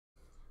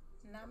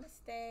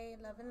Namaste,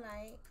 love and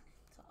light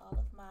to all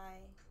of my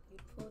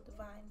beautiful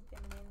divine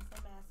feminines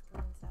and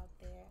masculines out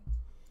there.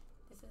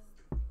 This is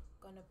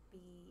going to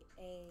be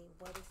a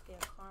what is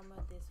their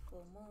karma this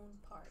full moon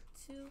part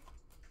 2.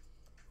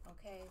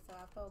 Okay, so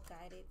I felt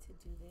guided to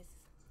do this.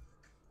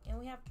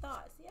 And we have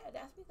thoughts. Yeah,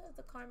 that's because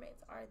the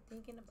karmics are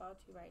thinking about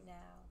you right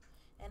now.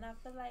 And I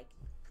feel like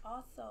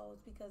also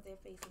it's because they're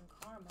facing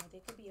karma.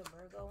 There could be a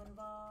Virgo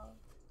involved.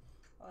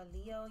 Or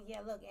Leo.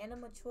 Yeah, look, and a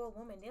mature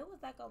woman. There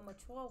was like a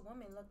mature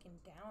woman looking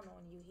down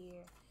on you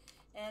here.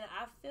 And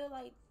I feel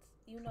like,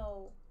 you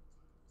know,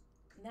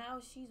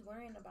 now she's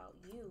worrying about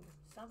you.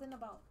 Something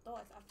about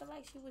thoughts. I feel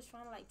like she was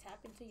trying to like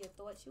tap into your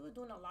thoughts. She was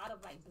doing a lot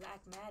of like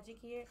black magic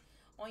here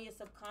on your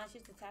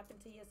subconscious, to tap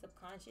into your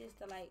subconscious,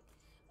 to like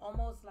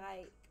almost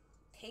like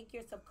take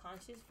your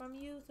subconscious from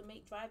you, to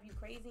drive you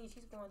crazy. And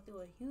she's going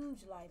through a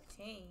huge life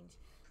change.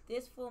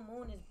 This full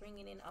moon is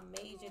bringing in a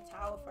major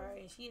tower for her,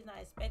 and she is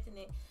not expecting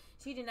it.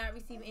 She did not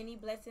receive any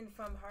blessing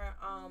from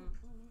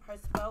her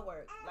spell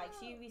work. Like,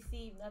 she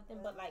received nothing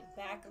but like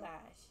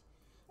backlash.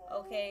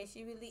 Okay,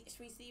 she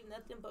received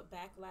nothing but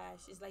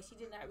backlash. It's like she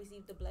did not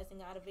receive the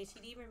blessing out of it. She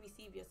didn't even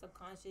receive your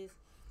subconscious.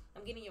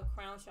 I'm getting your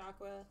crown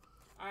chakra.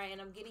 All right,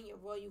 and I'm getting your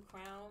royal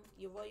crown.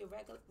 Your royal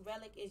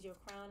relic is your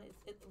crown.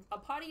 A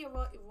part of your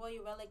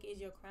royal relic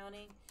is your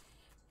crowning.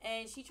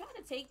 And she tried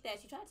to take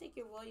that. She tried to take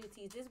your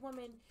royalties. This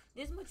woman,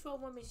 this mature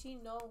woman, she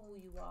know who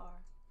you are.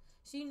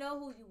 She know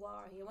who you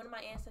are here. One of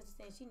my ancestors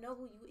saying she know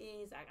who you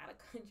is. I got a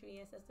country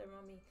ancestor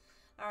on me.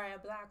 All right, a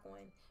black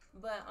one.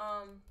 But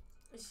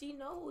she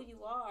know who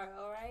you are,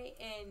 all right?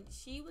 And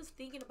she was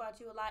thinking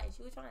about you a lot, and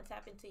she was trying to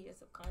tap into your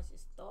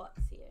subconscious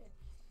thoughts here.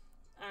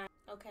 All right,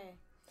 okay.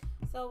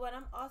 So what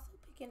I'm also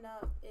picking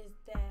up is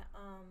that,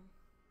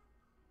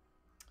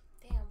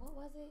 damn, what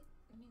was it?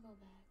 Let me go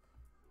back.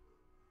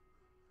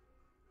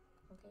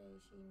 Okay,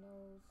 she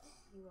knows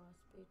you are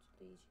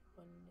spiritually. She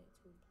wanted it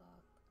to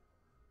block.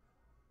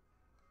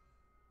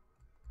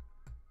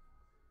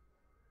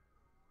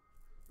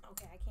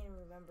 Okay, I can't even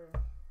remember,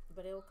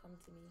 but it'll come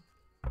to me.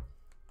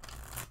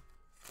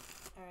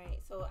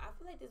 Alright, so I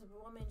feel like this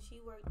woman,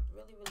 she worked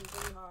really, really,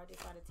 really hard to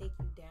try to take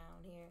you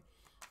down here.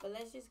 But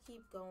let's just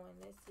keep going.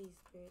 Let's see,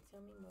 Spirit,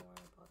 tell me more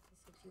about the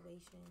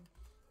situation.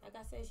 Like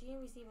I said, she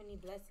didn't receive any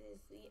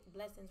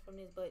blessings from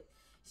this. But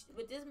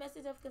with this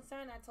message of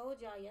concern, I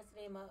told y'all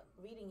yesterday in my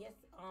reading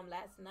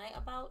last night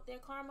about their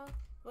karma.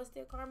 What's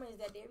their karma is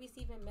that they're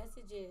receiving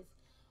messages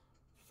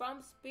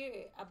from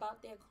Spirit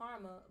about their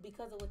karma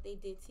because of what they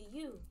did to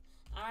you.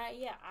 All right,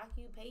 yeah,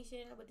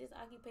 occupation. With this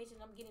occupation,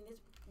 I'm getting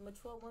this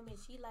mature woman.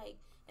 She like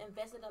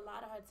invested a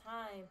lot of her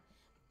time,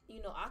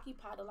 you know,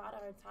 occupied a lot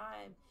of her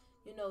time,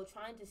 you know,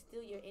 trying to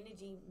steal your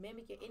energy,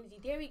 mimic your energy.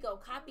 There we go,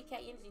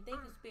 copycat energy.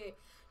 Thank you, Spirit.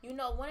 You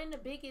know, one of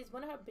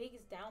her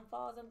biggest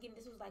downfalls, I'm getting,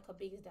 this was like her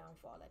biggest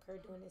downfall, like her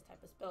doing this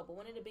type of spell. But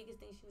one of the biggest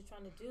things she was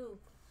trying to do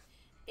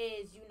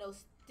is, you know,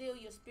 steal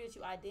your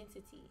spiritual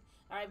identity.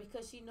 All right,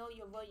 because she know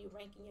your royal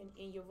ranking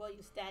and your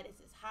royal status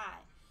is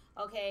high.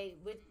 Okay,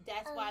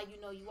 that's why, you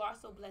know, you are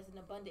so blessed and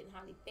abundant and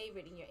highly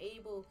favored, and you're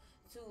able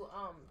to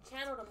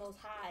channel the Most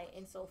High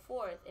and so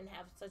forth, and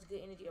have such good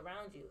energy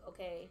around you.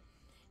 Okay,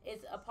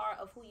 it's a part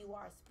of who you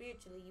are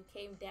spiritually. You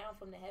came down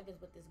from the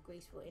heavens with this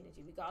graceful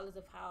energy, regardless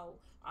of how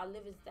our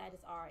living status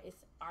are.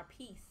 It's our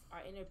peace,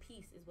 our inner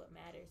peace is what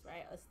matters,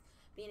 right? Us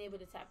being able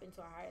to tap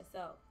into our higher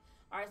self.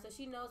 All right, so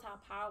she knows how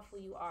powerful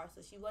you are.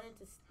 So she wanted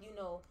to, you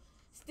know,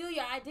 steal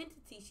your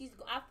identity.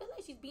 I feel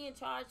like she's being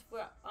charged for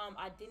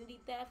identity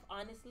theft.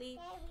 Honestly,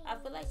 I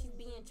feel like she's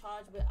being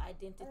charged with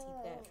identity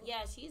theft.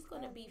 Yeah, she's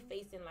gonna be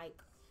facing like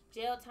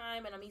jail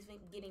time, and I'm even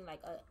getting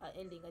like a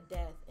ending, a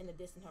death in the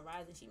distant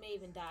horizon. She may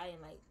even die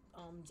in like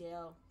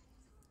jail.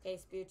 Okay,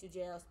 spiritual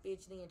jail,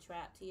 spiritually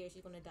entrapped here.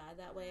 She's gonna die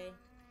that way.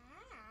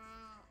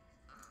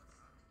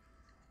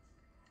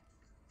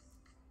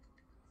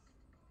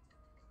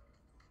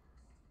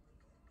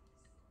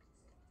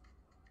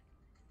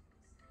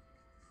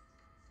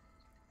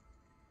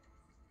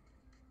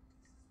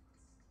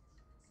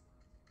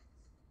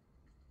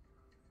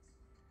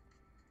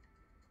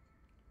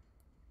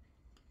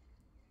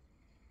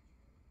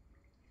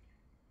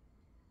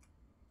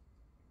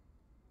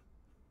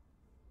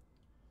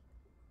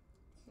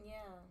 Yeah.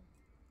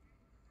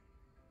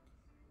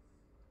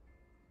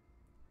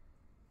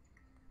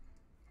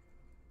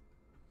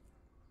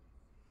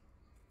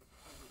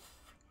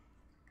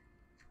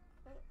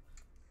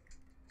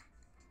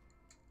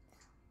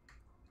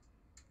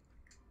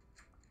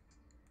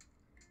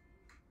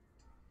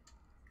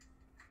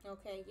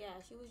 Okay, yeah,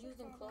 she was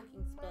using cloaking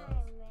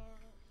spells.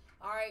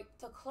 Alright,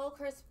 to cloak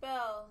her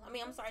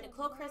to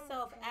cloak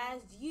herself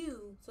as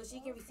you, so she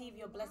can receive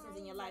your blessings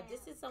in your life.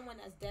 This is someone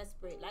that's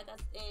desperate. Like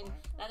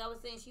I was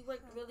saying, she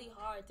worked really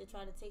hard to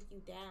try to take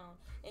you down.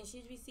 And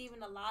she's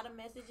receiving a lot of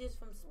messages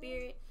from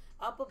Spirit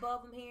up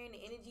above. I'm hearing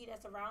the energy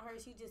that's around her.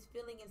 She's just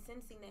feeling and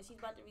sensing that she's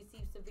about to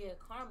receive severe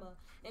karma.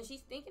 And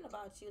she's thinking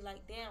about you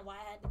like, damn, why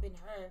it had to been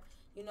her?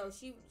 You know,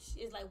 she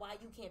is like, why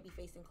you can't be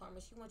facing karma?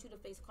 She wants you to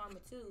face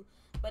karma too.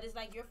 But it's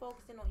like you're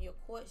focusing on your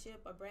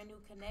courtship, a brand new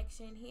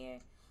connection here.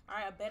 All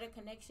right, a better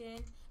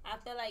connection.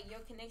 I feel like your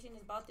connection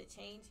is about to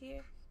change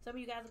here. Some of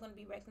you guys are going to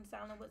be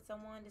reconciling with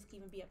someone. This could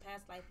even be a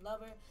past life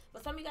lover.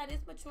 But some of you got this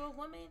mature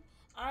woman.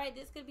 All right,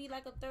 this could be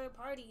like a third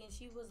party. And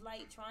she was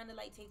like trying to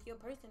like take your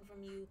person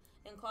from you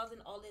and causing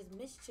all this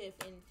mischief.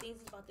 And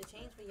things is about to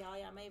change for y'all.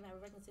 Y'all may even have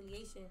a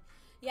reconciliation.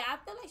 Yeah, I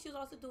feel like she was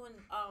also doing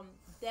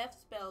death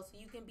spells. So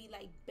you can be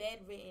like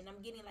bedridden.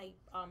 I'm getting like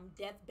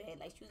deathbed.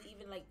 Like she was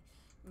even like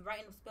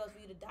writing spells for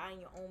you to die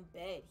in your own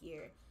bed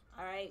here.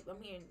 All right, I'm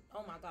hearing,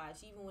 oh my God,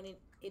 she even wanted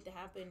it to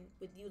happen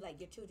with you, like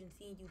your children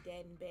seeing you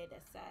dead in bed.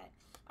 That's sad.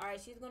 All right,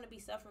 she's going to be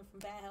suffering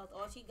from bad health.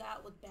 All she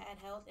got was bad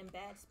health and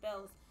bad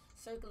spells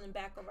circling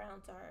back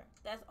around to her.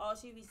 That's all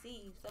she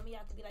received. Some of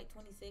y'all could be like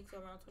 26 or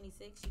around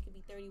 26. She could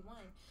be 31.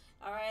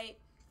 All right.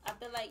 I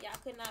feel like y'all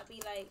could not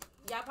be like,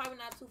 y'all probably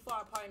not too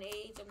far apart in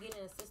age. I'm getting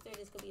a sister.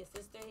 This could be a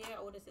sister here,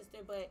 older sister,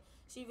 but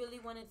she really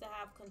wanted to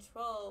have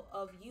control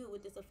of you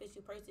with this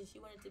official person. She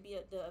wanted to be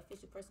the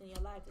official person in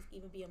your life. This could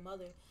even be a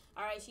mother.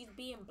 All right, she's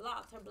being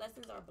blocked. Her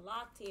blessings are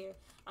blocked here.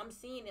 I'm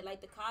seeing it.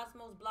 Like the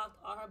cosmos blocked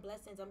all her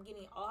blessings. I'm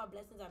getting all her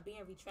blessings are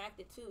being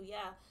retracted too.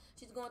 Yeah,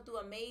 she's going through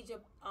a major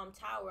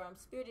tower.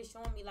 Spirit is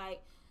showing me like,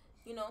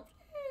 you know,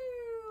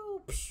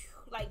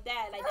 like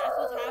that. Like that's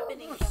what's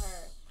happening to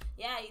her.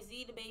 Yeah, you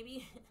see the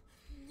baby?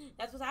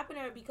 That's what's happening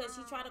to her because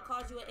she tried to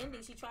cause you an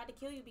ending. She tried to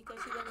kill you because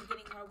she wasn't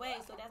getting her way.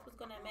 So that's what's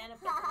going to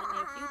manifest in the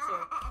near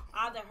future.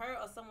 Either her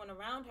or someone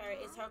around her.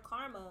 It's her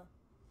karma.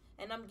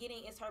 And I'm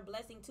getting it's her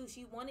blessing too.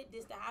 She wanted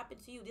this to happen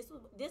to you. This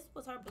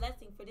was her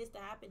blessing for this to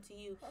happen to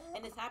you.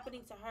 And it's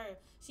happening to her.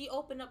 She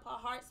opened up her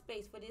heart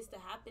space for this to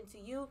happen to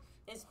you.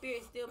 And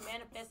spirit still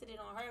manifested it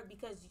on her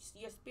because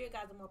your spirit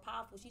guides are more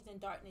powerful. She's in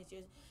darkness.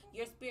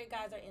 Your spirit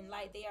guides are in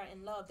light. They are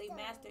in love. They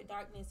mastered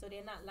darkness, so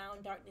they're not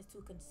allowing darkness to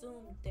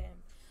consume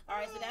them. All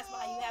right, so that's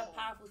why you have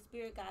powerful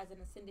spirit guides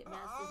and ascended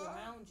masters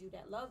around you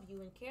that love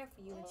you and care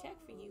for you and check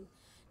for you.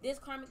 This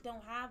karmic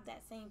don't have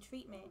that same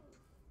treatment.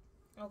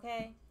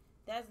 Okay?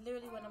 That's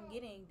literally what I'm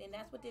getting. And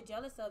that's what they're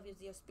jealous of is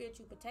your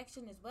spiritual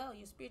protection as well.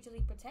 You're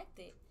spiritually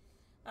protected.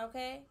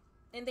 Okay?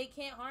 And they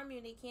can't harm you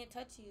and they can't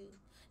touch you.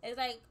 It's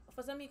like,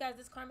 for some of you guys,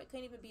 this karmic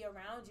couldn't even be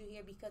around you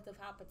here because of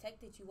how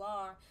protected you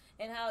are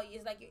and how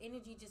it's like your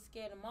energy just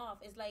scared them off.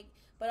 It's like,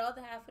 but the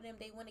other half of them,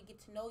 they want to get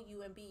to know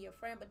you and be your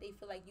friend, but they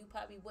feel like you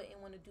probably wouldn't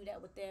want to do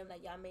that with them.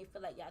 Like, y'all may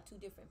feel like y'all two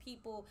different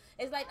people.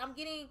 It's like, I'm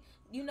getting,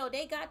 you know,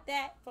 they got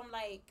that from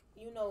like,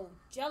 you know,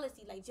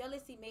 jealousy. Like,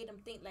 jealousy made them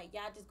think like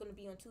y'all just going to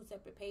be on two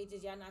separate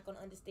pages. Y'all not going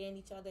to understand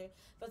each other.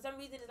 For some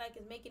reason, it's like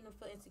it's making them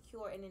feel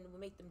insecure and then it will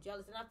make them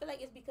jealous. And I feel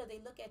like it's because they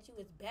look at you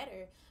as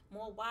better,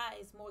 more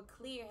wise, more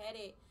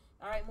clear-headed.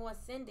 All right, more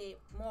ascended,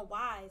 more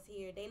wise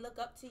here. They look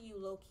up to you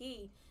low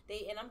key.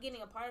 And I'm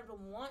getting a part of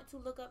them want to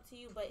look up to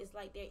you, but it's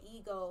like their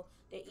ego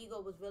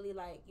was really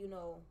like, you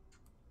know,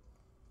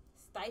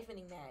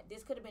 stifling that.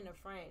 This could have been a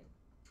friend.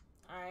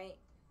 All right.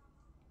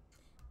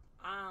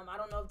 I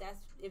don't know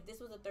if this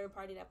was a third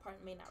party, that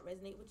part may not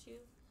resonate with you.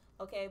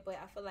 Okay, but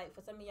I feel like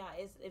for some of y'all,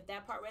 if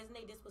that part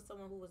resonates, this was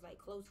someone who was like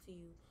close to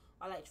you,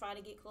 or like try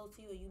to get close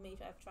to you, or you may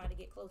have tried to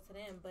get close to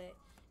them, but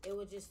it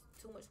was just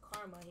too much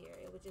karma here.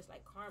 It was just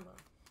like karma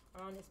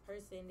around this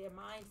person. Their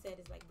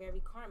mindset is like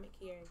very karmic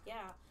here.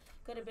 Yeah,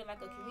 could have been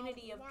like a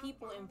community of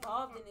people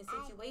involved in this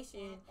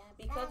situation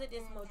because of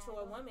this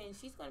mature woman.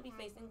 She's going to be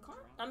facing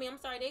karma. I'm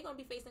sorry, they're going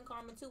to be facing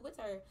karma too with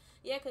her.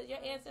 Yeah, because your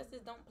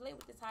ancestors don't play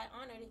with this high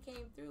honor. They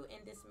came through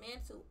and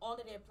dismantled all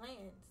of their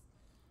plans.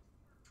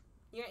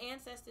 Your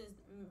ancestors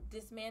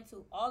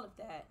dismantled all of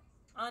that.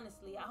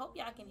 Honestly, I hope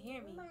y'all can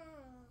hear me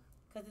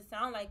because it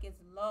sounds like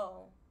it's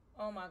low.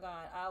 Oh my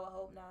God, I would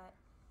hope not.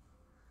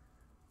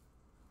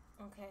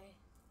 Okay.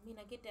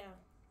 Mina, get down.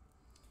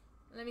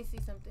 Let me see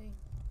something.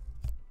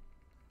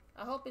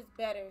 I hope it's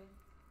better.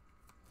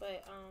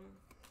 But,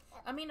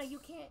 Amina, you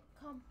can't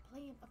come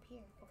playing up here,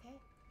 okay?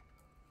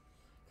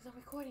 Because I'm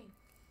recording.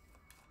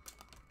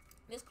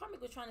 This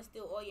karmic was trying to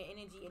steal all your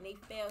energy, and they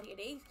failed here.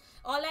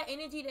 All that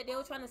energy that they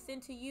were trying to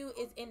send to you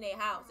is in their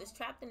house. It's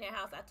trapped in their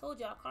house. I told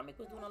y'all, karmic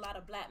was doing a lot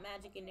of black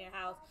magic in their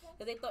house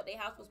because they thought their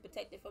house was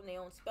protected from their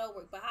own spell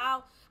work. But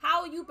how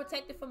are you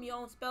protected from your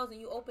own spells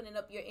and you opening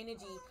up your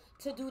energy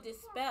to do this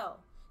spell?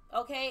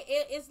 Okay,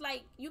 it's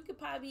like you could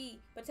probably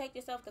protect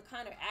yourself to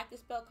counteract the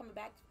spell coming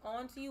back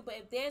onto you. But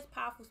if there's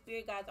powerful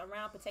spirit guides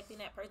around protecting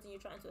that person you're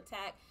trying to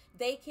attack,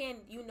 they can,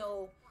 you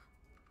know,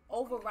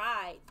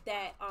 override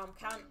that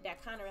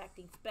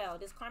counteracting spell.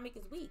 This karmic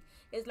is weak.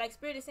 It's like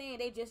spirit is saying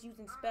they just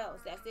using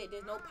spells. That's it.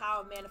 There's no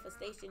power of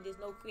manifestation. There's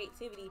no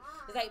creativity.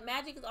 It's like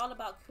magic is all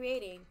about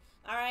creating.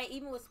 All right,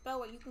 even with spell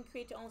work, you can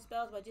create your own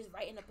spells by just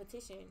writing a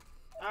petition.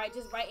 All right,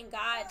 just writing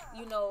God,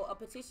 you know, a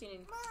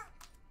petition.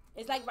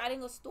 It's like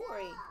writing a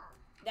story.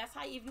 That's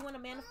how if you want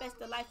to manifest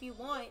the life you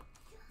want,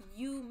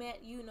 you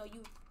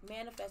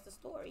manifest a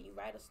story. You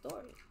write a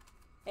story.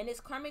 And this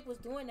karmic was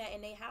doing that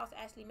in their house,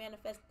 actually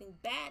manifesting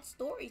bad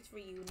stories for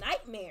you.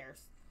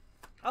 Nightmares.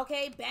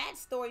 Okay, bad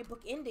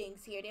storybook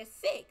endings here. They're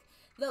sick.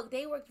 Look,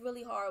 they worked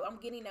really hard. I'm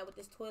getting that with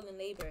this toil and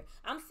labor.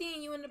 I'm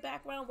seeing you in the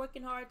background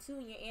working hard too,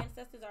 and your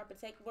ancestors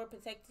were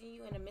protecting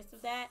you in the midst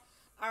of that.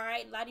 All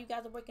right, a lot of you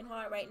guys are working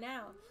hard right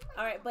now.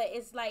 All right, but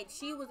it's like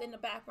she was in the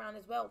background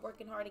as well,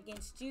 working hard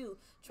against you,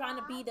 trying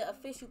to be the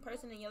official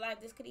person in your life.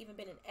 This could even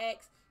been an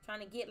ex trying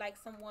to get like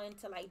someone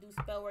to like do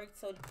spell work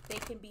so they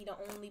can be the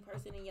only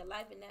person in your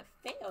life, and that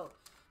failed.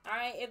 All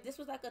right, if this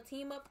was like a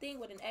team up thing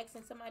with an ex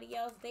and somebody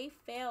else, they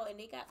failed and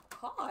they got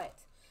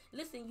caught.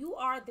 Listen, you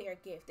are their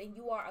gift, and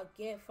you are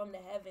a gift from the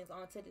heavens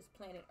onto this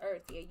planet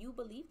Earth here. You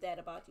believe that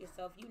about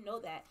yourself. You know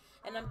that.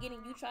 And I'm getting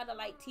you try to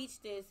like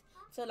teach this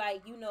to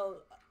like, you know,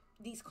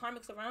 these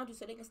karmics around you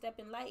so they can step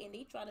in light, and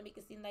they try to make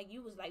it seem like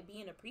you was like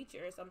being a preacher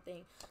or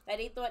something. Like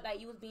they thought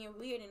like you was being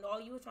weird, and all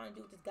you were trying to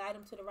do was just guide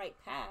them to the right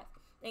path.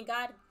 And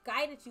God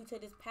guided you to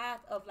this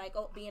path of like,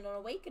 oh, being an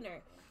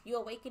awakener. You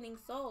awakening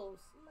souls.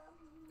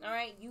 All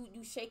right, you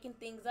shaking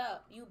things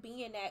up. You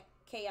being that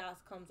chaos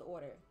comes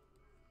order.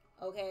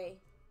 Okay?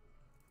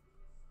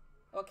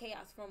 Or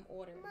chaos from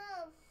order.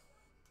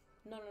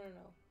 No.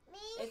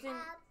 It's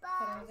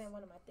in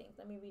one of my things.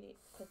 Let me read it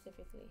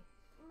specifically.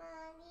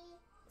 Mommy,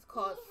 it's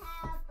called.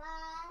 Help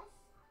us.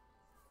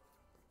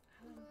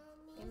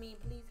 I mean,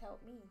 please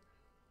help me.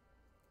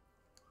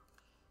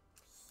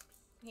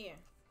 Here.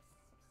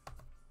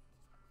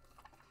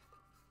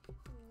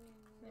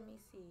 Let me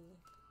see.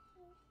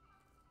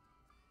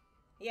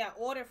 Yeah,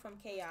 order from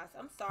chaos.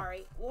 I'm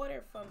sorry.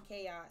 Order from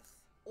chaos.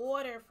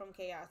 Order from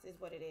chaos is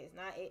what it is.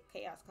 Not it.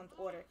 Chaos comes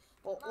order.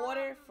 But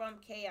order from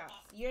chaos.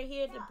 You're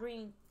here to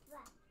bring.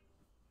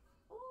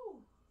 Ooh.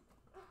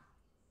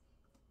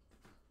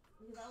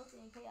 Because I was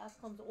saying chaos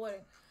comes order.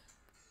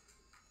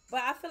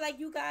 But I feel like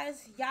you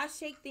guys, y'all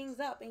shake things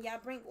up and y'all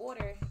bring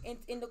order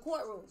in the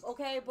courtroom.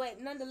 Okay? But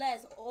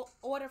nonetheless,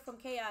 order from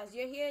chaos.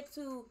 You're here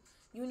to,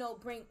 you know,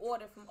 bring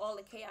order from all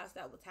the chaos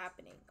that was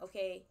happening.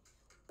 Okay?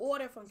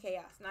 Order from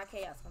chaos. Not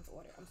chaos comes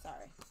order. I'm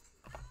sorry.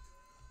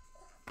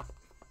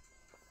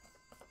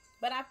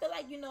 But I feel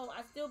like, you know,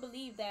 I still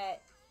believe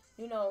that,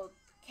 you know,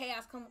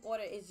 chaos come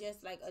order is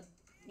just like a,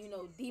 you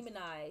know,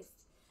 demonized.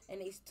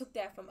 And they took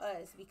that from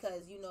us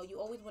because, you know, you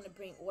always want to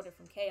bring order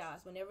from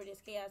chaos. Whenever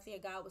there's chaos here,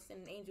 God will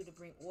send an angel to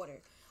bring order.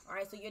 All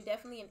right, so you're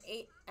definitely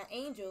an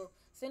angel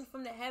sent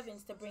from the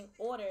heavens to bring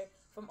order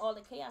from all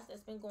the chaos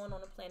that's been going on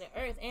the planet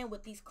Earth and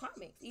with these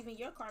karmics. Even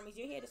your karmics,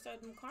 you're here to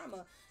serve them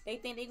karma. They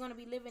think they're going to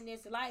be living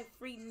this life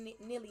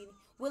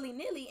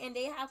willy-nilly, and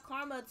they have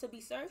karma to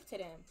be served to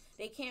them.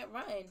 They can't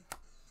run.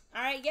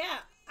 All right, yeah,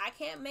 I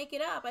can't make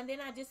it up. And then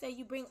I just say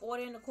you bring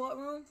order in the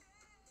courtroom.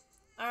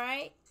 All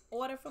right,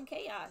 order from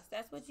chaos.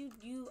 That's what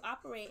you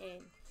operate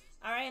in.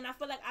 All right, and I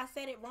feel like I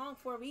said it wrong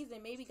for a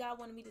reason. Maybe God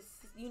wanted me to,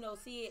 you know,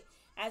 see it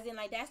as in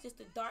like that's just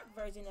the dark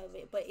version of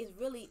it. But it's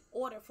really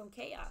order from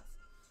chaos.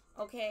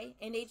 Okay,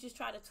 and they just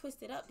try to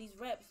twist it up, these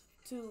reps,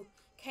 to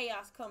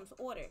chaos comes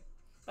order.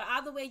 But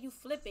either way you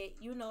flip it,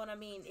 you know what I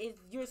mean,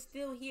 you're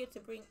still here to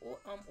bring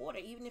order,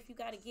 even if you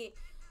got to get,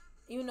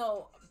 you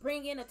know,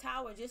 bring in a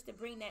tower just to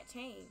bring that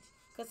change.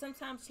 Because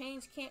sometimes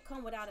change can't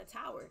come without a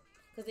tower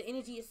because the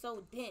energy is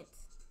so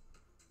dense.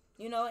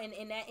 You know, and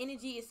that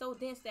energy is so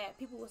dense that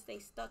people will stay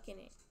stuck in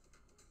it.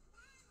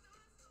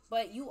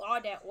 But you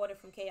are that order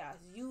from chaos.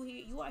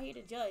 You are here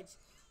to judge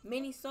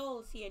many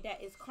souls here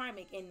that is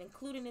karmic, and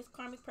including this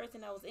karmic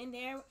person that was in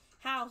their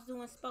house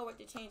doing spell work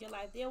to change your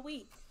life. They're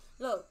weak.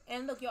 Look,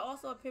 you're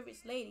also a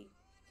privileged lady.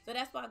 So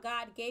that's why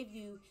God gave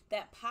you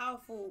that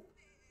powerful,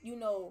 you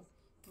know,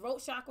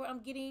 throat chakra I'm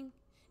getting.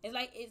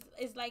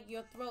 It's like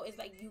your throat is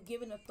like you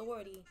giving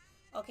authority,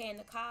 okay, in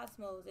the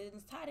cosmos.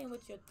 It's tied in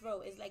with your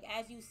throat. It's like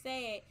as you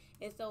say it,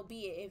 and so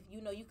be it. If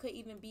you know, you could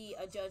even be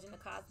a judge in the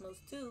cosmos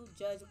too.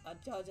 A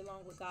judge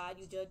along with God.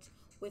 You judge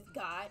with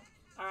God.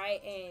 All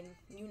right, and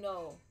you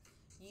know,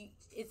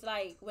 it's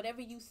like whatever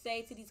you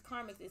say to these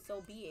karmics, it's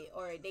so be it.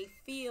 Or they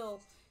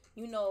feel,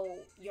 you know,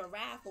 your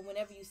wrath or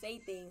whenever you say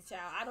things,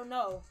 child. I don't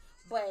know,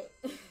 but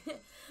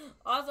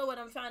also what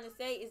I'm trying to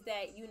say is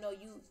that, you know,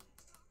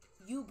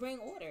 you bring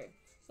order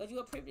because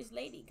you're a privileged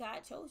lady. God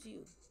chose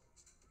you.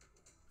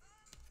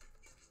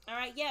 All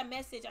right, yeah,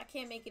 message. I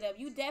can't make it up.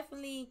 You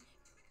definitely,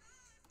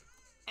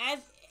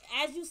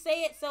 as you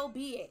say it, so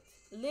be it.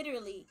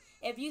 Literally,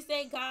 if you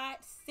say God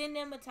send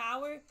them a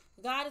tower,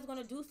 God is going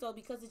to do so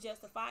because it's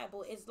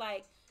justifiable. It's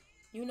like,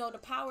 you know, the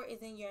power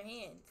is in your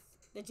hands.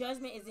 The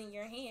judgment is in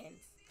your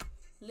hands.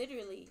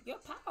 Literally, you're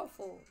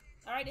powerful.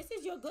 All right, this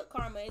is your good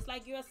karma. It's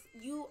like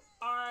you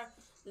are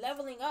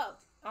leveling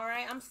up. All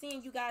right, I'm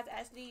seeing you guys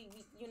actually,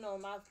 you know,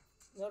 my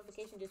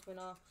notification just went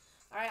off.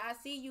 All right, I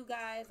see you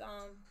guys.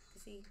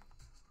 See,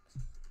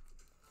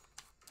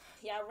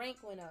 y'all rank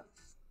went up.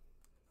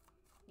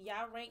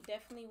 Y'all rank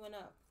definitely went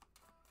up.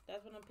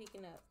 That's what I'm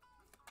picking up.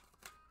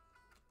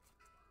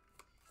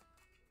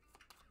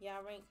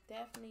 Y'all rank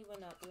definitely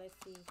went up. Let's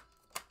see.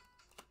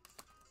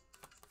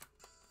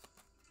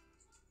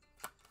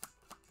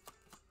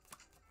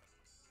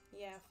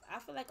 Yeah, I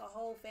feel like a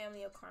whole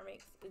family of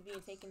karmics is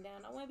being taken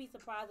down. I wouldn't be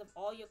surprised if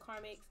all your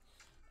karmics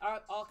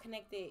are all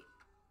connected,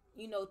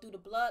 you know, through the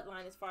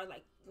bloodline as far as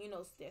like, you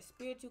know, their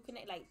spiritual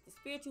connect, like the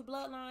spiritual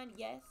bloodline,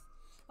 yes.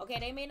 Okay,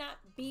 they may not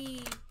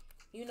be,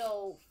 you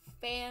know,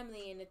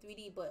 family in the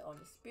 3D, but on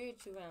the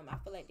spiritual realm, I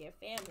feel like they're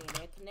family and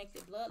they're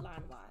connected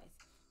bloodline wise.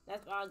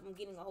 That's why I'm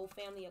getting a whole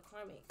family of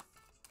karmics.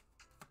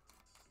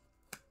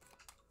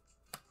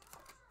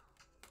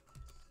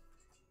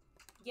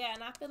 Yeah,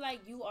 and I feel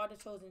like you are the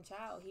chosen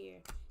child here.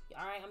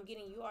 All right, I'm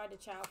getting you are the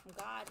child from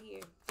God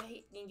here.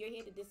 And you're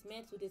here to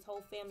dismantle this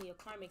whole family of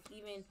karmics.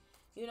 Even,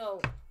 you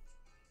know,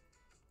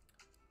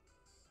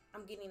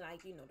 I'm getting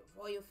like, you know,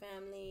 the royal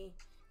family,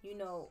 you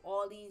know,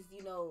 all these,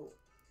 you know,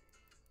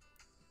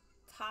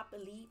 top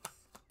elites.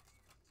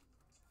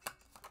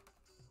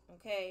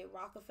 Okay,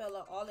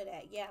 Rockefeller, all of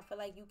that. Yeah, I feel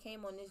like you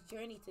came on this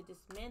journey to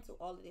dismantle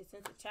all of this.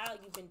 Since a child,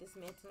 you've been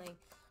dismantling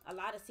a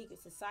lot of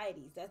secret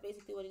societies. That's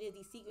basically what it is.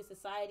 These secret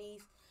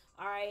societies,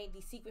 all right,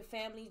 these secret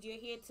families, you're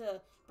here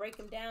to break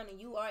them down, and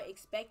you are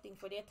expecting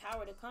for their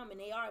tower to come, and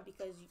they are,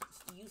 because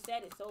you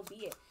said it, so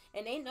be it.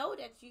 And they know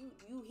that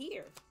you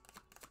here.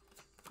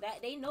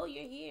 That they know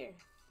you're here.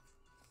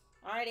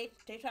 All right,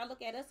 they try to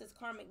look at us as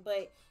karmic,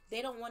 but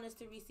they don't want us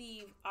to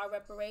receive our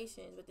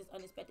reparations with this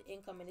unexpected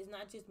income. And it's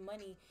not just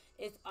money,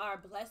 it's our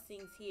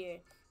blessings here,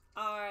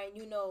 our,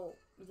 you know,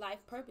 life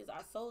purpose,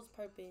 our soul's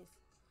purpose,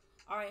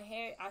 our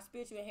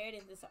spiritual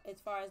inheritance, as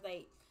far as,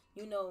 like,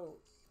 you know,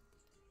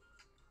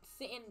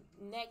 sitting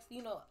next,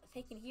 you know,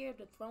 taking here of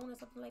the throne or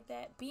something like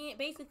that.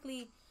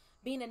 Basically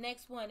being the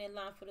next one in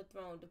line for the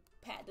throne,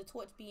 the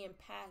torch being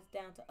passed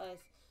down to us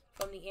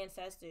from the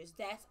ancestors.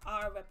 That's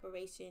our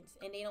reparations,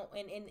 and they don't,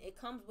 and it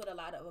comes with a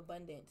lot of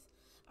abundance.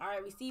 All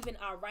right, receiving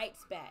our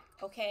rights back.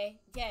 Okay,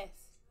 yes,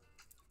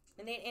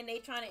 and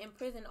they trying to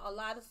imprison a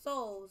lot of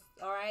souls.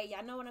 All right,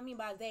 y'all know what I mean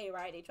by they,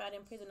 right? They try to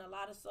imprison a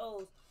lot of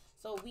souls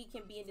so we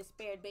can be in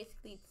despair.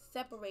 Basically,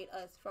 separate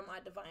us from our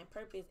divine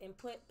purpose and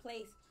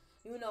place,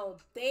 you know,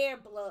 their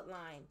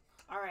bloodline.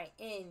 All right,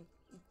 in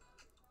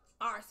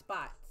our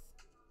spots.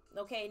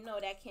 Okay, no,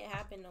 that can't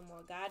happen no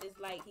more. God is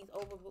like, he's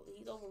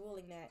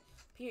overruling that,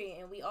 period.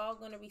 And we all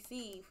gonna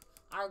receive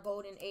our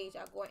golden age,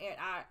 our golden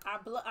era,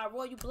 our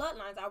royal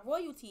bloodlines, our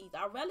royalties,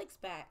 our relics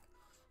back.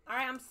 All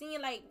right, I'm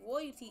seeing like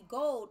royalty,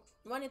 gold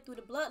running through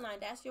the bloodline.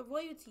 That's your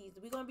royalties.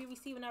 We're gonna be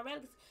receiving our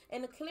relics,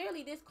 and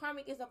clearly this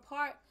karmic is a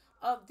part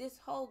of this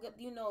whole,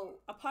 you know,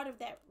 a part of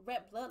that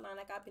rep bloodline.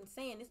 Like I've been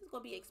saying, this is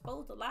gonna be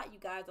exposed a lot, you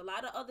guys. A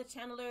lot of other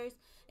channelers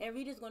and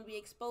readers gonna be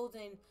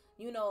exposing,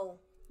 you know,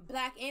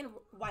 black and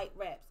white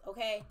reps,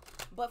 okay?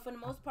 But for the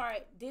most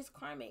part, this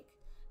karmic,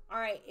 all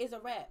right, is a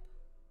rep,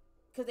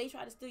 because they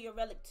try to steal your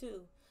relic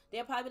too.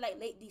 They're probably like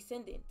late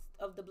descendants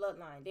of the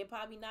bloodline. They're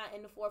probably not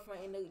in the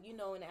forefront in the, you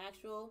know, in the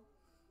actual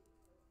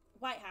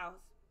White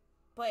House.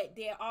 But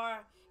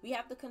we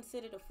have to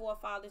consider the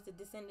forefathers, the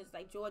descendants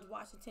like George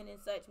Washington and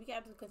such. We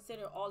have to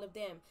consider all of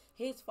them,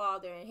 his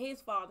father and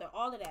his father,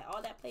 all of that.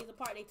 All that plays a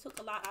part. They took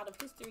a lot out of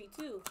history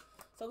too.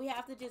 So we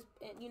have to just,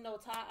 you know,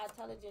 tie our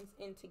intelligence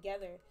in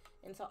together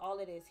into all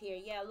of this here.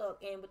 Yeah,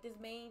 look, and with this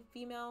main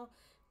female,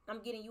 I'm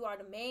getting you are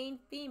the main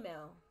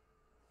female.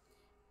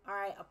 All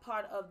right, a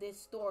part of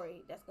this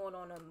story that's going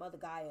on Mother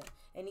Gaia,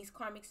 and these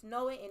karmics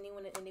know it, and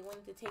they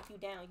wanted to take you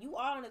down. You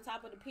are on the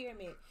top of the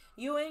pyramid.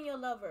 You and your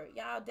lover,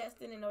 y'all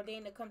destined and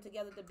ordained to come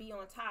together to be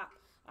on top.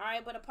 All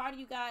right, but a part of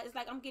you guys, it's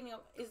like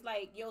it's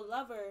like your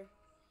lover.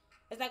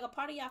 It's like a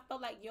part of y'all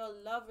felt like your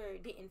lover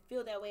didn't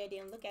feel that way, or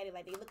didn't look at it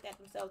like they looked at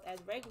themselves as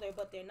regular,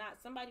 but they're not.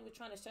 Somebody was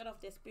trying to shut off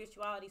their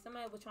spirituality.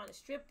 Somebody was trying to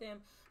strip them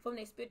from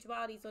their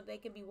spirituality so they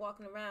could be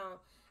walking around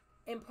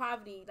in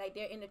poverty, like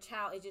their inner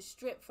child is just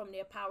stripped from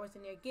their powers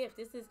and their gifts.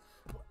 This is,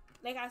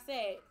 like I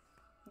said,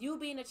 you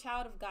being a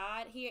child of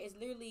God here is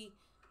literally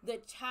the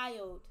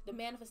child, the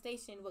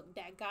manifestation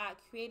that God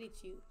created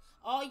you.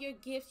 All your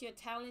gifts, your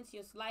talents,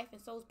 your life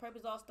and soul's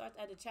purpose all starts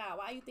as a child.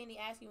 Why you think they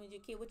ask you when you're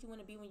a kid what you want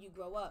to be when you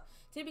grow up?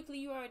 Typically,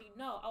 you already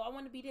know. Oh, I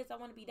want to be this. I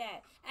want to be that.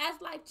 As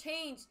life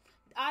changed,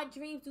 our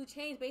dreams do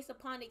change based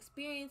upon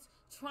experience,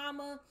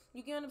 trauma.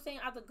 You get what I'm saying?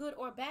 Either good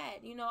or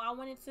bad. You know, I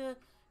wanted to,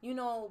 you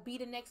know, be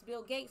the next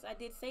Bill Gates. I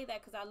did say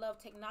that because I love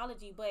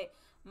technology, but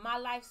my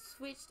life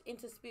switched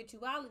into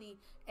spirituality,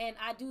 and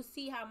I do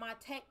see how my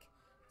tech,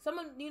 some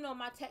of, you know,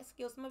 my tech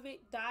skills, some of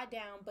it died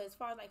down, but as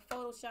far as like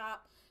Photoshop,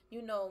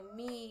 you know,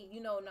 me,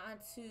 you know,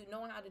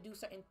 knowing how to do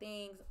certain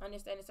things,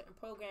 understanding certain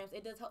programs,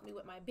 it does help me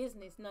with my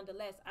business.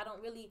 Nonetheless, I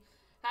don't really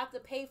have to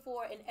pay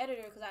for an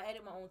editor because I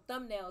edit my own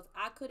thumbnails.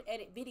 I could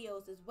edit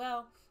videos as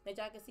well that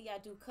y'all can see I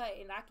do cut,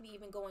 and I can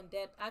even go in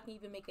depth. I can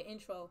even make an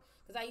intro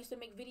because I used to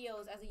make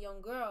videos as a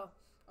young girl,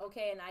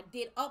 okay, and I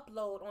did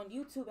upload on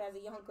YouTube as a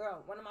young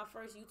girl. One of my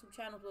first YouTube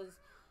channels was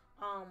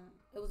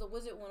it was a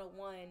Wizard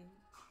 101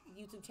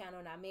 YouTube channel,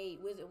 and I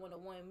made Wizard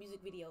 101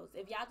 music videos.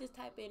 If y'all just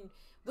type in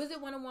Wizard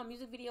 101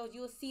 music videos,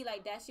 you'll see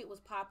like that shit was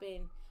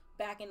popping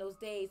back in those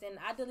days, and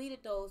I deleted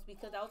those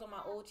because I was on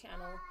my old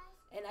channel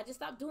and I just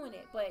stopped doing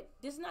it. But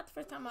this is not the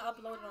first time I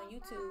uploaded on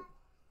YouTube.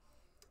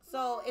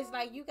 So it's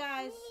like, you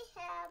guys,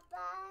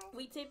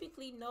 we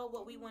typically know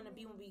what we want to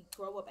be when we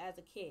grow up as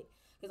a kid,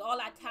 because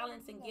all our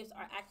talents and gifts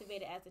are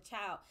activated as a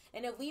child.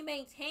 And if we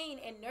maintain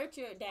and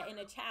nurture that in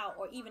a child,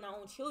 or even our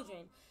own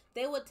children,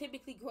 they will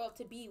typically grow up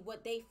to be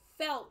what they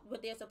felt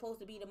what they're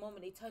supposed to be the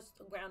moment they touch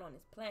the ground on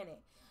this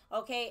planet.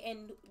 Okay,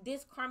 and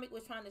this karmic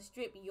was trying to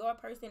strip your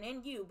person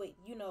and you, but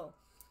you know,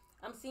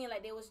 I'm seeing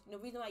like they was, the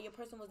reason why your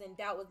person was in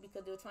doubt was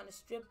because they were trying to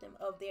strip them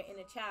of their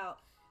inner child,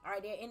 or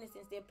their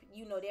innocence, their,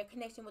 you know, their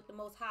connection with the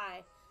Most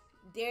High,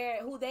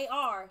 their, who they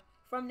are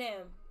from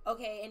them,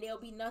 okay, and they'll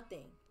be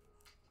nothing,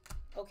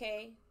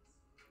 okay?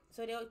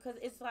 So they'll, because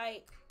it's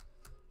like,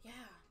 yeah,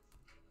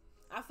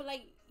 I feel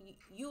like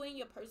you and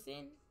your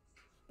person,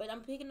 but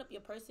I'm picking up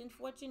your person's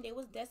fortune, they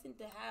was destined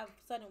to have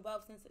sudden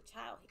wealth since a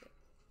child here.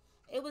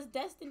 It was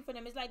destined for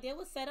them. It's like they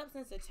was set up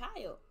since a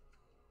child.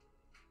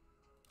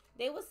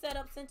 They was set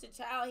up since a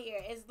child here.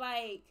 It's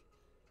like,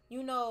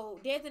 you know,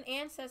 there's an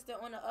ancestor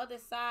on the other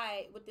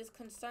side with this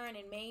concern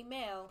and main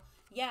male.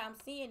 Yeah, I'm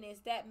seeing this.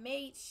 That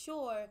made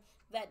sure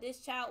that this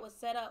child was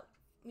set up,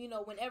 you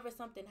know, whenever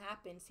something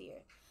happens here.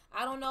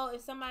 I don't know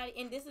if somebody,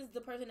 and this is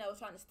the person that was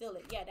trying to steal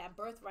it. Yeah, that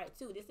birthright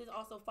too. This is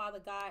also Father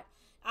God.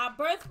 Our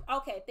birth,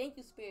 okay, thank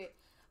you, Spirit.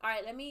 All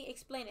right, let me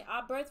explain it.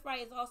 Our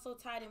birthright is also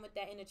tied in with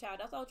that inner child.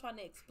 That's all I was trying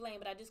to explain,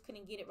 but I just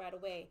couldn't get it right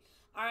away.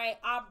 All right,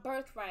 our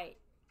birthright.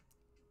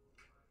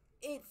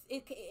 It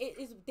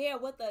is there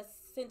with us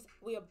since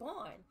we're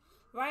born,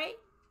 right?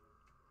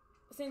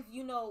 Since,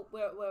 you know,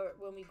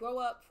 when we grow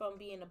up from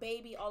being a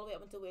baby all the way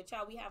up until we're a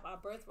child, we have our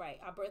birthright.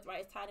 Our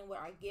birthright is tied in with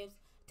our gifts,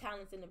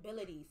 talents, and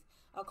abilities.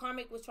 A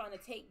karmic was trying to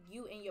take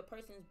you and your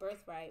person's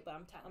birthright, but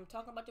I'm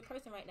talking about your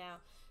person right now.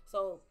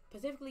 So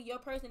specifically your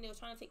person, they were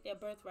trying to take their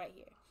birthright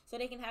here, so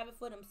they can have it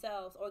for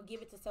themselves or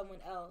give it to someone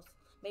else.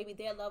 Maybe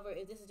their lover,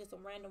 if this is just a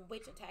random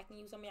witch attacking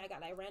you. Some of y'all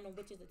got like random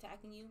witches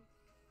attacking you.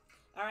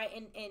 All right,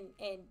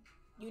 and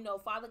you know,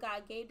 Father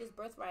God gave this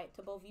birthright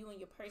to both you and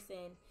your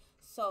person,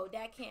 so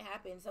that can't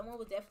happen. Someone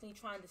was definitely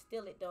trying to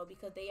steal it though,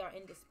 because they are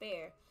in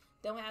despair.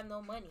 Don't have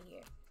no money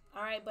here.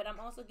 All right, but I'm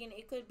also getting,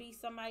 it could be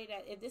somebody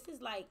that, if this is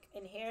like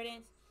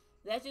inheritance,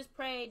 let's just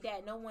pray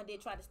that no one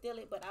did try to steal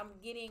it. But I'm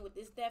getting with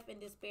this death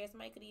and despair,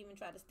 somebody could even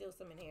try to steal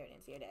some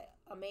inheritance here. That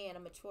a man, a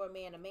mature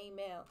man, a main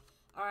male.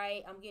 All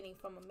right, I'm getting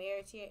from a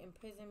marriage here,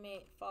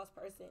 imprisonment, false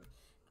person.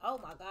 Oh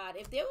my God,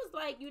 if there was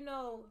like, you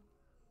know,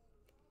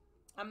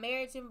 a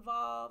marriage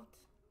involved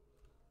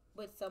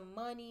with some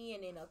money,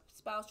 and then a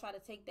spouse try to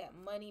take that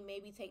money,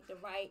 maybe take the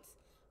rights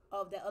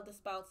of the other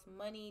spouse's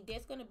money,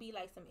 there's going to be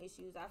like some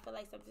issues. I feel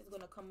like something's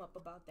going to come up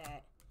about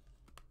that,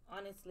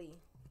 honestly.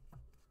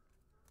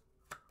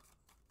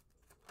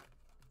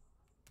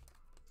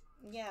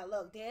 Yeah,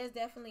 look, there's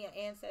definitely an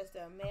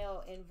ancestor, a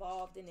male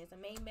involved in this, a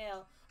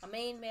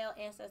main male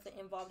ancestor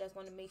involved, that's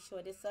going to make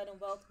sure this sudden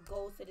wealth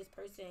goes to this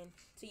person,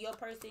 to your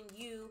person,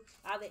 you.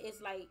 Either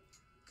it's like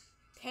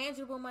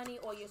tangible money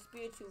or your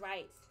spiritual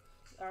rights.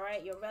 All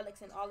right, your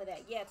relics and all of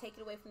that. Yeah, take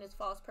it away from this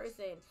false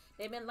person.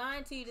 They've been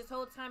lying to you this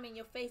whole time in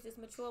your face, this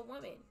mature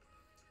woman.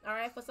 All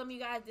right, for some of you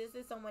guys, this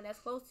is someone that's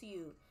close to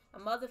you. A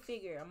mother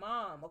figure, a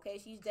mom, okay?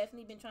 She's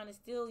definitely been trying to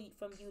steal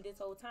from you this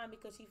whole time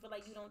because she feel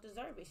like you don't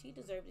deserve it. She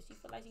deserved it. She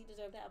feel like she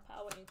deserved to have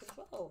power and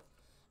control.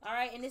 All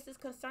right, and this is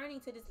concerning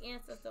to this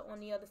ancestor on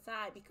the other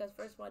side, because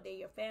first of all, they're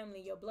your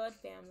family, your blood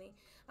family.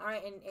 All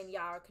right, and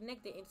y'all are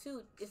connected. And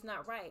two, it's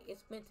not right.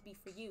 It's meant to be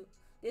for you.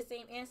 This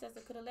same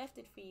ancestor could have left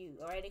it for you.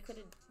 All right, it could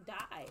have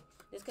died.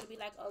 This could be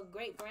like a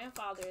great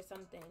grandfather or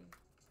something.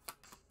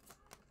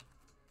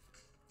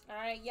 All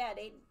right, yeah,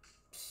 they.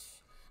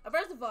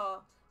 First of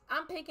all,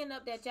 I'm picking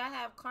up that y'all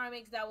have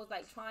karmics that was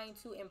like trying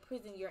to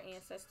imprison your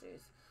ancestors,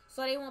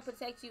 so they won't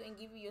protect you and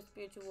give you your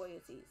spiritual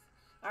royalties.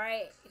 All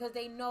right, because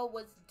they know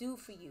what's due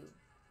for you.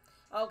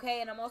 Okay,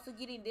 and I'm also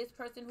getting this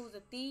person who's a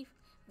thief.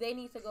 They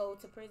need to go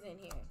to prison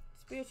here.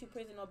 Spiritual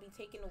prison will be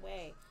taken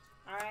away.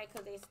 All right,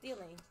 because they're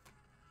stealing.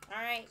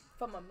 All right,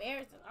 from a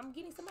marriage. I'm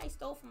getting somebody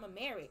stole from a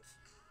marriage.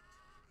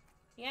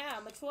 Yeah,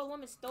 a mature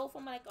woman stole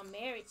from like a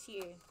marriage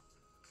here. It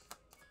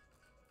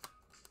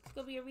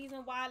could be a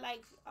reason why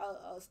like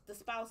the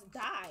spouse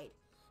died.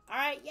 All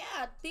right,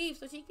 yeah, thief,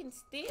 so she can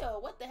steal.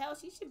 What the hell?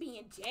 She should be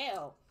in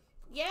jail.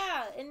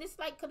 Yeah, and this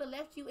like could have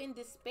left you in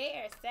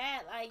despair,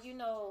 sad, like, you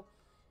know,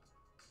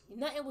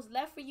 nothing was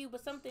left for you,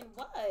 but something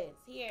was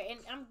here. And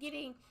I'm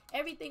getting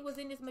everything was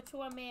in this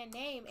mature man's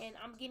name, and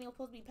I'm getting it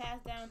supposed to be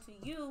passed down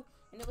to you,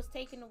 and it was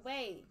taken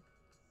away.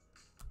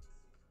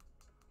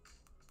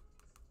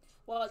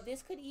 Well,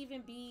 this could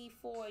even be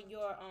for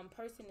your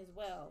person as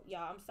well.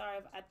 Y'all, I'm sorry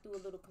if I threw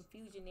a little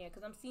confusion there,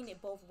 because I'm seeing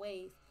it both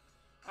ways.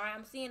 All right,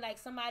 I'm seeing like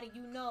somebody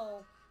you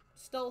know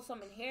stole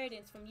some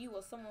inheritance from you,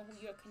 or someone who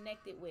you're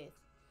connected with.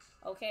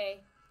 Okay?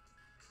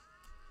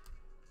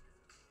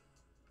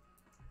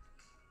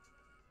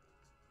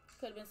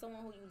 Could have been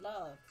someone who you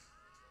loved.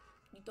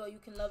 You thought you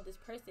can love this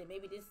person.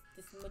 Maybe this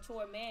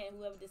mature man,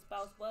 whoever this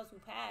spouse was who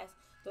passed,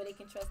 thought they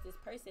can trust this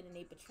person, and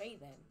they betray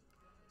them.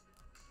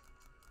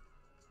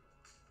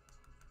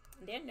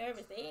 They're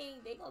nervous.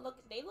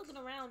 They looking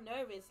around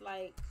nervous,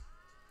 like,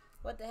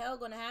 what the hell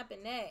gonna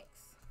happen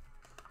next?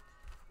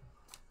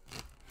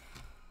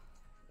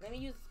 Let me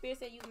use, Spirit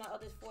said use my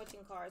other fortune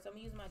cards. I'm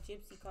gonna use my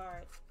gypsy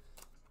cards.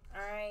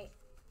 Alright.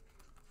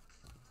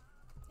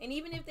 And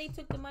even if they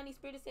took the money,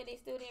 Spirit said they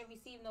still didn't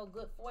receive no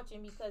good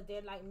fortune, because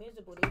they're like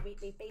miserable.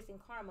 They facing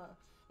karma.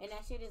 And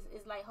that shit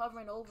is like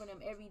hovering over them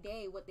every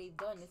day, what they've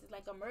done. This is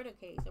like a murder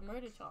case, a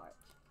murder charge.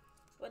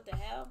 What the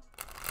hell?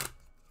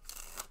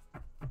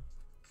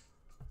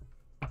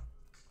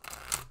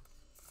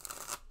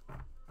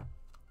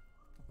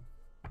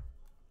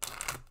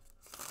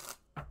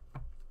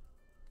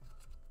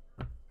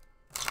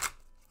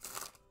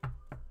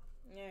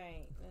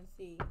 Let's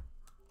see.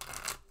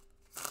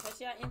 Trust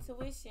your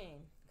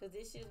intuition, because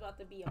this shit's about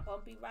to be a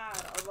bumpy ride,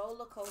 a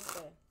roller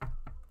coaster.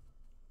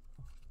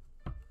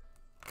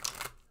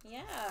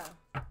 Yeah.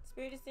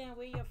 Spirit is saying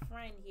we're your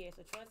friend here,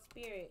 so trust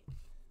spirit.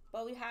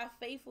 But we have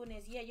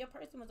faithfulness. Yeah, your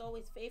person was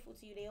always faithful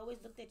to you. They always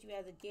looked at you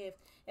as a gift.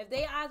 If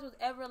their eyes was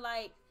ever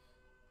like,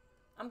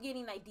 I'm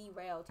getting like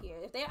derailed here.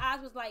 If their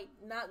eyes was like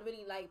not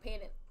really like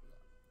paying it,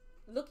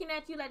 looking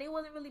at you like they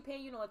wasn't really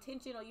paying you no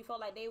attention, or you felt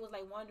like they was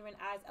like wandering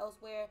eyes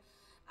elsewhere,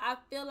 I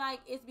feel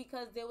like it's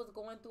because they was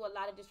going through a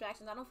lot of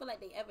distractions. I don't feel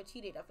like they ever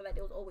cheated. I feel like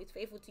they was always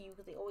faithful to you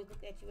because they always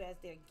looked at you as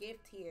their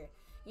gift here.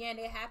 Yeah, and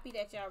they're happy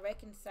that y'all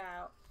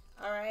reconciled.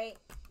 All right,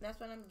 that's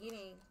what I'm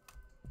getting.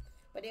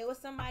 But there was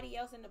somebody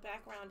else in the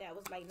background that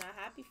was like not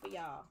happy for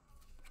y'all.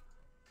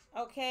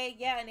 Okay,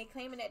 yeah, and they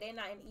claiming that they're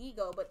not an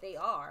ego, but they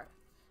are.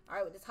 All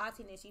right, with this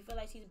haughtiness, she feel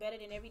like she's better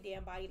than every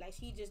damn body. Like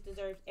she just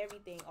deserves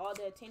everything, all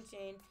the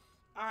attention.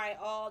 All right,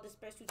 all the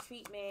special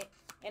treatment,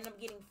 and I'm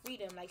getting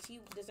freedom. Like she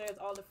deserves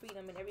all the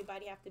freedom, and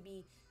everybody have to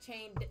be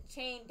chained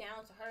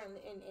down to her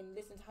and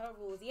listen to her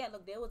rules. Yeah,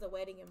 look, there was a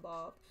wedding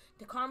involved.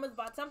 The karma's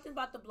about something's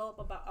about to blow up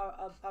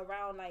about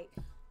around like.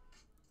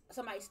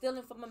 Somebody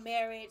stealing from a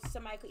marriage.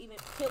 Somebody could even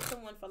kill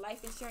someone for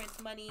life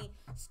insurance money.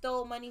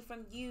 Stole money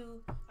from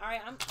you. All right,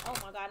 oh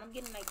my God, I'm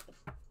getting like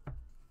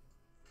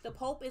the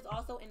Pope is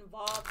also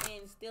involved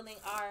in stealing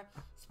our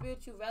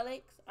spiritual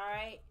relics. All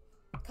right,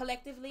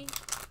 collectively,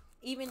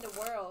 even the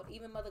world,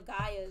 even Mother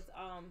Gaia's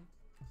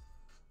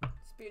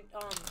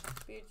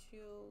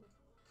spiritual.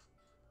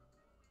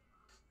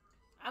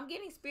 I'm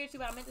getting spiritual,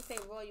 but I meant to say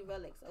royal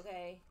relics.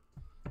 Okay.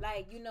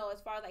 Like, you know,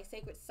 as far as like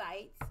sacred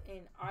sites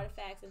and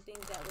artifacts and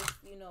things that was,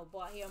 you know,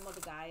 bought here on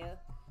Mother Gaia.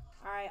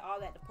 All right, all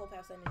that. The Pope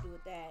has something to do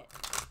with that.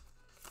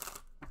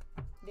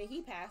 Did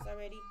he pass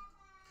already?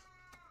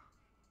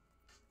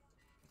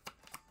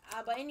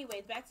 But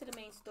anyways, back to the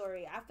main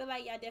story. I feel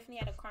like y'all definitely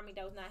had a karmic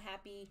that was not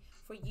happy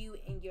for you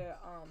and your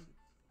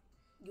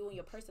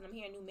person. I'm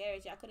hearing new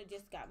marriage. Y'all could have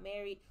just got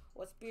married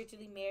or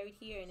spiritually married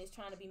here, and it's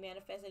trying to be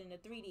manifested in the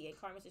 3D, and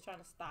karmic is trying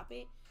to stop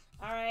it.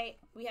 All right,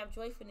 we have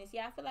joyfulness.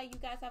 Yeah, I feel like you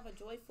guys have a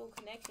joyful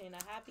connection,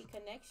 a happy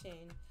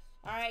connection.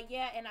 All right,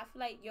 yeah, and I feel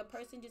like your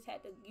person just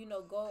had to, you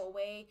know, go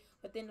away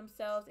within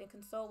themselves and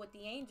console with the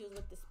angels,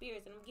 with the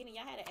spirits. And I'm getting,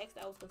 y'all had an ex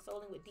that was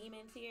consoling with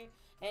demons here,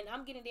 and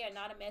I'm getting they're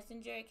not a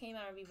messenger. It came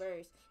out in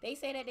reverse. They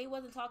say that they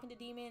wasn't talking to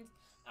demons.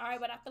 All right,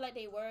 but I feel like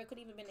they were. It could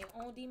even been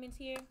their own demons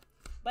here.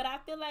 But I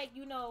feel like,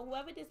 you know,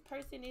 whoever this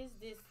person is,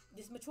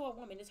 this mature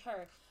woman, is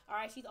her. All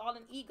right, she's all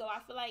in ego. I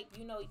feel like,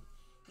 you know,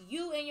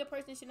 you and your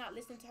person should not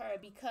listen to her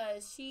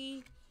because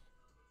she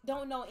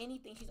don't know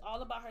anything. She's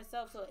all about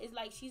herself. So it's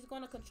like she's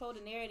going to control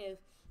the narrative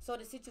so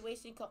the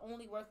situation could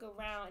only work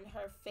around in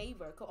her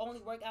favor. Could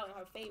only work out in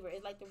her favor.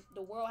 It's like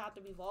the world have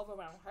to revolve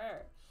around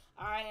her.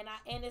 All right,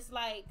 and it's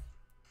like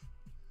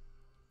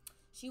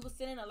she was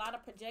sending a lot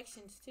of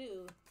projections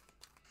too.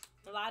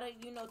 A lot of,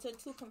 you know,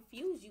 to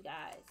confuse you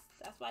guys.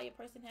 That's why your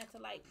person had to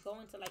like go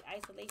into like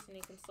isolation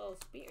and console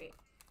spirit.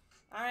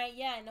 All right,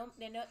 yeah, no,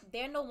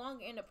 they're no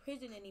longer in a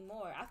prison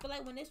anymore. I feel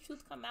like when this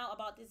truth come out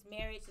about this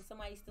marriage and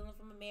somebody stealing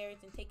from a marriage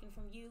and taking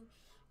from you,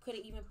 could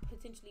have even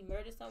potentially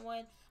murdered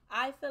someone.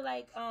 I feel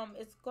like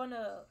it's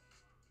gonna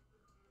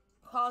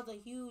cause a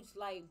huge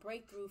like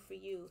breakthrough for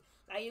you.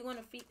 Like you're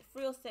gonna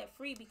feel set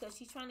free because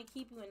she's trying to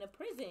keep you in a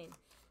prison.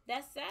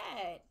 That's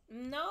sad.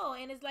 No,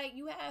 and it's like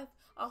you have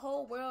a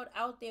whole world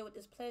out there with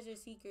this pleasure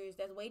seekers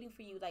that's waiting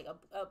for you. Like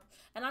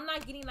and I'm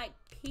not getting like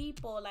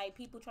people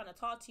trying to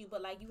talk to you,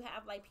 but like you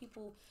have like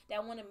people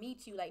that want to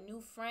meet you, like new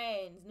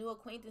friends, new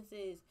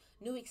acquaintances,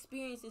 new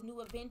experiences,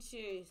 new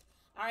adventures.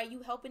 All right,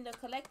 you helping the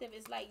collective.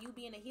 It's like you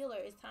being a healer.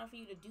 It's time for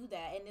you to do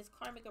that. And this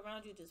karmic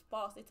around you just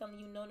false. They're telling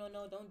you no,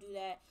 don't do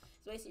that.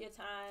 It's wasting your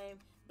time.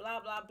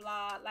 Blah blah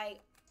blah. Like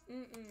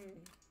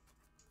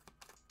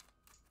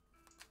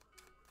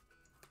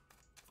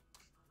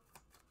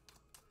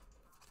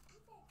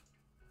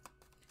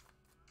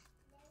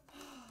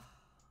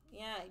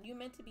Yeah, you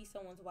meant to be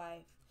someone's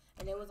wife.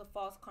 And there was a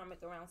false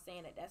karmic around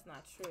saying that that's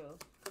not true.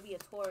 Could be a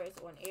Taurus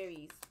or an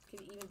Aries.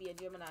 Could even be a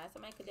Gemini.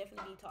 Somebody could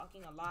definitely be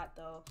talking a lot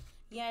though.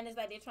 Yeah, and it's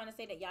like they're trying to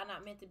say that y'all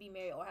not meant to be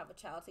married or have a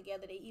child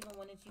together. They even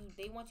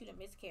they want you to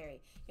miscarry.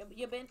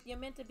 You're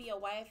meant to be a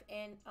wife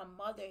and a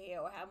mother here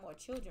or have more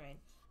children.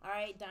 All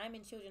right,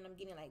 diamond children. I'm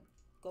getting like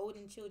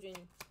golden children,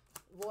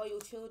 royal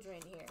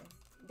children here.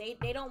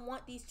 They don't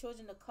want these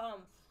children to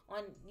come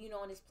on, you know,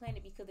 on this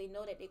planet because they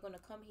know that they're going to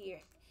come here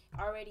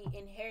already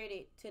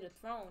inherited to the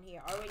throne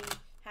here, already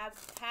have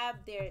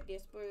their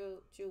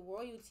spiritual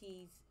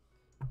royalties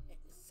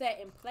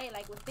set in play,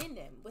 like within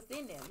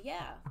them,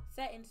 yeah,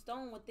 set in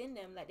stone within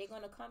them, like they're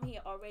going to come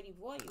here already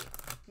royal,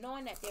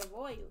 knowing that they're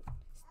royal,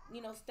 you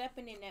know,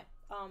 stepping in that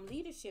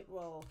leadership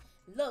role.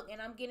 Look,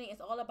 and I'm getting, it's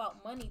all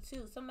about money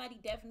too. Somebody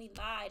definitely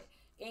lied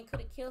and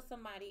could have killed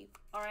somebody,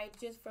 all right,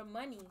 just for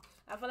money.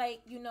 I feel like,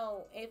 you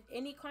know, if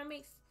any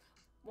karmics,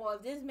 well,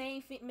 if this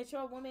main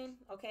mature woman,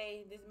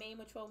 okay,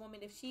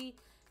 if she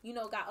you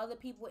know, got other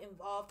people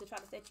involved to try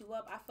to set you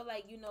up. I feel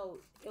like, you know,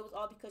 it was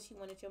all because she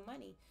wanted your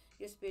money,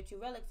 your spiritual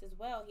relics as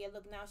well. Here,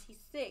 look, now she's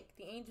sick.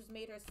 The angels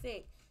made her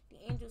sick. The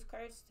angels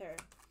cursed her.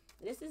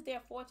 This is their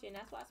fortune.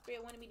 That's why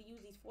Spirit wanted me to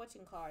use these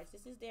fortune cards.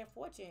 This is their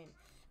fortune.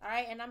 All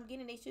right, and I'm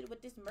getting, they should,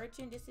 with this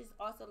merchant, this is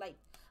also like,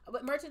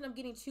 but merchant I'm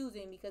getting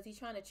choosing because he's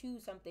trying to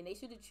choose something. They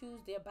should have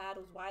choose their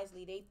battles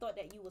wisely. They thought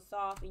that you were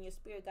soft and your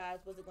spirit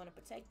guides wasn't going to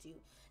protect you.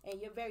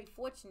 And you're very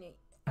fortunate.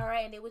 All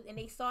right, and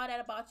they saw that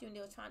about you and they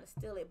were trying to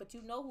steal it. But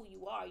you know who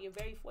you are. You're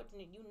very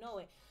fortunate. You know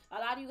it. A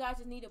lot of you guys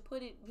just need to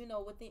put it, you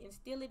know, within,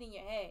 instill it in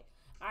your head.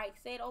 All right,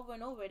 say it over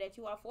and over that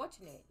you are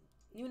fortunate.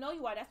 You know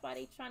you are. That's why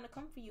they trying to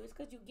come for you. It's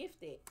because you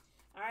gifted.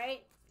 All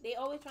right? They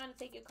always trying to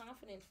take your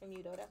confidence from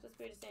you, though. That's what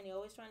Spirit is saying. They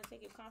always trying to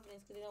take your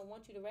confidence because they don't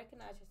want you to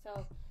recognize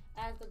yourself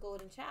as the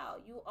golden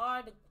child. You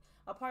are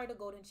a part of the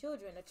golden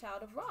children, a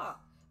child of Ra. All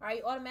right?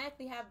 You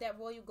automatically have that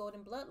royal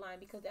golden bloodline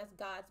because that's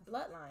God's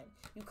bloodline.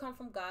 You come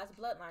from God's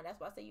bloodline.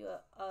 That's why I say you're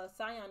a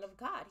scion of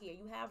God here.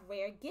 You have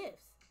rare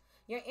gifts.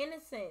 Your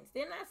innocence.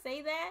 Didn't I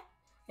say that?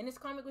 And this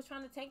comic was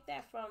trying to take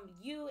that from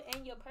you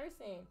and your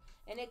person.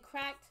 And it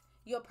cracked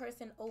your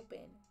person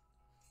open.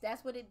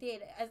 That's what it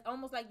did. It's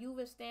almost like you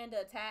withstand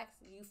the attacks.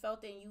 You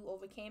felt it and you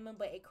overcame them,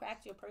 but it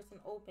cracked your person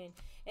open.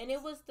 And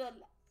it was to,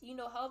 you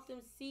know, help them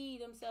see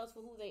themselves for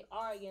who they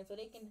are again, so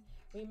they can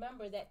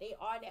remember that they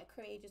are that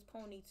courageous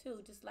pony too,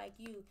 just like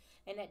you,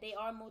 and that they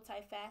are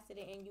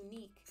multifaceted and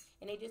unique.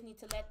 And they just need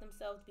to let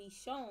themselves be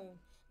shown,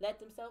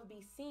 let themselves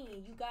be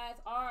seen. You guys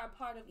are a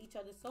part of each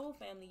other's soul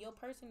family. Your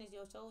person is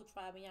your soul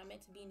tribe, and y'all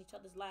meant to be in each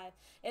other's lives.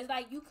 It's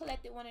like you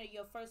collected one of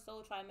your first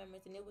soul tribe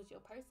members, and it was your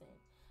person.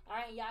 All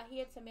right, y'all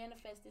here to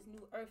manifest this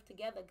new earth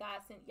together.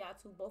 God sent y'all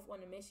two both on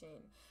a mission.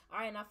 All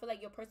right, and I feel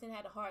like your person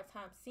had a hard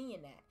time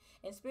seeing that.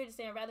 And Spirit is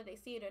saying, rather they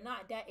see it or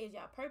not, that is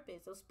your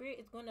purpose. So Spirit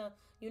is going to,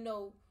 you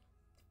know,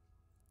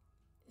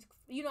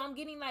 I'm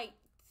getting like,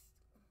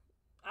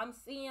 I'm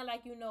seeing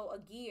like, you know, a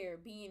gear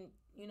being,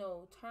 you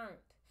know, turned.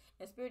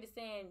 And Spirit is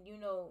saying, you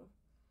know,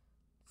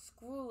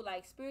 screw,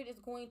 like Spirit is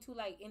going to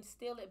like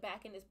instill it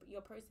back in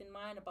your person's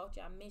mind about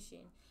your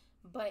mission.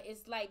 But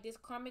it's like this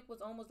karmic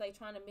was almost like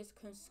trying to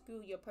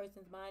misconstrue your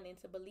person's mind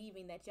into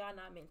believing that y'all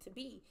not meant to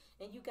be.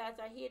 And you guys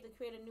are here to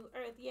create a new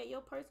earth. Yeah,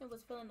 your person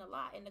was feeling a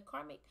lot. And the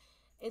karmic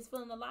is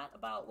feeling a lot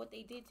about what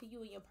they did to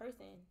you and your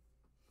person.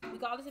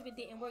 Regardless if it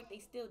didn't work, they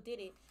still did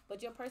it.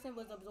 But your person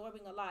was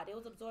absorbing a lot. They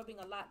was absorbing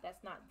a lot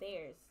that's not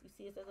theirs. You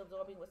see it says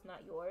absorbing what's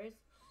not yours.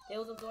 They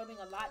was absorbing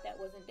a lot that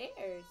wasn't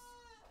theirs.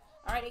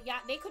 All right,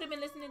 they could have been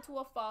listening to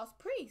a false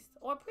priest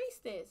or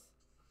priestess.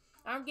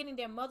 I'm getting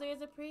their mother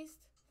as a priest.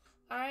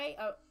 All right,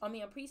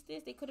 a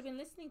priestess. They could have been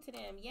listening to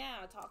them. Yeah,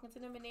 talking to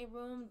them in their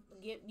room,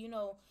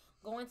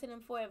 going to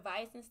them for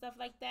advice and stuff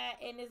like that.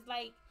 And it's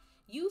like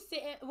you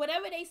sitting,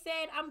 whatever they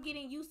said, I'm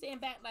getting you sitting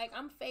back like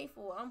I'm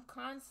faithful.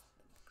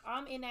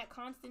 I'm in that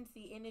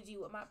constancy energy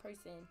with my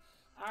person.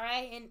 All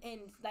right, and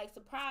like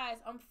surprise,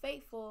 I'm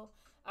faithful.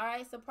 All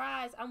right,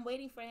 surprise, I'm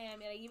waiting for him.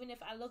 And even if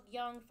I look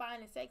young, fine,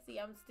 and sexy,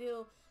 I'm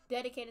still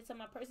dedicated to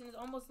my person. It's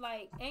almost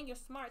like, and you're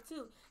smart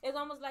too. It's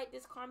almost like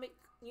this karmic,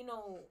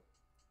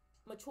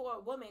 mature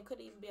woman could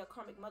even be a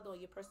karmic mother on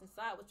your person's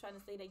side, was trying to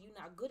say that you're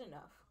not good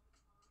enough.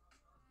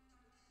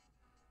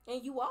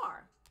 And you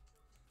are.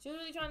 She's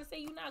really trying to say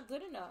you're not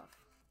good enough.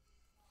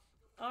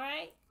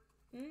 Alright?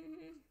 Feel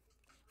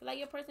like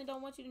your person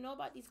don't want you to know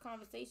about these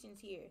conversations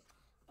here.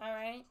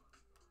 Alright?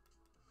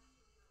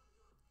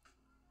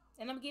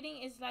 And I'm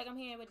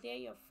hearing, but they're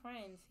your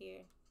friends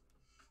here.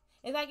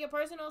 It's like your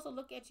person also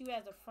look at you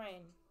as a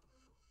friend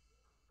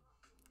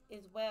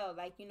as well.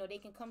 Like, they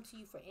can come to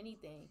you for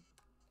anything.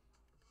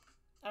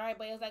 All right,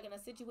 but it was like in a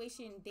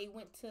situation, they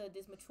went to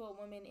this mature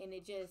woman, and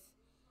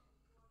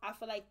I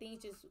feel like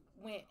things just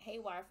went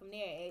haywire from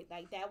there.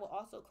 That will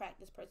also crack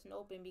this person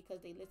open because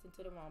they listened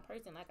to the wrong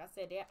person. Like I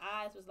said, their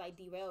eyes was like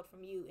derailed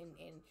from you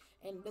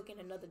and look in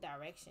another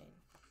direction.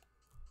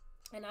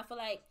 And I feel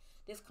like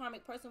this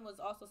karmic person was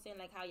also saying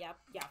like how y'all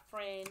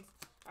friends,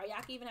 or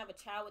y'all can even have a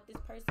child with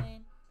this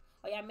person,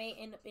 or y'all may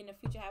end up in the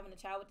future having a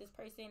child with this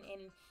person,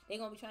 and they're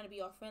gonna be trying to be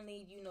all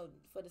friendly,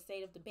 for the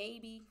sake of the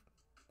baby.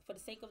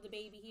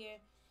 Here.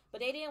 But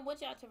they didn't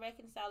want y'all to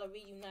reconcile or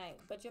reunite.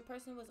 But your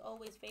person was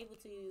always faithful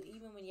to you,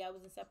 even when y'all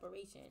was in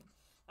separation.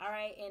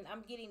 Alright, and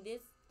I'm getting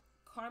this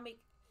karmic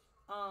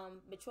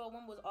mature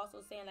woman was also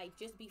saying like,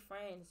 just be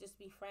friends.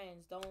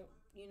 Don't,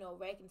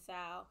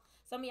 reconcile.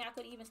 Some of y'all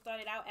could even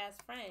started out as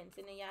friends,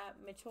 and then y'all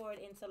matured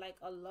into like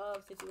a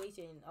love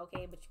situation.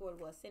 Okay, matured,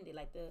 ascended.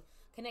 Like the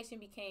connection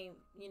became,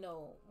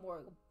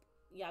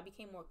 y'all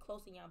became more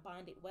close and y'all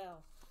bonded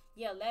well.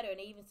 Yeah, letter. And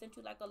they even sent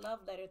you like a love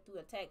letter through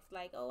a text.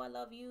 Like, oh, I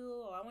love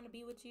you, or I want to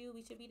be with you.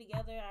 We should be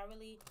together. I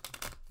really,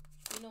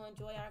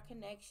 enjoy our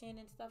connection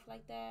and stuff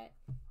like that.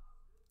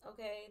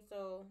 Okay,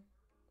 so.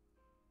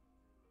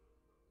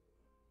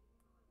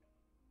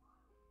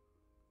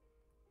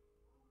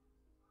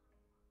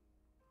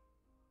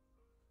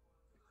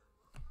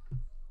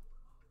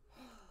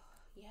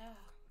 Yeah.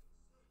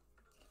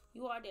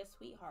 You are their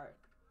sweetheart.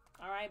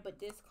 All right, but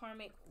this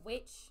karmic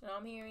witch,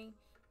 I'm hearing,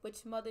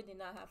 which mother did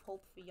not have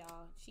hope for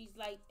y'all. She's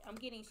like,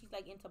 she's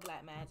like into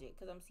black magic,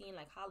 because I'm seeing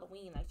like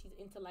Halloween, like she's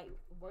into like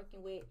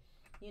working with,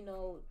 you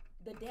know,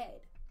 the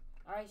dead.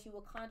 All right, she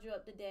will conjure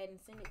up the dead and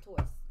send it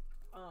towards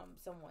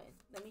someone.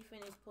 Let me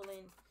finish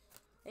pulling.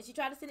 And she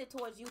tried to send it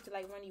towards you to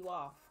like run you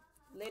off,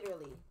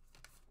 literally.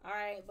 All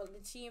right, but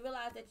she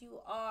realized that you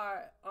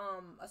are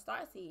a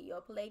starseed. You're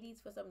a Pleiades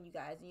for some of you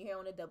guys, and you're here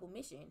on a double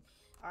mission.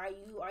 All right,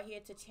 you are here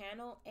to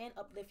channel and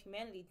uplift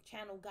humanity,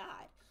 channel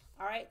God.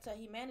 All right, to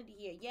humanity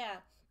here, yeah.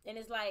 And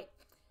it's like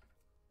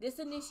this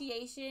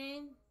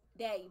initiation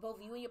that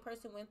both you and your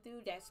person went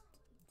through. That's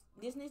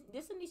this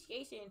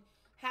initiation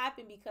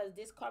happened because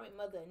this karmic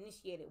mother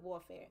initiated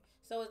warfare.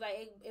 So it's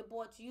like it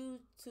brought you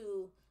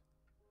to,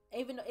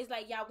 even though it's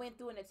like y'all went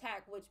through an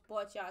attack, which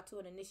brought y'all to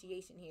an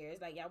initiation here.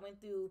 It's like y'all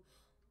went through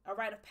a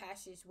rite of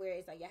passage where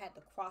it's like y'all had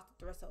to cross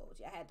the threshold.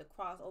 Y'all had to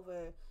cross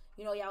over,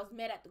 you know, y'all was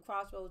met at the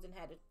crossroads and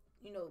had to,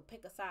 you know,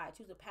 pick a side,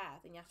 choose a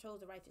path, and y'all chose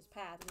the righteous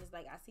path. And it's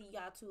like, I see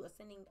y'all two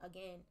ascending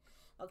again.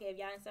 Okay, if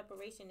y'all in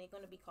separation, they're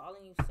going to be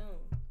calling you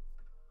soon.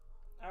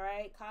 All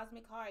right,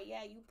 cosmic heart,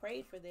 yeah, you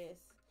prayed for this.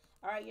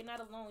 All right, you're not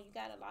alone. You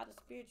got a lot of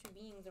spiritual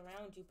beings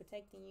around you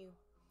protecting you.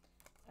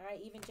 All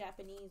right, even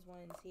Japanese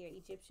ones here,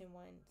 Egyptian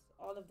ones,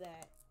 all of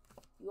that.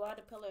 You are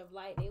the pillar of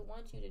light. They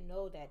want you to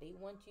know that. They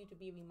want you to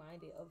be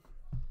reminded of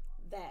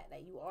that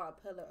you are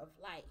a pillar of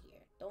light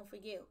here. Don't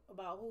forget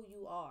about who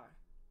you are.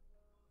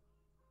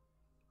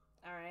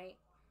 All right.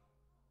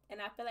 And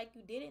I feel like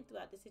you didn't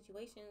throughout the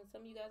situation.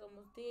 Some of you guys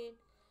almost did,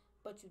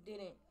 but you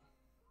didn't.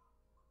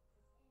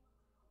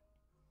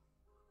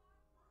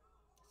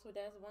 So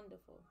that's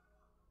wonderful.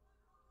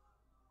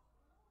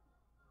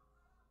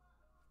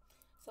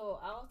 So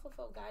I also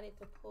felt guided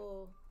to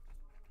pull.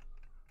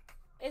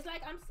 It's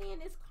like I'm seeing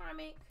this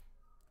karmic.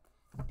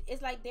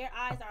 It's like their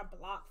eyes are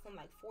blocked from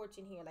like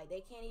fortune here. Like they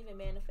can't even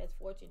manifest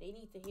fortune. They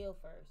need to heal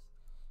first.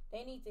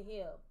 They need to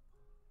heal.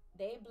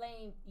 They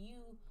blame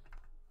you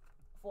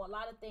for a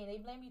lot of things. They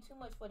blame you too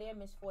much for their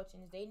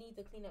misfortunes. They need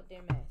to clean up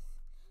their mess.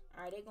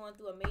 All right, they're going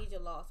through a major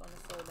loss on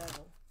the soul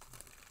level.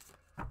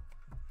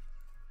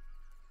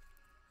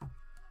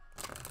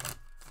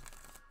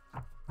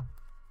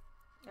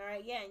 All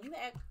right, yeah, and you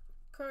had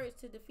courage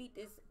to defeat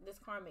this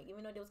karmic,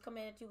 even though they was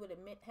coming at you with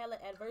hella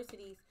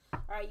adversities.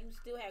 All right, you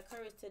still had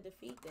courage to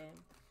defeat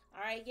them.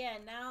 All right, yeah,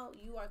 now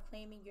you are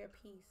claiming your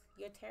peace,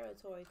 your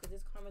territory, because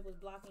this karmic was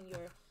blocking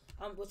your,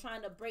 was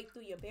trying to break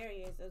through your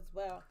barriers as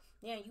well.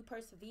 Yeah, you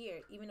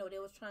persevered, even though they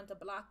was trying to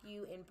block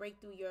you and break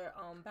through your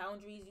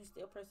boundaries. You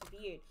still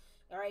persevered.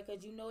 All right,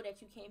 because you know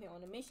that you came here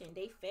on a mission.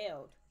 They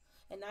failed,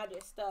 and now they're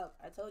stuck.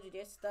 I told you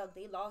they're stuck.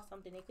 They lost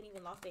something. They could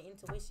even lost their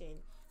intuition,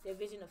 their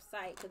vision of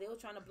sight, because they were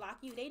trying to block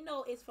you. They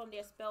know it's from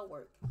their spell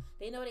work.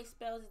 They know their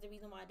spells is the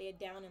reason why they're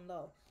down and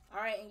low.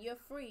 All right, and you're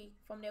free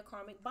from their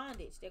karmic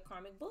bondage, their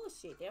karmic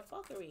bullshit, their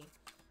fuckery.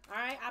 All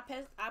right,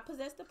 I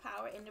possess the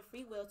power and the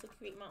free will to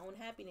create my own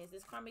happiness.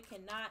 This karmic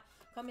cannot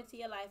come into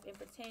your life and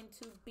pretend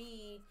to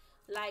be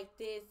like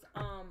this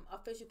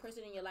official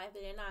person in your life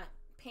that they're not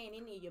paying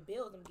any of your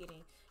bills. I'm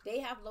getting. They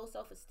have low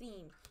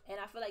self-esteem, and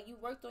I feel like you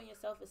worked on your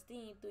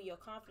self-esteem through your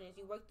confidence.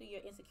 You worked through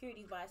your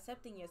insecurities by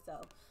accepting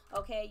yourself,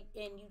 okay?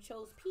 And you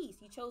chose peace.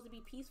 You chose to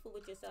be peaceful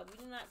with yourself. You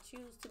did not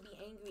choose to be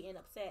angry and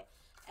upset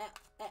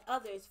at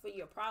others for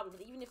your problems,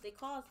 even if they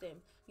caused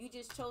them. You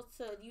just chose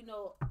to,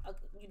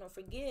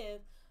 forgive,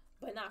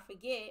 but not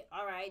forget.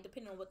 All right,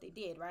 depending on what they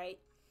did, right?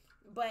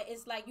 But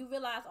it's like you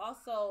realize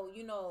also,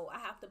 I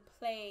have to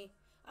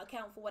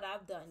account for what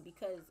I've done,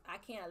 because I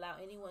can't allow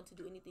anyone to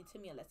do anything to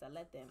me unless I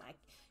let them.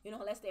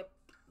 Unless they're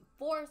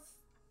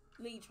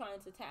forcefully trying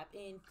to tap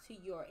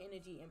into your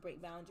energy and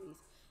break boundaries.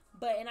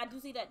 And I do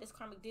see that this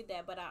karmic did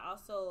that, but I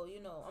also,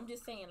 I'm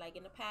just saying, like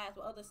in the past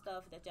with other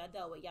stuff that y'all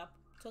dealt with, y'all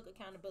took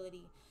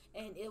accountability,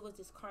 and it was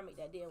this karmic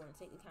that didn't want to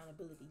take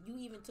accountability. You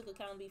even took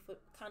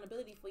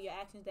accountability for your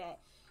actions that,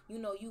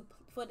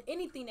 for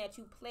anything that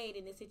you played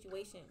in this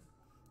situation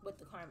with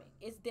the karmic.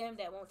 It's them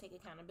that won't take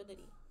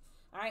accountability.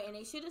 All right, and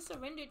they should have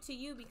surrendered to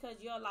you because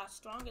you're a lot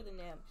stronger than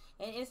them.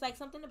 And it's like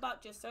something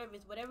about your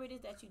service, whatever it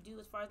is that you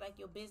do as far as like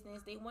your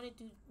business, they wanted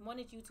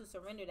you to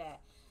surrender that.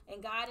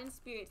 And God and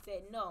Spirit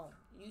said, no,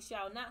 you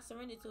shall not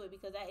surrender to it,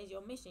 because that is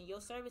your mission.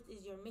 Your service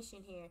is your mission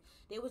here.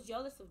 They was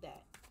jealous of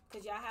that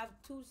because y'all have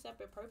two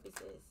separate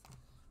purposes.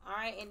 All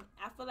right, and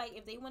I feel like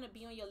if they want to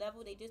be on your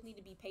level, they just need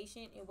to be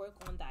patient and work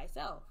on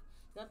thyself.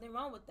 Nothing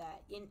wrong with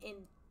that.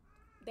 And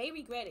they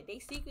regret it. They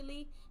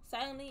secretly,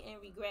 silently,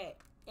 and regret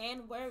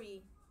and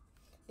worry.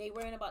 They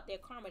worrying about their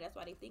karma. That's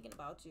why they thinking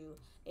about you.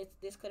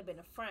 This could have been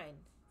a friend.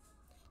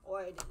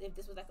 Or if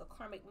this was like a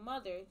karmic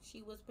mother,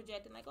 she was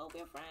projecting like, oh,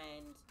 we're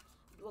friends.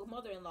 Well,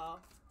 mother-in-law.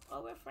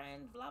 Oh, we're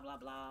friends. Blah, blah,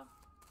 blah.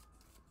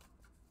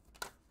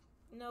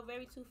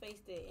 Very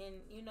two-faced it.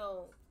 And,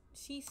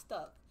 she's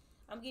stuck.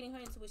 I'm getting her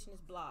intuition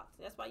is blocked.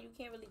 That's why you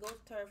can't really go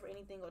to her for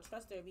anything or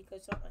trust her,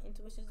 because her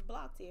intuition is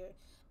blocked here.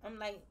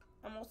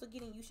 I'm also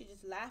getting you should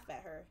just laugh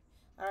at her.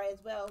 All right,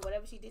 as well,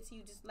 whatever she did to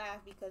you, just laugh,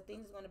 because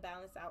things are going to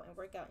balance out and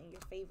work out in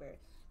your favor.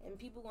 And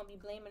people are going to be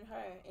blaming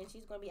her, and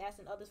she's going to be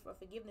asking others for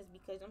forgiveness,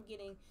 because I'm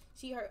getting,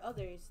 she hurt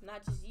others,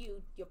 not just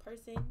you, your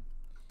person,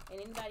 and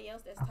anybody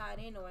else that's tied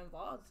in or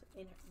involved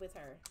with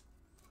her.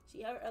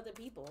 She hurt other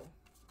people.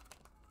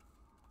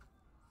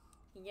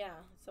 Yeah,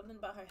 something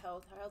about her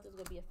health. Her health is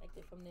going to be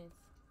affected from this.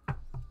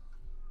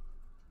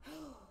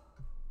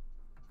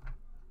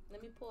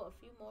 Let me pull a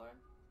few more.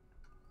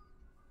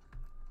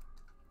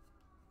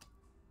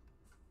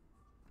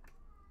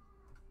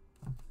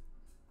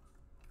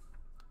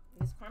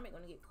 This karmic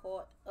going to get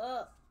caught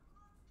up.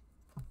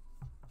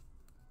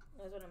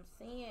 That's what I'm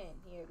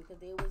saying here, because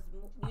they was,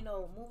 you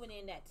know, moving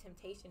in that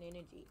temptation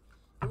energy,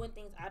 doing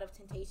things out of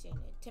temptation.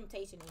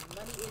 And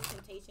money is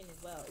temptation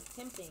as well. It's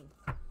tempting,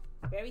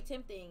 very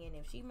tempting. And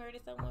if she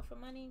murdered someone for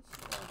money,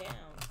 she's going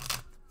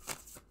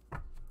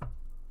down.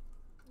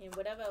 And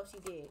whatever else she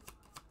did,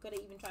 could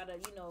have even tried to,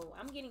 you know,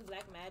 I'm getting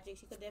black magic.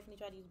 She could definitely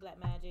try to use black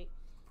magic.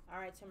 All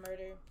right, to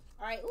murder.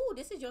 All right, ooh,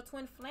 this is your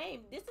twin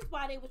flame. This is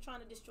why they were trying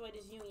to destroy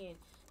this union.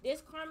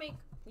 This karmic,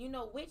 you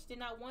know, witch did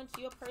not want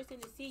your person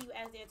to see you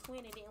as their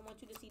twin, and didn't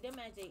want you to see them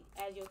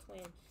as your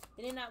twin.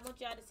 They did not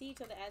want y'all to see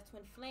each other as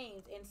twin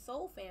flames and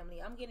soul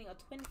family. I'm getting a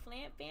twin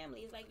flame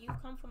family. It's like you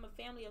come from a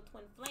family of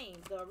twin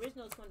flames, the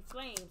original twin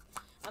flames.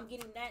 I'm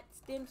getting that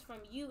stems from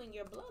you and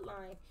your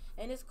bloodline.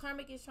 And this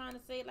karmic is trying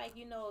to say, like,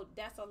 you know,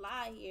 that's a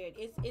lie here.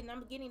 And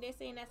I'm getting, they're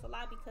saying that's a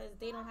lie because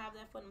they don't have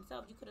that for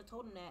themselves. You could have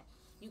told them that.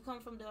 You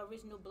come from the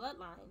original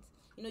bloodlines.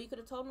 You know, you could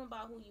have told them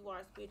about who you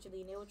are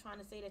spiritually, and they were trying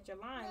to say that you're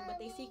lying, but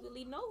they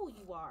secretly know who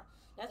you are.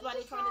 That's why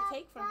they're trying to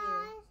take from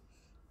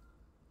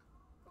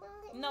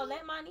you. No,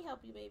 let Monty help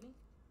you, baby.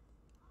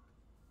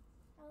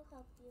 I'll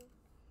help you.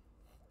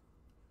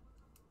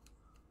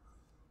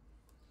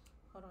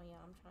 Hold on,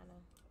 y'all. I'm trying to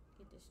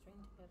get this string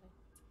together.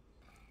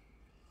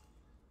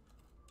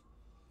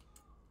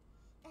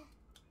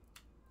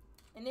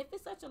 And if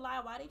it's such a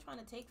lie, why are they trying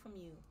to take from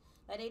you?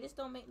 Like, they just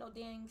don't make no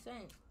dang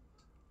sense.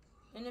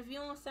 And if you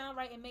don't sound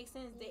right and make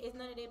sense, it's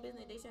none of their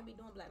business. They shouldn't be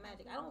doing black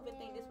magic. I don't even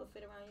think this would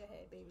fit around your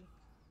head, baby.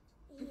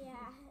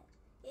 Yeah.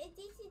 It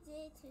did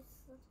too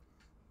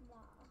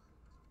small.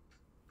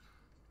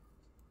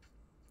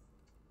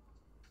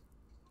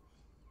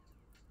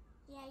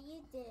 Yeah,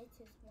 you did it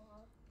too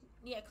small.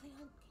 Yeah, can you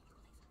play something else?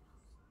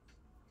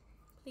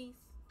 Please,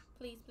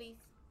 please, please.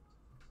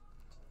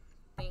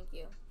 Thank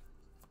you.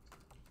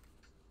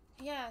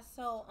 Yeah,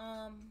 so,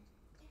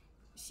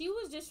 she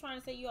was just trying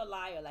to say you're a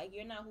liar. Like,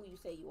 you're not who you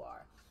say you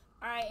are.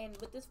 Alright, and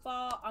with this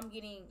fall, I'm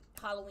getting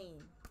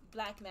Halloween.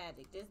 Black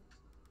magic.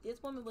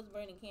 This woman was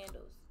burning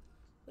candles.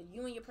 With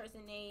you and your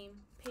person name,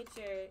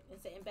 picture,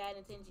 and setting bad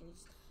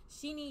intentions.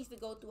 She needs to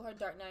go through her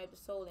dark night of the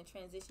soul and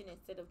transition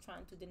instead of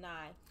trying to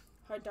deny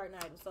her dark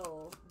night of the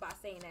soul by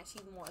saying that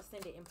she's more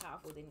ascended and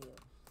powerful than you.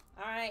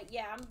 Alright,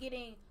 yeah, I'm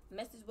getting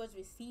message was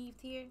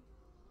received here.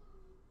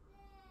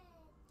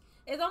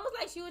 It's almost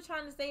like she was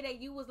trying to say that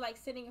you was like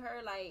sending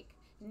her like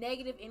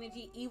negative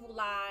energy, evil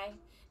eye.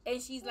 And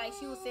she's like,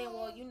 she was saying,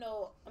 well, you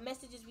know, a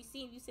message is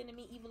received. You sending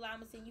me evil eye, I'm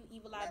going to send you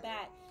evil eye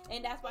back.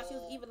 And that's why she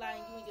was evil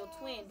eyeing you and your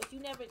twin. But you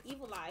never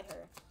evil eyed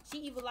her. She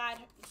evil eyed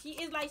her. She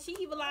is like, she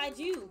evil eyed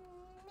you.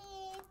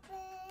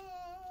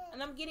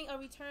 And I'm getting a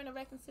return, a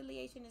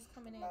reconciliation is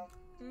coming in.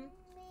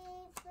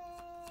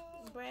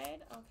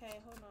 Bread? Okay,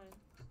 hold on.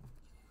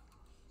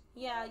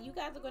 Yeah, you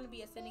guys are going to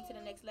be ascending to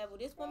the next level.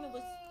 This woman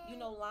was, you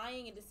know,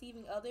 lying and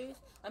deceiving others.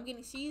 I'm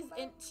getting she's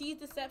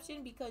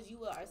deception because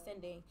you are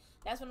ascending.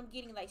 That's what I'm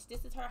getting. Like,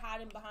 this is her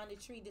hiding behind the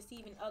tree,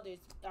 deceiving others.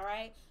 All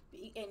right,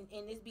 and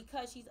it's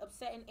because she's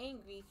upset and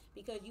angry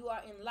because you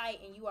are in light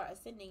and you are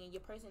ascending, and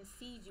your person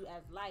sees you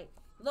as light.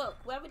 Look,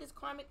 whoever this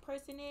karmic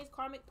person is,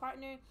 karmic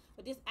partner,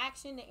 with this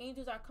action, the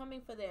angels are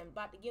coming for them,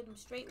 about to give them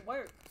straight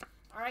work.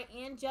 All right,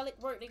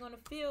 angelic work. They're going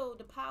to feel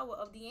the power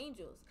of the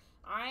angels.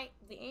 Alright,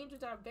 the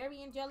angels are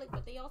very angelic,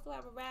 but they also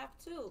have a wrath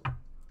too.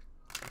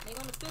 They're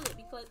gonna feel it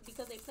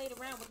because they played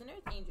around with an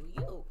earth angel.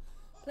 You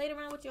played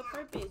around with your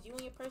purpose, you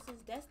and your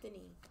person's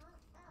destiny.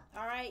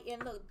 Alright,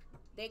 and look,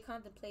 they're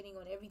contemplating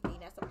on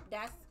everything.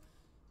 That's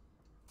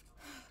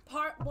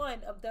part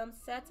one of them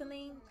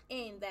settling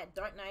in that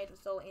dark night of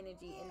soul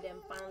energy and them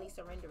finally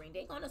surrendering.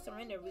 They're gonna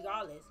surrender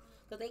regardless,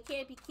 because they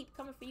can't keep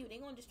coming for you. They're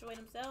gonna destroy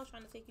themselves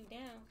trying to take you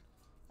down.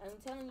 I'm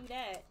telling you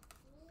that.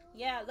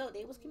 Yeah, look,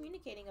 they was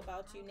communicating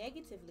about you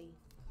negatively.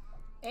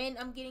 And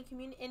I'm getting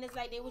and it's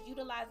like they was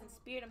utilizing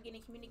spirit. I'm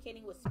getting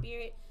communicating with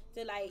spirit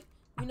to, like,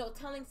 you know,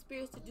 telling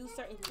spirits to do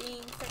certain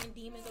things, certain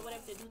demons or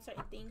whatever, to do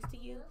certain things to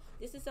you.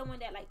 This is someone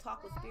that, like,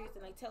 talk with spirits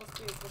and, like, tell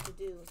spirits what to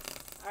do.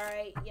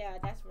 Alright, yeah,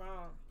 that's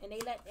wrong. And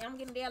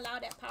they allow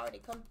that power to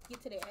come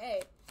get to their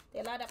head.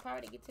 They allow that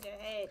power to get to their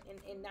head,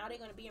 and now they're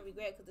gonna be in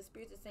regret because the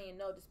spirits are saying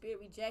no. The spirit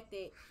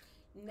rejected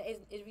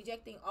is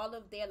rejecting all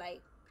of their,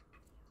 like,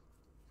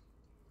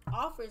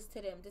 offers to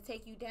them to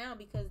take you down,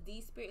 because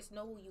these spirits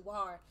know who you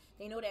are.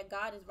 They know that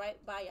God is right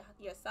by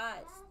your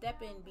side,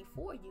 stepping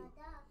before you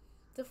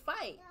to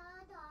fight,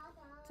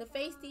 to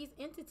face these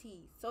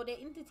entities. So the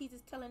entities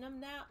is telling them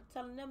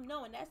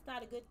no, and that's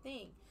not a good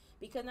thing,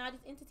 because now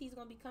these entities are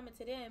going to be coming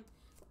to them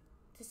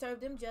to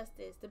serve them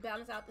justice, to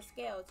balance out the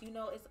scales. You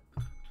know, it's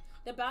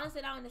to balance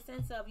it out in the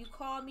sense of, you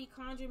call me,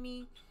 conjure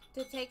me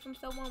to take from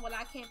someone, well,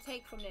 I can't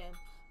take from them.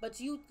 But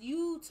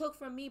you took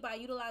from me by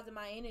utilizing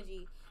my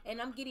energy.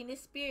 And I'm getting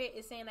this spirit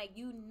is saying like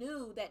you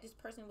knew that this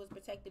person was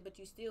protected, but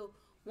you still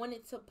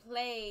wanted to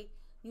play,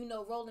 you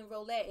know, rolling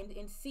roulette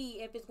and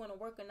see if it's going to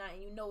work or not.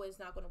 And you know it's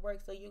not going to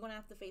work. So you're going to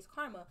have to face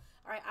karma.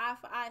 All right, eye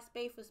for eye,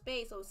 spade for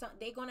spade. So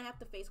they're going to have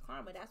to face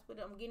karma. That's what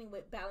I'm getting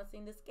with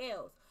balancing the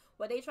scales.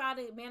 What they try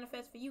to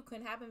manifest for you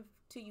couldn't happen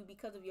to you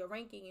because of your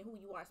ranking and who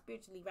you are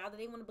spiritually. Rather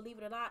they want to believe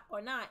it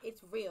or not,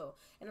 it's real.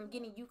 And I'm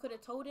getting you could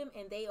have told them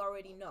and they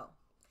already know.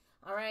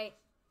 All right.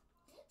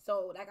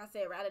 So like I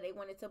said, rather they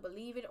wanted to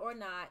believe it or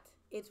not,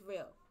 it's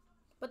real.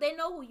 But they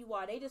know who you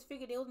are. They just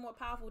figured it was more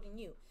powerful than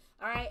you.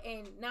 All right.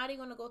 And now they're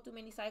going to go through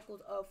many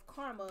cycles of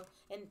karma.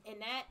 And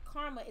that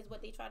karma is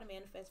what they try to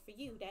manifest for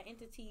you. That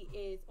entity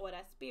is, or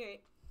that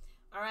spirit.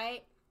 All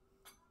right.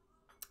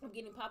 I'm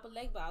getting Papa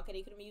Legba. Okay,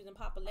 they could have been using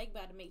Papa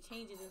Legba to make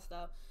changes and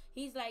stuff.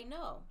 He's like,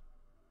 no.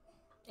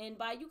 And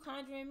by you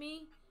conjuring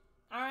me,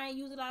 all right,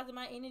 utilizing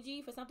my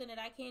energy for something that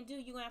I can't do,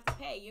 you're going to have to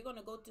pay. You're going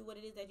to go through what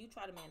it is that you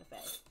try to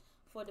manifest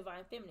for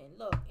Divine Feminine.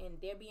 Look, and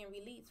they're being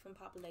released from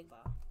Papa Legba.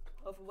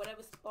 Or from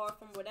whatever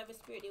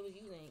spirit they was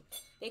using.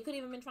 They could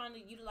have even been trying to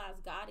utilize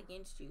God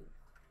against you.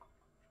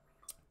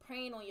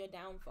 Praying on your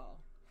downfall.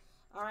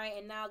 All right,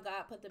 and now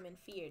God put them in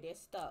fear. They're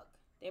stuck.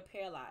 They're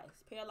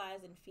paralyzed.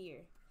 Paralyzed in fear.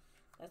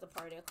 That's a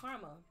part of their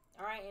karma.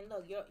 All right, and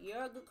look, your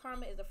good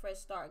karma is a fresh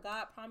start.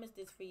 God promised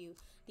this for you.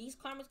 These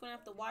karmas going to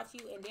have to watch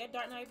you and their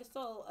dark night of the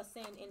soul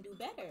ascend and do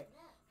better.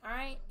 All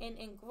right,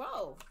 and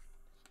grow.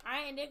 All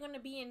right, and they're going to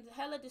be in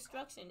hella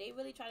destruction. They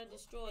really try to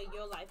destroy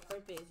your life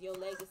purpose, your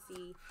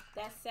legacy.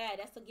 That's sad.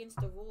 That's against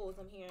the rules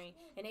I'm hearing.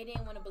 And they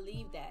didn't want to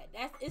believe that.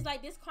 It's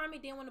like this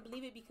karmic didn't want to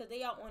believe it because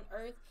they are on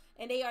earth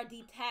and they are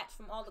detached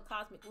from all the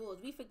cosmic rules.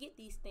 We forget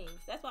these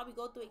things. That's why we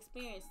go through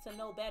experience to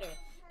know better.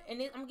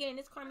 And I'm getting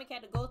this karmic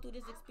had to go through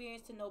this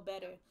experience to know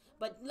better.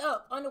 But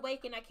look,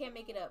 unawakened, I can't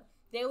make it up.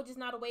 They were just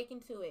not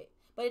awakened to it.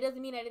 But it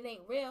doesn't mean that it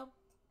ain't real.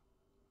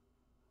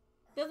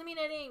 Doesn't mean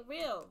that it ain't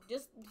real.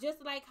 Just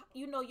like,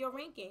 you know, your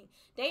ranking.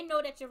 They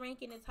know that your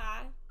ranking is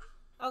high.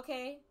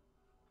 Okay?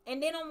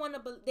 And they don't want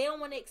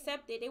to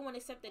accept it. They want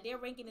to accept that their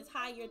ranking is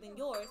higher than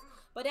yours.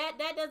 But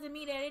that doesn't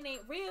mean that it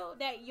ain't real,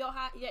 that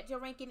your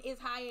ranking is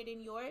higher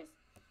than yours.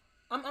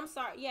 I'm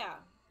sorry. Yeah.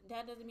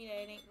 That doesn't mean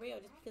that it ain't real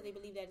just because they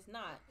believe that it's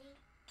not.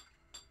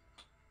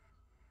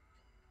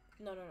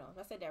 No.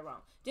 I said that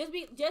wrong. Just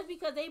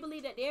because they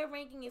believe that their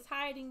ranking is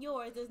higher than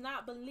yours does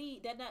not mean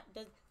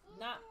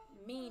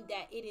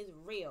that it is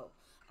real.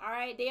 All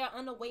right, they are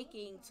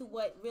unawakening to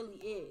what really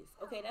is.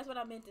 Okay, that's what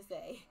I meant to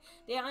say.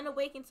 They are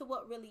unawakened to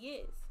what really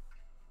is.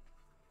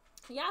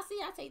 Y'all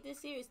see, I take this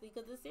seriously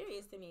because it's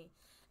serious to me.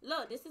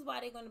 Look, this is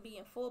why they're going to be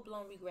in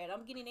full-blown regret.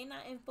 They're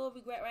not in full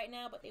regret right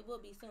now, but they will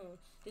be soon.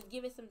 Just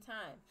give it some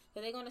time.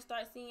 Because they're going to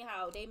start seeing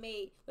how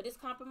with this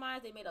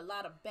compromise, they made a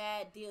lot of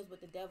bad deals with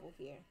the devil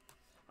here.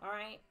 All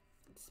right?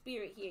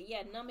 Spirit here.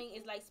 Yeah, numbing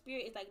is like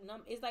spirit is like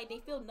numb. It's like they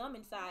feel numb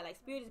inside. Like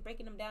spirit is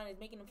breaking them down. It's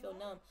making them feel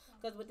numb.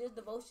 Because with this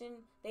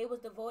devotion, they was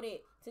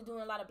devoted to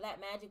doing a lot of black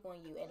magic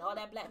on you. And all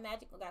that black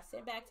magic got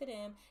sent back to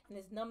them. And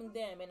it's numbing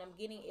them. And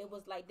it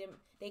was like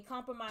them. They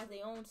compromised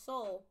their own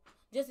soul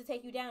just to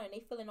take you down. And they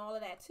feeling all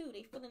of that too.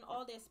 They feeling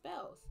all their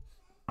spells.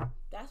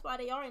 That's why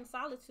they are in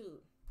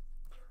solitude.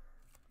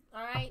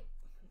 All right?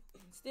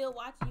 Still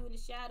watching you in the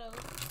shadows.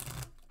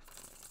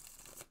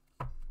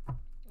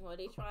 Well,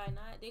 they try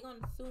not. They're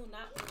going to soon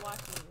not be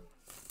watching you.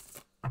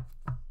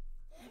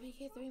 Let me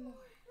get 3 more.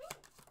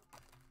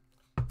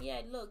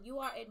 Yeah, look, you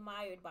are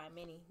admired by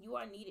many. You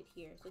are needed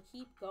here, so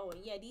keep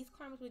going. Yeah, these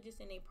karmas were just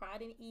in their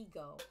pride and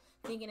ego,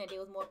 thinking that they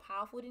was more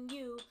powerful than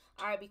you,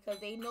 all right, because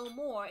they know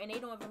more, and they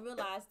don't even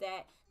realize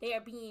that they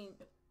are being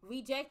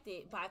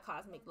rejected by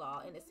cosmic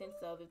law in the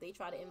sense of if they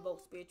try to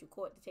invoke spiritual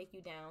court to take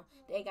you down,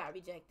 they got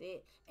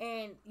rejected.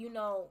 And, you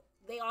know,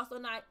 they also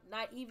not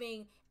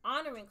even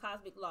honoring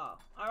cosmic law.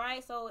 All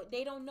right, so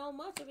they don't know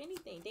much of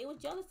anything. They was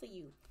jealous of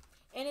you,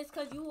 and it's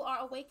because you are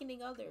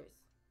awakening others.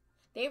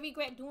 They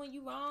regret doing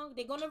you wrong.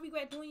 They're gonna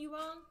regret doing you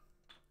wrong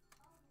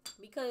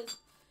because,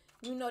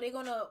 you know, they're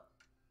gonna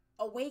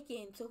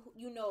awaken to,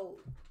 you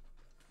know,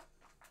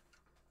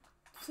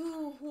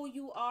 to who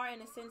you are in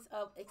a sense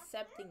of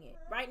accepting it.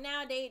 Right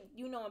now, they,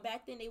 you know, and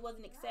back then they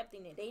wasn't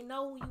accepting it. They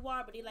know who you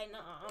are, but they're like,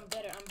 nah, I'm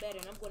better,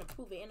 and I'm gonna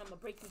prove it, and I'm gonna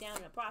break you down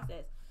in the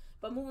process.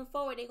 But moving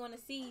forward, they're going to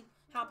see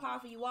how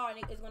powerful you are, and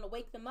it's going to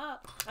wake them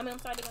up. They're going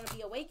to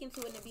be awakened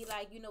to it and be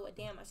like, you know what,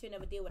 damn, I should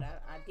never did what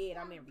I did.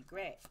 I'm in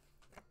regret.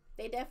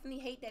 They definitely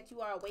hate that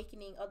you are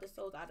awakening other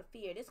souls out of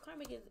fear. This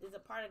karmic is a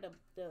part of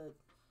the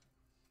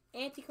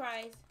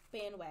Antichrist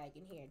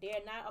bandwagon here.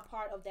 They're not a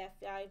part of that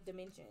 5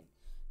 dimension.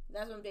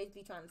 That's what I'm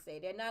basically trying to say.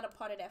 They're not a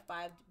part of that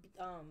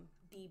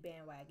 5D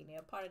bandwagon.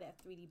 They're a part of that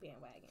 3D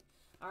bandwagon.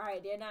 All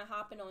right, they're not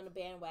hopping on the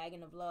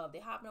bandwagon of love.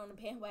 They're hopping on the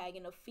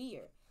bandwagon of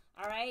fear.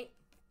 All right?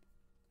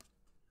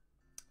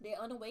 They're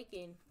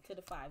unawakened to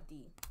the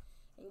 5D,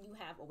 and you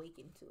have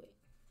awakened to it.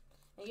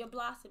 And you're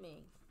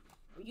blossoming.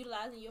 You're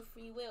utilizing your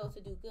free will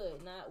to do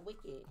good, not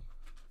wicked.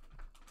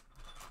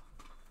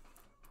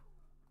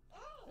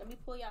 Let me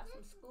pull y'all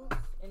some scoops,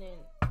 and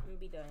then I'm going to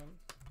be done.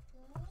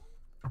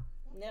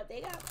 Nope,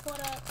 they got caught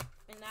up,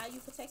 and now you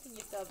protecting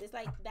yourself. It's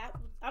like that.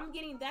 I'm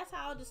getting, that's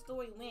how the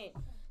story went.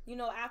 You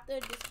know, after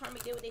this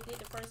karmic did what they did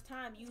the first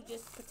time, you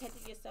just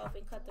protected yourself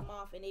and cut them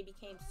off, and they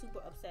became super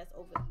obsessed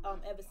over,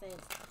 ever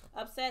since.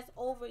 Obsessed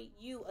over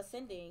you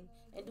ascending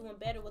and doing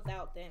better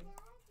without them.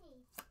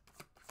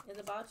 It's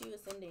about you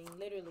ascending,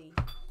 literally.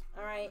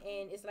 Alright,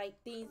 and it's like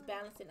things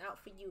balancing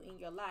out for you in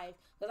your life.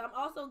 Because I'm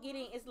also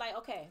getting, it's like,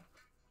 okay,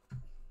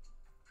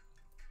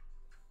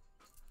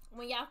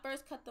 when y'all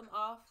first cut them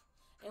off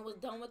and was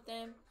done with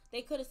them,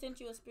 they could have sent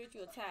you a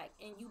spiritual attack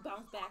and you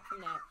bounced back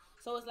from that.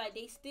 So it's like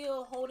they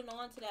still holding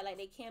on to that. Like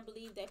they can't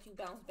believe that you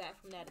bounced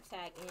back from that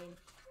attack and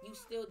you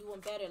still doing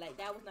better. Like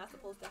that was not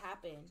supposed to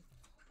happen.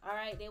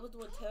 Alright, they was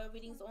doing tarot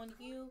readings on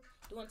you,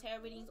 doing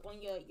tarot readings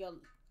on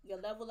your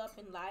level up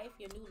in life,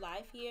 your new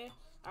life here.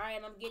 Alright,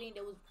 and I'm getting,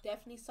 they was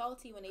definitely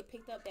salty when they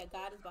picked up that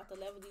God is about to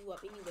level you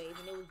up anyways.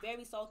 And they was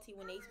very salty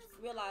when they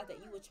realized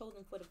that you were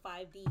chosen for the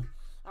 5D.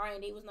 Alright,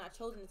 and they was not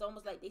chosen. It's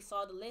almost like they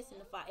saw the list in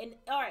the 5. And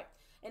alright,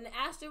 in the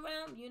astral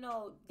realm, you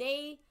know,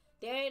 their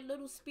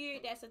little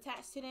spirit that's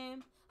attached to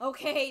them,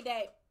 okay,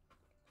 that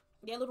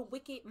their little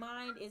wicked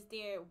mind is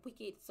their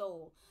wicked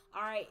soul.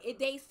 Alright,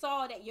 they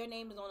saw that your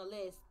name is on the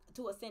list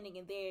to ascending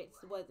and theirs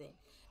wasn't.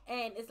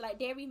 And it's like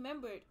they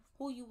remembered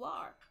who you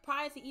are.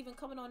 Prior to even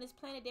coming on this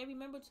planet, they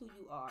remembered who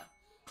you are.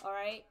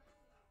 Alright?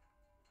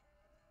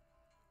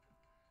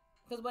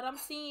 Because what I'm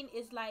seeing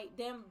is like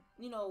them,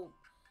 you know,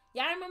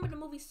 y'all remember the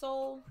movie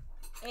Soul?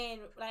 And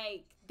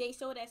like they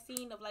show that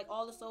scene of like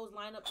all the souls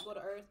line up to go to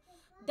Earth.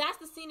 That's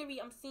the scenery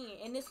I'm seeing.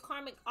 And this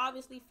karmic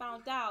obviously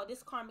found out,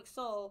 this karmic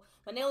soul,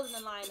 when they was in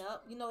the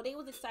lineup, you know, they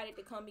was excited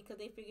to come because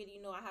they figured,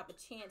 you know, I have a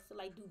chance to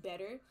like do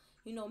better.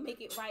 You know,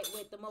 make it right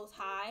with the Most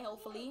High,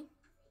 hopefully.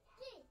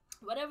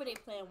 Whatever their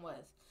plan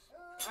was.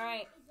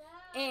 Alright.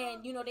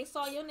 And, you know, they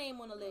saw your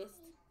name on the list.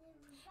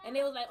 And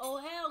they was like, oh,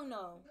 hell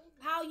no.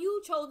 How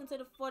you chosen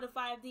for the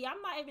 5D?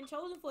 I'm not even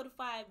chosen for the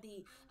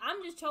 5D.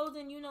 I'm just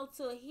chosen, you know,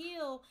 to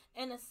heal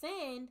and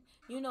ascend,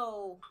 you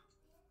know,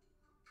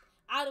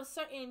 out of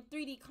certain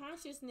 3D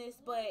consciousness.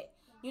 But,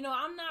 you know,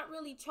 I'm not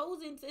really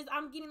chosen.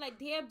 I'm getting like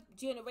their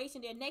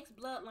generation, their next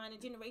bloodline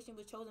and generation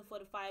was chosen for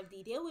the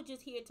 5D. They were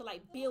just here to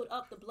like build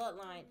up the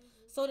bloodline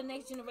so the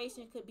next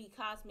generation could be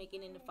cosmic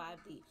and in the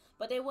 5D.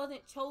 But they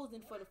wasn't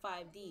chosen for the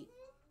 5D.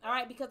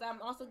 Alright, because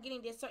I'm also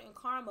getting this certain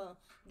karma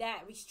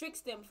that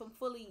restricts them from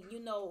fully, you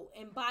know,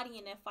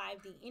 embodying that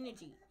 5D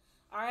energy.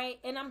 Alright,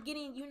 and I'm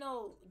getting, you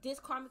know, this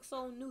karmic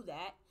soul knew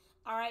that.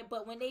 Alright,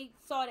 but when they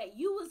saw that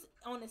you was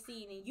on the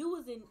scene and you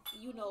was in,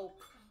 you know,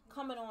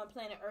 coming on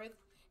planet Earth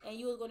and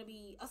you was going to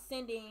be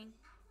ascending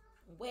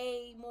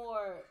way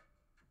more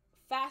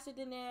faster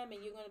than them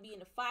and you're going to be in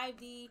the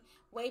 5D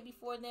way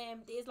before them,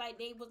 it's like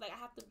they was like, I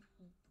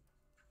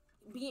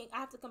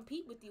have to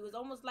compete with you. It's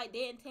almost like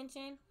their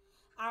intention,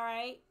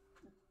 alright,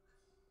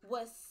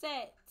 was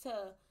set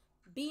to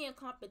be in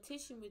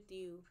competition with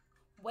you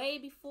way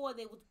before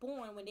they was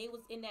born, when they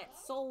was in that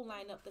soul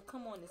lineup to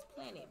come on this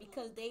planet,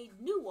 because they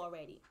knew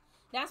already.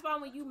 That's why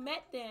when you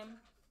met them,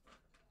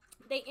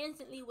 they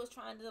instantly was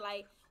trying to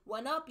like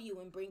one up you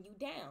and bring you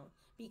down,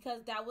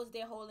 because that was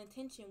their whole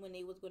intention when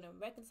they was going to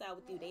reconcile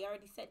with you. They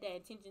already set that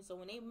intention. So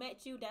when they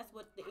met you, that's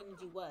what the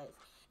energy was.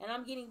 And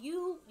I'm getting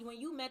you, when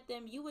you met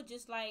them, you were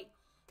just like,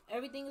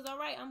 everything is all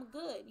right, I'm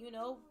good, you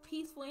know,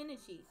 peaceful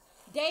energy.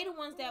 They the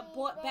ones that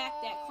brought back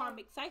that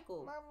karmic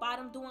cycle by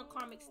them doing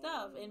karmic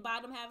stuff and by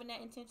them having that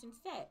intention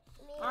set.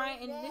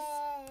 Alright, and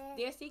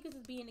their secrets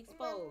is being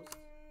exposed.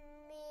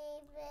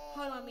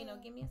 Hold on, Mino,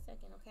 give me a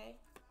second, okay?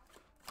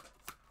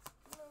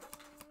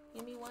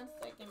 Give me 1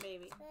 second,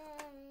 baby.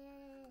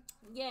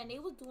 Yeah, and they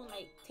was doing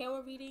like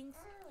tarot readings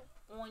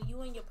on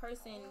you and your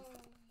person's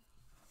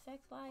sex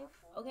life,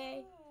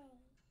 okay?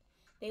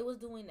 They was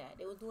doing that.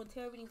 They was doing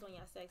tarot readings on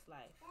your sex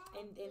life.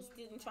 And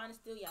trying to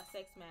steal your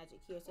sex magic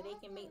here so they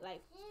can make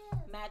like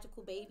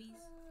magical babies.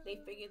 They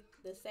figured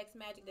the sex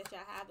magic that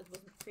y'all have is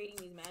what's creating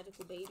these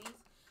magical babies.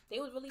 They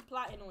was really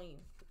plotting on you.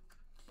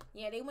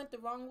 Yeah, they went the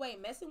wrong way.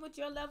 Messing with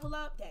your level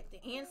up that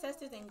the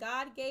ancestors and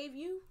God gave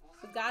you,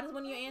 because God is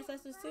one of your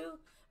ancestors too,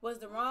 was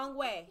the wrong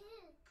way.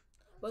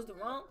 Was the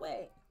wrong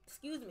way.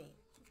 Excuse me.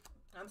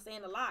 I'm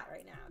saying a lot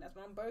right now. That's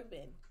what I'm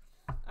burping.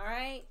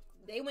 Alright?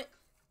 They went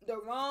the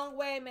wrong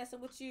way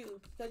messing with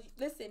you. Because,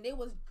 listen, they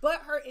was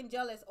butthurt and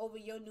jealous over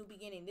your new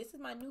beginning. This is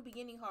my new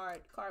beginning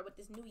card with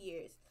this New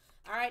Year's.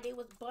 Alright, they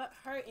was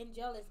butthurt and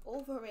jealous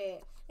over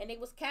it. And they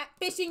was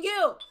catfishing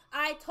you.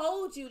 I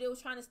told you they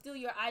was trying to steal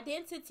your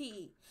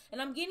identity.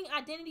 And I'm getting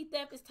identity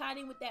theft is tied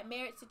in with that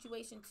marriage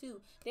situation too.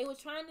 They was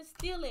trying to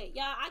steal it.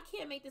 Y'all, I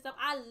can't make this up.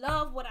 I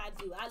love what I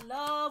do. I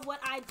love what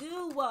I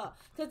do.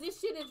 Because this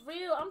shit is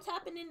real. I'm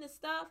tapping into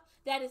stuff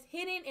that is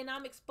hidden and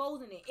I'm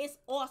exposing it. It's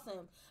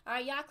awesome.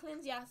 Alright, y'all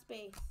cleanse y'all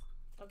space.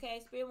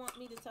 Okay, Spirit wants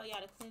me to tell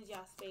y'all to cleanse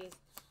y'all space.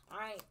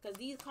 Alright, because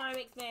these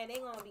karmics, man, they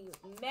gonna be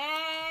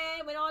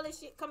mad when all this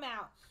shit come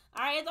out.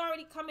 Alright, it's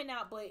already coming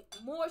out, but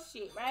more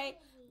shit, right?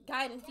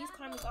 Guidance. These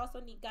karmics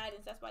also need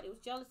guidance. That's why they was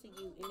jealous of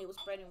you and they was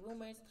spreading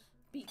rumors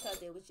because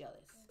they was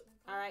jealous.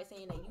 All right,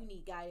 saying that you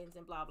need guidance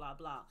and blah, blah,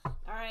 blah.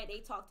 All right, they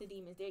talk to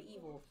demons. They're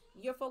evil.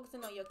 You're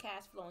focusing on your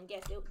cash flow. And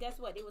guess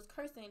what? It was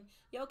cursing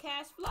your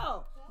cash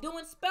flow.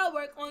 Doing spell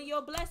work on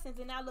your blessings.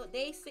 And now look,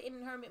 they sitting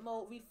in hermit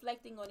mode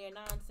reflecting on their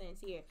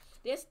nonsense here.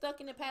 They're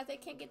stuck in the past. They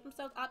can't get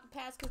themselves out the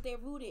past because they're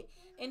rooted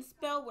in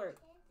spell work.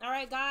 All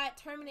right, God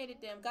terminated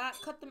them. God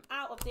cut them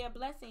out of their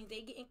blessings.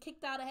 They getting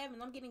kicked out of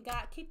heaven. I'm getting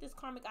God kicked this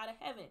karmic out of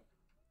heaven.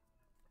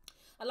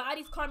 A lot of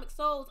these karmic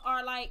souls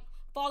are like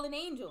fallen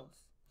angels.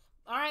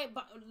 All right,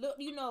 but look,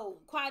 you know,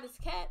 quiet is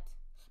kept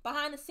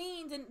behind the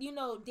scenes, and you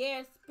know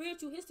their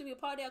spiritual history, a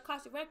part of their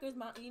Akashic records.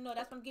 You know,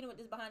 that's what I'm getting with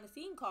this behind the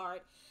scene card.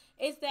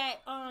 Is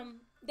that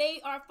they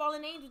are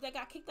fallen angels that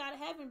got kicked out of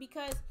heaven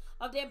because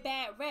of their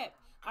bad rep.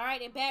 All right,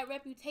 their bad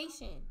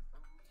reputation.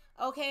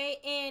 Okay,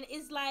 and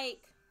it's like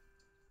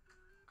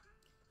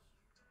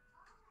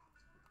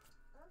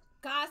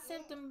God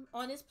sent them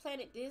on this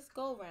planet this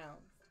go round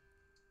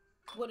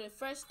with a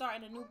fresh start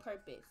and a new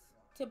purpose,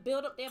 to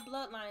build up their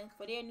bloodline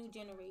for their new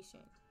generation.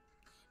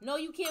 No,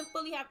 you can't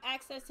fully have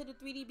access to the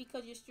 3D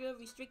because you're still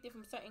restricted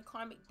from certain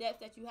karmic debts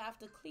that you have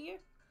to clear.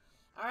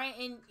 All right,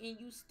 and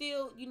you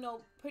still, you know,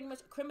 pretty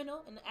much a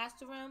criminal in the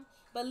astral realm,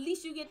 but at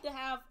least you get to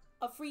have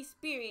a free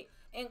spirit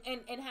and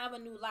have a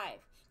new life.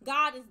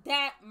 God is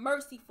that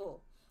merciful.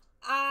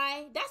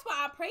 That's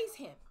why I praise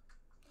him.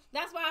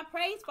 That's why I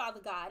praise Father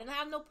God, and I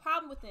have no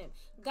problem with him.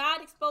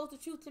 God exposed the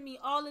truth to me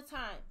all the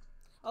time.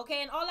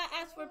 Okay, and all I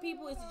ask for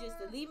people is to just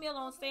leave me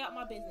alone, stay out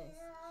my business.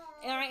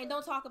 All right, and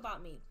don't talk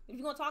about me. If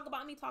you're going to talk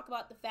about me, talk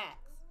about the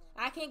facts.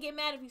 I can't get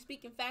mad if you're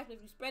speaking facts, but if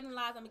you're spreading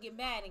lies, I'm going to get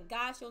mad, and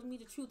God shows me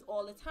the truth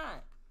all the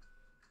time.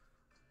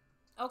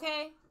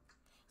 Okay?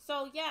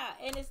 So, yeah,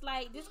 and it's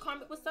like this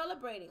karmic was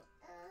celebrating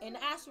in the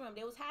ashram.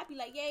 They was happy,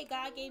 like, yay,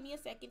 God gave me a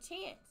second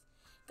chance.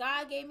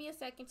 God gave me a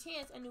second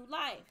chance, a new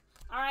life.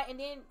 All right, and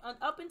then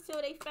up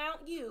until they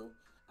found you,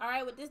 all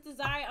right, with this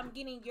desire, I'm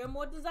getting you're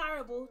more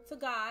desirable to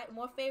God,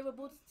 more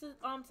favorable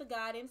to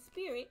God in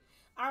spirit.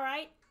 All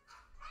right,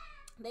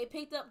 they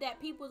picked up that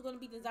people is going to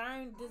be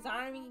desiring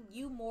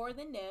you more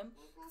than them,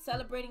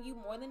 celebrating you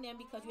more than them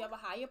because you have a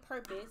higher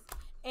purpose.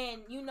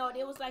 And you know,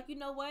 they was like, you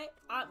know what?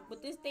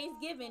 With this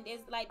Thanksgiving,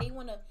 it's like they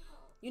want to,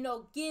 you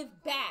know, give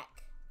back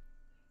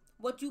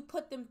what you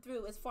put them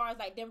through, as far as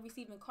like them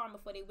receiving karma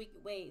for their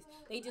wicked ways.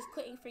 They just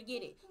couldn't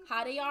forget it.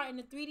 How they are in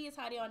the 3D is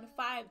how they are in the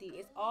 5D.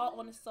 It's all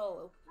on the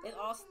soul. It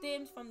all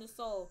stems from the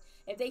soul.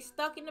 If they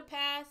stuck in the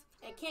past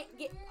and can't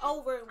get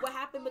over what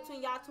happened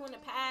between y'all two in the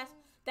past,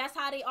 that's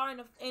how they are in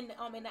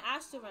the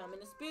astral realm, in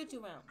the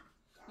spiritual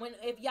realm.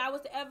 If y'all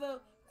was to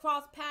ever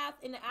cross paths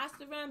in the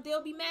astral realm,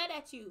 they'll be mad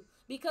at you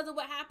because of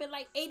what happened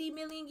like 80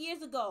 million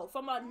years ago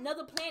from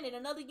another planet,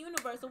 another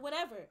universe, or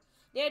whatever.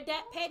 They're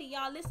that petty,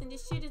 y'all. Listen,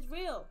 this shit is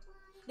real.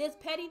 There's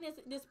pettiness,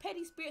 there's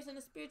petty spirits in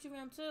the spiritual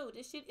realm too.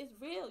 This shit is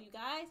real, you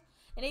guys.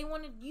 And they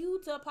wanted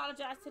you to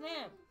apologize to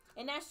them.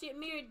 And that shit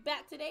mirrored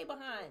back to their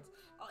behinds.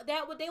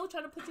 That what they were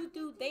trying to put you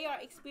through, they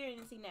are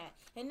experiencing that.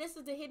 And this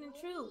is the hidden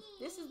truth.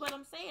 This is what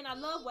I'm saying. I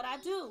love what I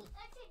do.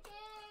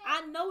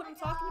 I know what I'm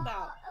talking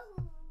about.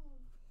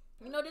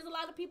 You know, there's a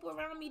lot of people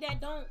around me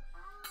that don't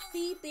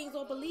see things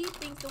or believe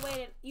things the way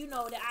that, you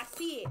know, that I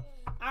see it.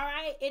 All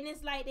right? And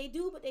it's like they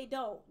do, but they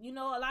don't. You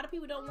know, a lot of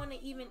people don't want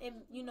to even,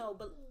 you know,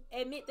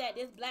 admit that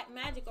there's black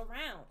magic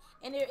around.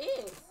 And there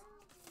is.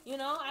 You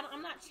know,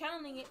 I'm not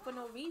channeling it for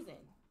no reason.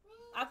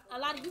 A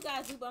lot of you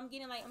guys do, but I'm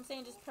getting like, I'm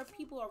saying just per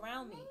people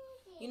around me.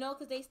 You know,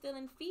 because they still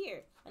in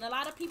fear. And a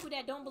lot of people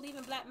that don't believe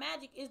in black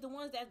magic is the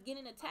ones that's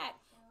getting attacked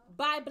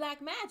by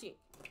black magic.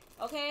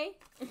 Okay?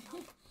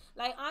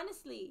 Like,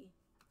 honestly.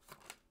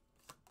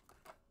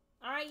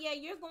 Alright, yeah,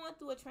 you're going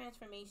through a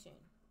transformation.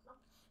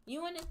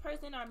 You and this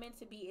person are meant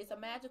to be. It's a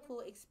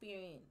magical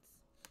experience.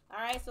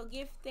 Alright, so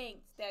give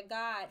thanks that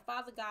God,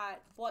 Father God,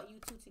 brought you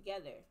two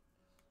together.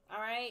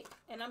 Alright?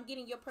 And I'm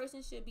getting your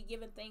person should be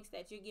giving thanks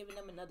that you're giving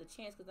them another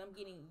chance, because I'm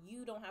getting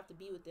you don't have to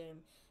be with them,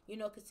 you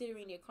know,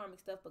 considering their karmic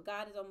stuff. But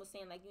God is almost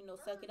saying, like, you know,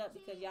 suck it up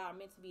because y'all are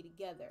meant to be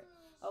together.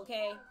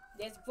 Okay?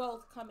 There's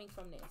growth coming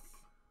from this.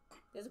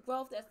 There's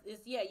growth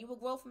yeah, you will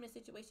grow from this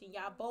situation.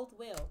 Y'all both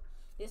will.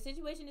 This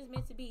situation is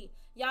meant to be.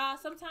 Y'all,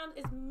 sometimes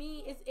it's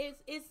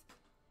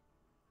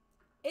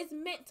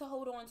meant to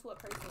hold on to a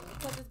person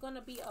because it's going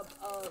to be a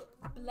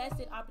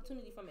blessed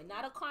opportunity from it.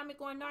 Not a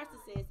karmic or a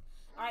narcissist.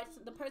 Alright,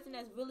 so the person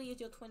that's really is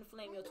your twin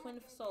flame, your twin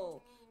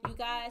soul. You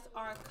guys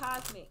are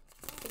cosmic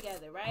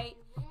together, right?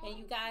 And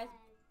you guys,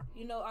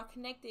 you know, are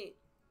connected.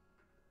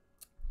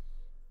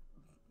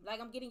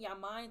 Like, I'm getting your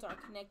minds are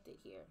connected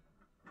here.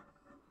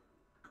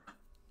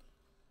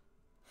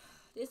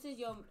 This is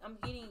I'm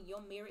getting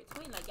your mirrored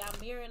twin. Like, y'all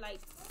mirror, like,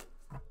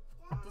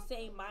 the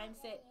same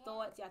mindset,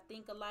 thoughts. Y'all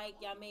think alike.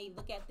 Y'all may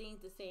look at things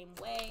the same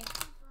way.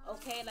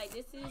 Okay, like,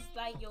 this is,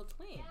 like, your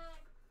twin.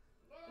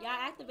 Y'all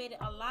activated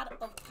a lot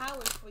of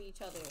powers for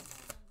each other.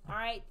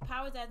 Alright,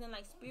 powers as in,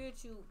 like,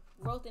 spiritual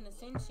growth and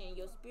ascension.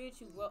 Your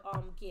spiritual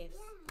gifts.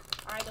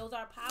 Alright, those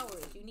are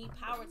powers. You need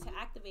power to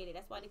activate it.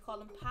 That's why they call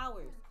them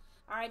powers.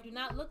 All right, do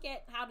not look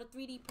at how the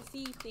 3D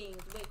perceives things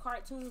with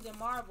cartoons and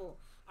Marvel.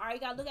 All right,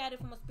 you gotta look at it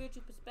from a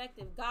spiritual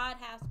perspective. God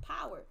has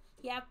power.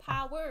 He has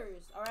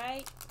powers. All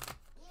right.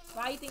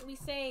 Why do you think we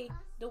say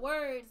the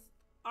words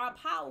are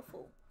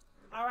powerful?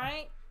 All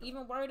right.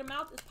 Even word of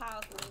mouth is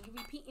powerful. When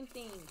you're repeating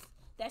things,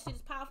 that shit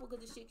is powerful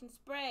because the shit can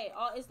spread.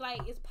 It's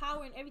like it's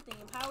power in everything.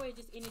 And power is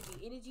just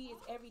energy. Energy is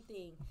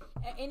everything.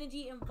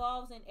 Energy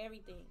involves in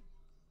everything.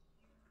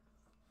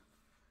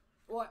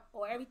 Or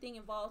everything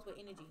involves with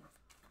energy.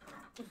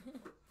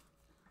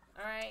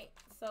 Alright,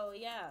 so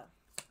yeah.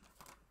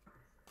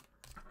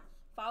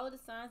 Follow the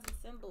signs and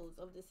symbols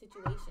of the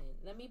situation.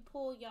 Let me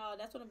pull y'all.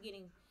 That's what I'm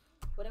getting.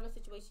 Whatever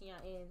situation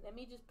y'all in. Let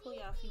me just pull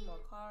y'all a few more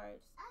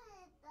cards.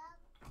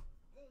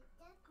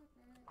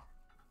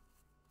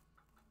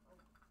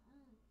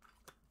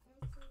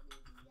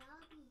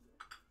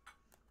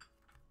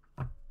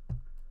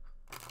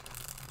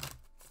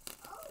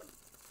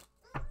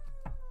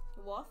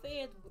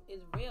 Warfare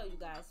is real, you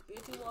guys.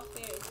 Spiritual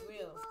warfare is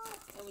real.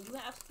 And when you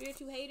have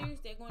spiritual haters,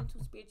 they're going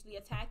to spiritually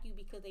attack you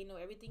because they know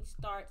everything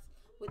starts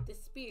with the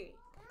spirit.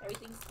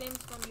 Everything stems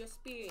from your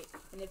spirit.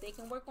 And if they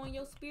can work on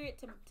your spirit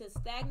to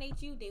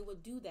stagnate you, they will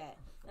do that.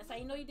 That's how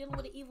you know you're dealing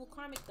with an evil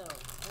karmic, though.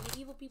 Only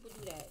evil people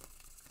do that.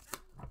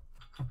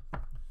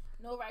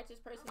 No righteous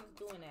person is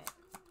doing that.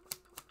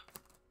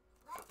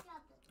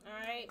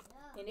 Alright?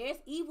 And there's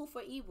evil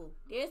for evil.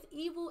 There's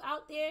evil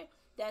out there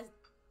that's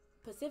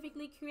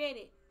specifically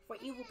created for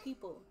evil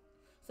people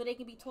so they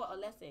can be taught a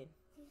lesson.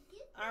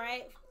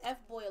 Alright,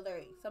 F-boy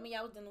alert. Some of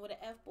y'all was dealing with an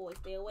F-boy.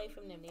 Stay away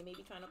from them. They may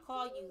be trying to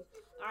call you.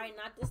 Alright,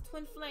 not this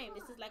twin flame.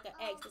 This is like an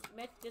X.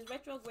 This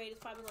retrograde is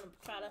probably going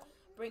to try to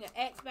bring an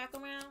X back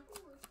around.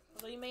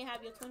 So you may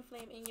have your twin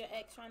flame in your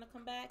X trying to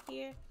come back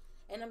here.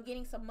 And I'm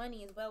getting some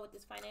money as well with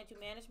this financial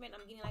management.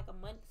 I'm getting like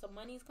some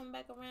money is coming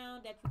back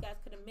around that you guys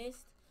could have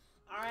missed.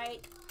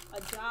 Alright,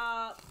 a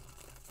job.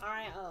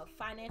 Alright, a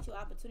financial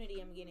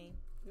opportunity I'm getting.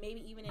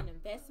 Maybe even an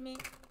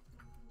investment.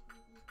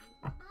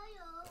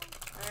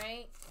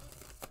 Alright.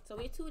 So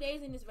we're 2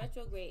 days in this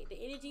retrograde.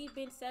 The energy's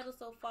been settled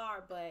so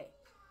far, but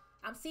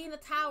I'm seeing a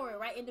tower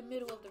right in the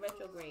middle of the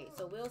retrograde.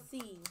 So we'll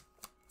see.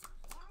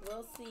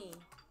 We'll see.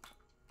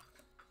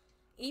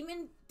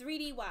 Even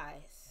 3D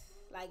wise.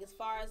 Like as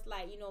far as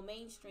like, you know,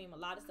 mainstream, a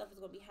lot of stuff is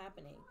going to be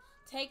happening.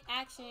 Take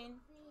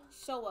action.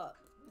 Show up.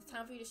 It's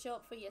time for you to show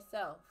up for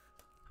yourself.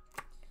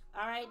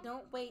 Alright,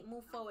 don't wait,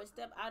 move forward,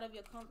 step out of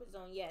your comfort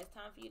zone. Yeah, it's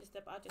time for you to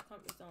step out your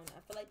comfort zone.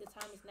 I feel like the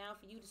time is now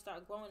for you to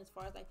start growing as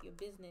far as like your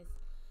business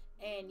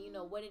and you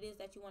know what it is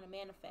that you want to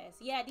manifest.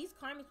 Yeah, these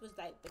karmics was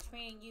like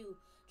betraying you,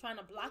 trying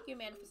to block your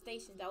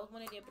manifestations. That was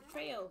one of their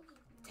betrayal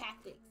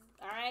tactics.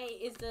 Alright,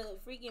 it's the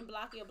freaking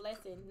block your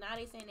blessing. Now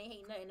they saying they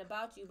hate nothing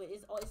about you, but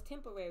it's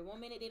temporary.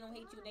 One minute they don't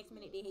hate you, next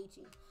minute they hate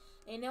you.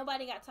 And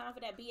nobody got time for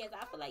that BS.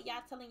 I feel like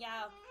y'all telling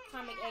y'all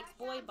karmic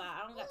ex-boy bye.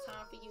 I don't got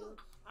time for you.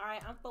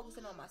 Alright, I'm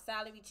focusing on my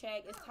salary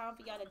check. It's time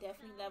for y'all to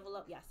definitely level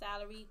up your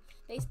salary.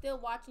 They still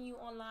watching you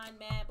online,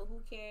 mad, but who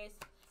cares?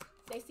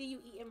 They see you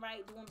eating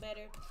right, doing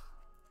better.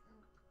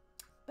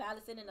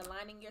 Balancing and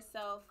aligning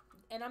yourself.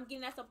 And I'm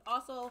getting that's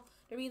also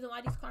the reason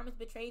why these karmics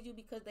betrayed you,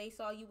 because they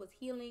saw you was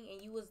healing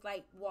and you was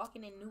like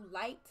walking in new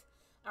light.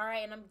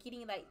 Alright, and I'm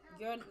getting like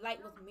your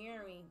light was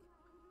mirroring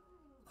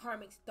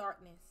karmic's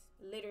darkness.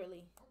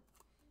 Literally.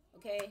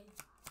 Okay?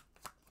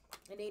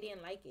 And they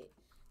didn't like it.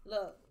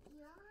 Look.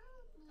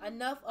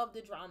 Enough of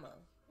the drama.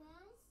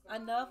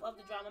 Enough of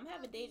the drama. I'm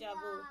having deja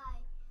vu.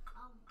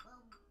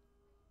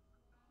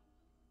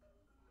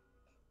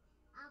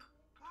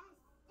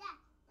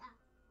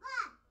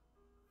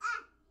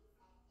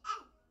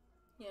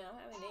 Yeah, I'm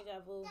having deja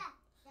vu.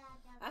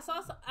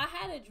 I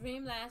had a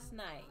dream last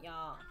night,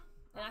 y'all.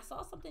 And I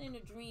saw something in the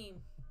dream.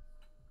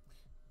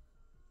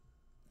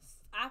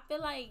 I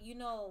feel like, you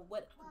know,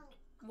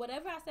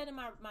 whatever I said in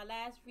my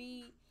last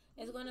read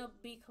is going to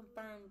be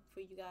confirmed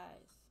for you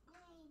guys.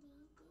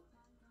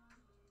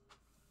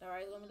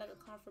 Alright, it's going to be like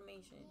a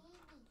confirmation.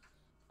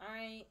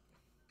 Alright.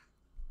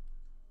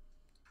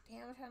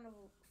 Damn, I'm trying to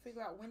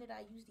figure out when did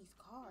I use these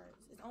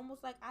cards. It's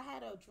almost like I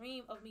had a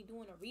dream of me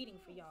doing a reading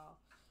for y'all.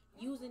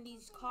 Using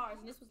these cards.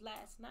 And this was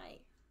last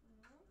night.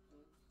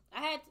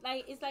 I had,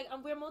 like, it's like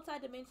we're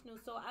multidimensional.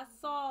 So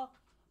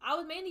I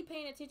was mainly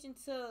paying attention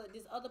to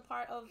this other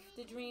part of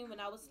the dream when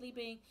I was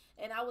sleeping.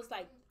 And I was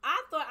like,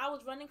 I thought I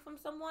was running from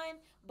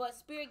someone. But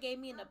Spirit gave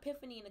me an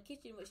epiphany in the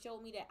kitchen, which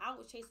showed me that I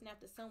was chasing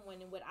after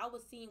someone. And what I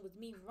was seeing was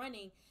me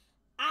running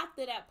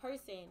after that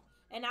person.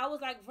 And I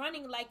was like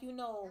running like, you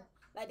know,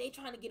 like they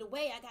trying to get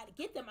away. I got to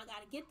get them. I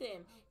got to get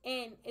them.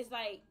 And it's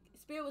like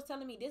Spirit was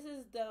telling me this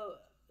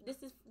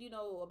is, you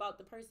know, about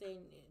the person,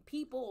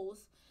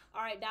 people's.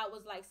 All right, that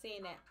was like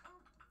saying that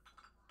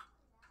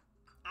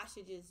I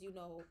should just, you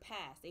know,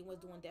 pass. They was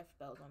doing death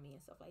spells on me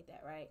and stuff like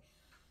that, right?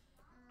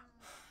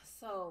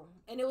 So,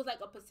 and it was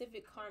like a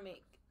Pacific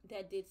karmic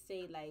that did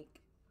say,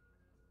 like,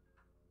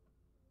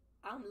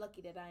 I'm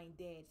lucky that I ain't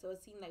dead. So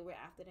it seemed like we're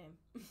after them.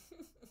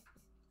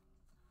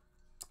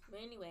 But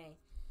anyway,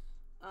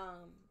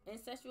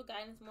 ancestral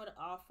guidance more to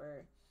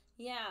offer.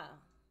 Yeah.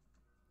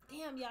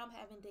 Damn, y'all, I'm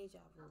having deja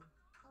vu.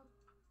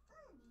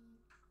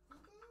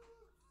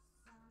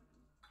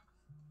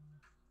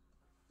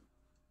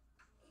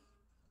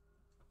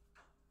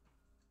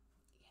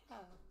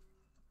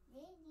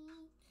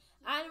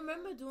 I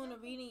remember doing a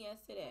reading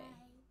yesterday.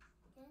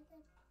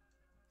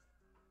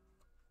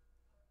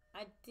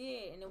 I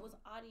did, and it was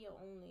audio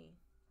only.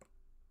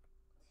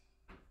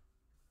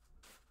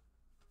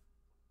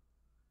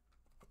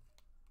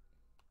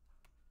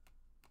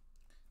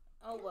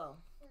 Oh well.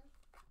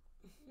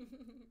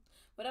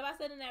 Whatever I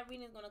said in that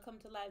reading is gonna come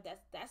to life.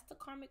 That's the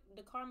karma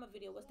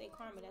video. What's their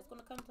karma? That's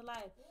gonna come to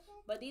life.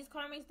 But these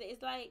karmics,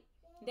 it's like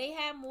they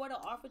had more to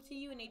offer to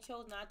you and they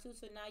chose not to.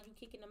 So now you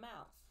kicking them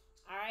out.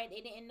 All right,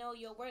 they didn't know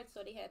your worth,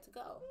 so they had to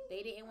go.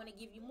 They didn't want to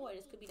give you more.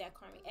 This could be that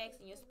karmic ex,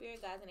 and your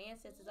spirit guides and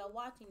ancestors are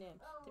watching them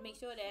to make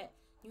sure that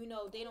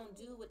they don't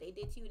do what they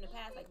did to you in the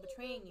past, like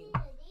betraying you.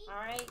 All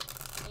right,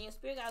 and your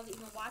spirit guides are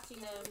even watching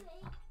them.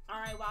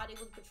 All right, while they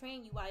was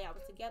betraying you while y'all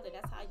was together.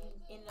 That's how you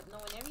ended up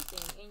knowing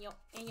everything.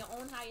 In your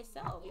own higher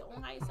self. Your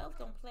own higher self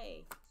don't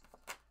play.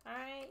 All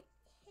right.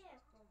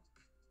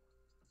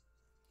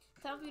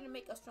 Time for you to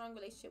make a strong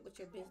relationship with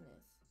your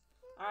business.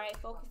 All right,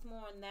 focus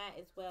more on that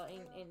as well,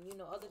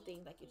 and other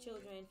things like your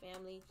children,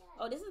 family.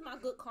 Oh, this is my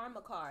good karma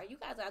card. You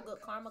guys got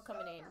good karma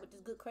coming in with this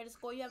good credit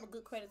score. You have a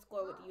good credit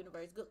score with the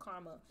universe, good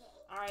karma.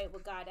 All right,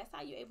 with God, that's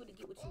how you're able to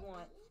get what you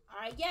want.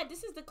 All right, yeah,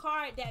 this is the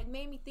card that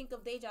made me think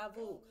of deja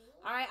vu.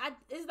 All right,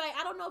 it's like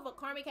I don't know if a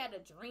karmic had a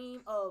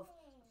dream of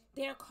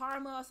their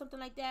karma or something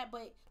like that,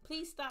 but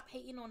please stop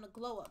hating on the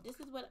glow up. This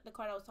is what the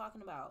card I was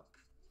talking about.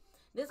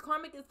 This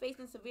karmic is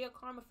facing severe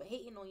karma for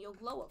hating on your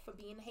glow up, for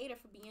being a hater,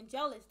 for being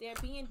jealous. They're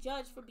being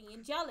judged for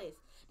being jealous.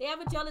 They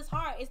have a jealous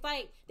heart. It's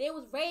like they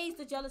was raised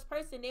a jealous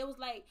person. They was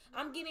like,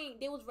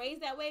 they was raised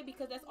that way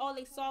because that's all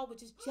they saw,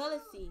 which is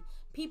jealousy.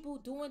 People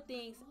doing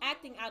things,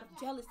 acting out of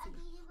jealousy.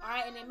 All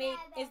right, and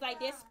it's like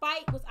their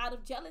spite was out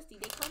of jealousy.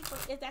 They come from,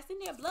 that's in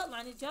their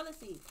bloodline, is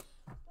jealousy.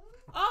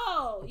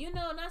 Oh,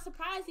 not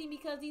surprising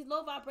because these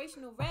low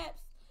vibrational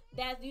reps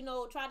that,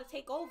 try to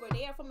take over,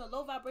 they are from the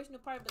low vibrational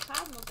part of the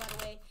cosmos, by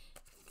the way.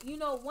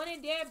 One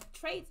of their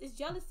traits is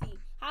jealousy.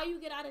 How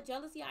you get out of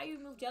jealousy, how you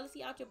remove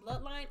jealousy out your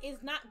bloodline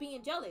is not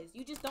being jealous.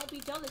 You just don't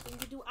be jealous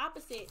and you do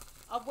opposite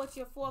of what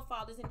your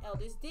forefathers and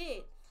elders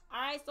did.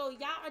 All right, so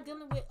y'all are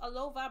dealing with a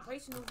low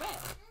vibrational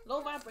rep, low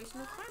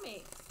vibrational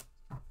karmics.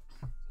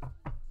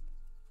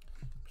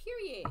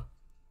 Period.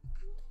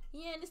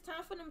 Yeah, and it's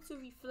time for them to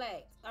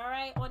reflect, all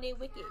right, on their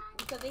wicked,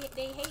 because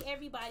they hate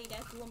everybody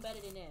that's doing better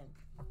than them.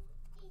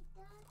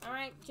 All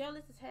right,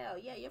 jealous as hell.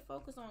 Yeah, you're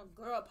focused on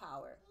girl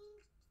power.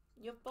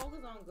 You're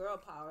focused on girl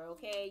power,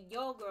 okay?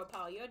 Your girl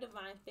power, your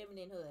divine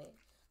feminine hood.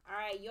 All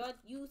right,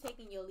 you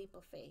taking your leap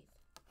of faith,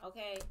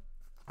 okay?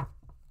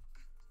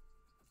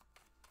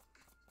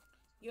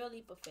 Your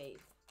leap of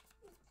faith.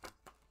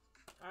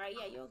 All right,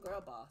 yeah, you're a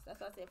girl boss. That's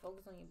why I said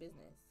focus on your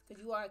business,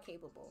 because you are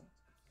capable,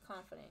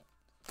 confident.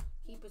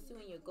 Keep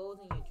pursuing your goals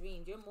and your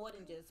dreams. You're more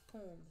than just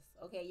pooms,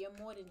 okay? You're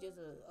more than just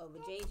a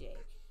JJ.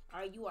 All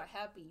right, you are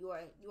happy. You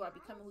are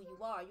becoming who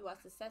you are. You are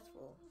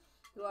successful.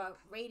 You are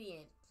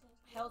radiant,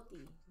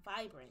 healthy,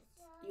 vibrant.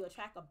 You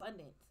attract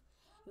abundance.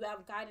 You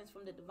have guidance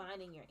from the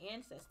divine and your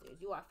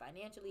ancestors. You are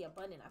financially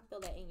abundant. I feel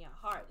that in your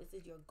heart. This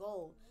is your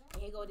goal.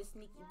 And here go this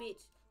sneaky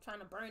bitch trying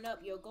to burn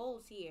up your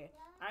goals here.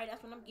 All right,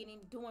 that's what I'm getting,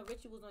 doing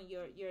rituals on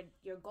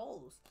your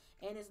goals.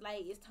 And it's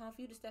like, it's time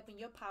for you to step in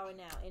your power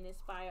now and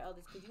inspire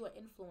others, because you are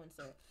an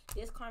influencer.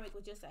 This karmic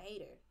was just a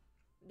hater.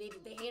 They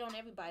hate on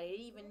everybody. They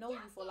didn't even know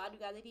you. For a lot of you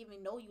guys, they didn't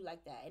even know you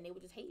like that, and they were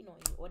just hating on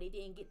you, or they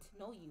didn't get to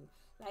know you.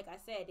 Like I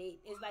said,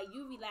 it's like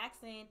you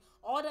relaxing.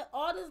 All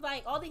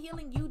the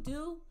healing you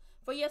do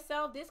for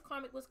yourself, this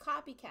karmic was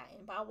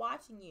copycatting by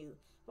watching you,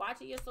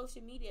 watching your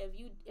social media.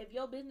 If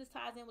your business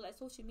ties in with like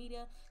social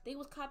media, they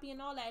was copying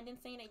all that and then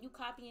saying that you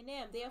copying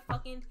them. They're a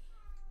fucking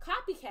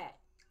copycat.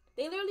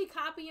 They literally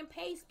copy and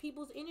paste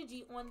people's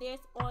energy on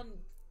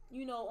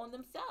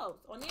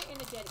themselves, on their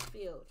energetic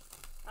field.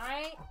 All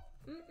right.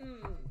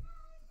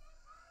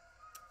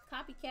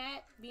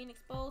 Copycat, being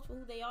exposed for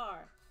who they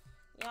are.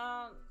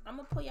 Y'all, I'm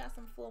gonna pull y'all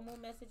some full moon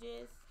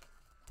messages,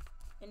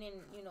 and then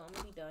I'm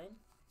gonna be done.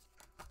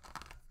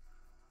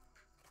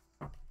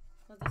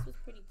 Cause this was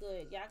pretty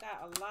good. Y'all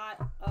got a lot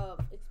of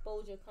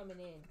exposure coming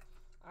in.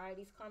 All right,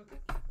 these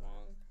karmics,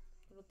 wrong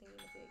little thing in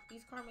the big.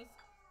 These karmics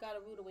got a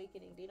rude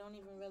awakening. They don't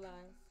even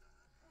realize.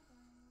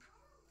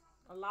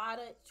 A lot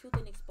of truth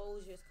and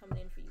exposure is coming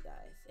in for you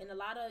guys, and a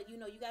lot of you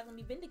guys gonna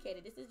be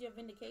vindicated. This is your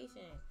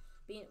vindication.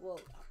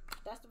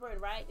 That's the word,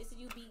 right? This is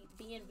you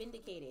being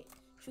vindicated.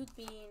 Truth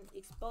being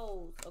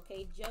exposed.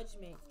 Okay,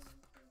 judgment.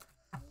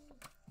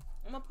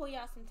 I'm gonna pull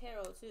y'all some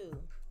tarot too.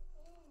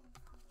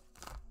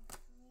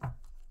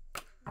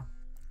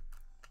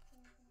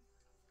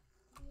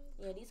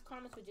 Yeah, these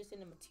karmas were just in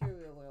the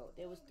material world.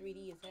 They was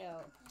 3D as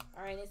hell.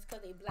 All right, it's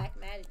because they black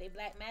magic. They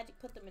black magic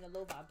put them in a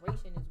low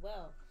vibration as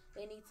well.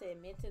 They need to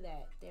admit to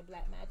that. Their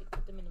black magic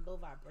put them in a low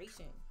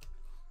vibration.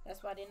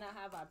 That's why they're not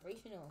high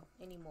vibrational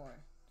anymore.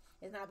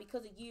 It's not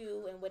because of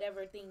you and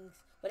whatever things,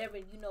 whatever,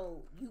 you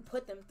know, you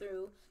put them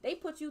through. They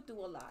put you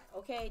through a lot,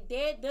 okay?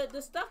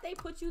 The stuff they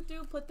put you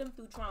through, put them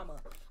through trauma.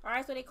 All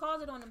right, so they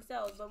cause it on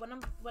themselves. But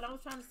what I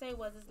was trying to say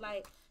was, it's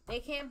like, they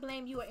can't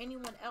blame you or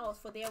anyone else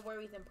for their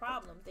worries and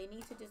problems. They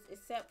need to just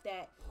accept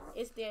that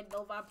it's their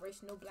low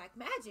vibrational black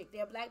magic.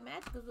 Their black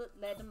magic is what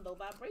led them low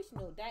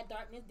vibrational. That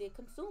darkness did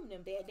consume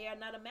them. They are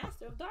not a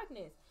master of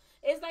darkness.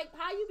 It's like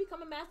how you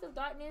become a master of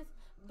darkness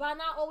by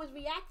not always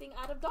reacting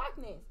out of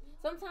darkness.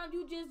 Sometimes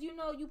you just, you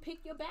know, you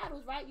pick your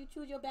battles, right? You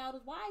choose your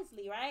battles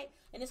wisely, right?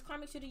 And this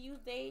karmic should have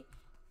used their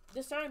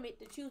discernment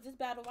to choose this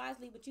battle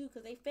wisely with you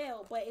because they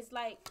failed. But it's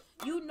like,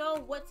 you know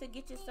what to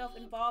get yourself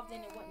involved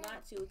in and what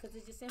not to, because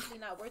it's just simply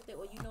not worth it,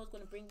 or you know it's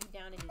going to bring you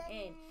down in the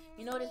end.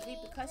 You know there's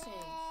repercussions.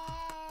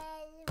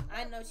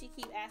 I know she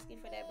keep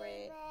asking for that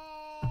bread.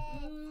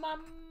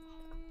 Mom.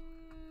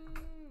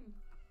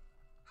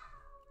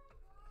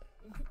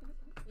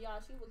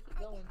 Y'all, she would keep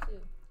going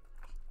too.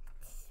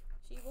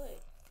 She would.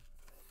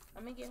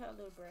 I'm gonna get her a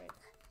little bread.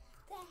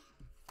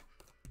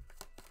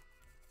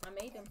 I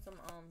made them some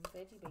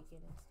veggie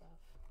bacon and stuff.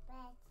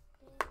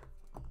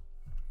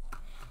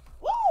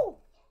 Woo!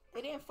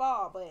 It didn't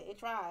fall, but it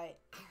tried.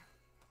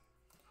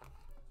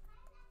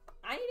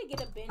 I need to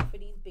get a bin for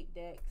these big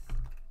decks.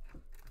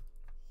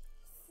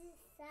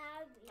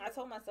 I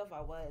told myself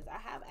I was. I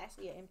have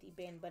actually an empty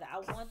bin, but I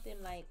want them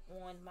like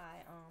on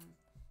my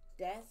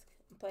desk.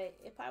 But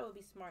it probably would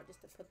be smart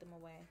just to put them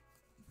away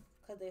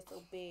because they're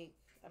so big.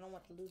 I don't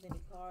want to lose any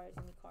cards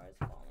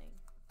falling.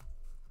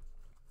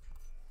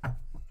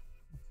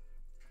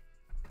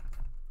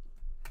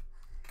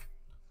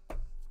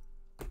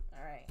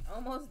 Alright,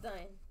 almost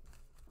done.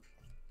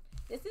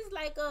 This is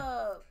like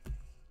a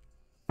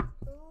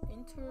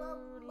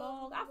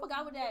interlog. I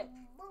forgot what that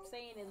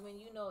saying is when,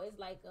 you know, it's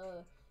like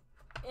a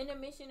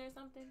intermission or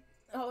something.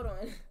 Hold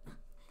on.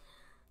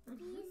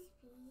 Peace.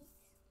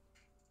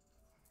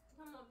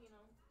 Come on, you know.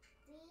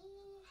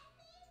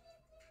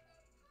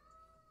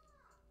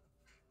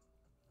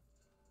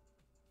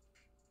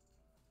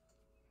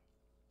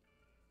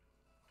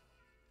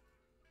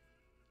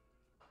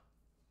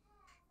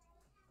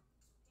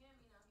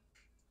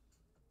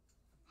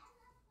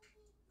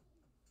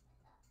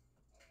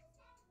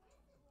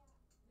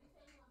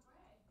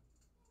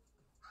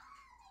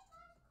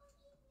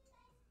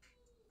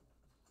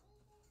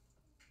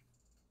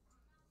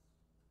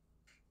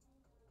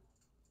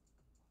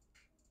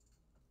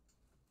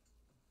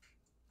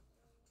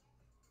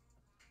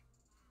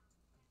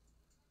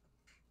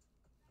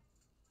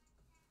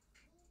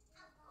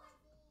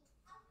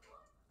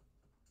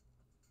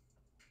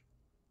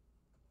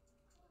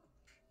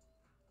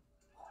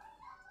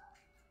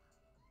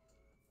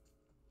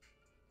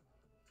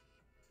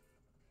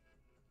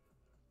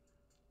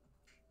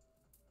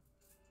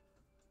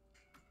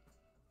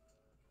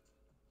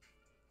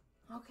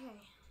 Okay.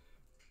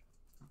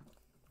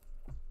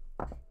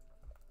 So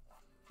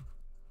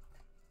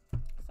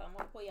I'm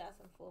gonna pull y'all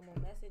some full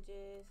moon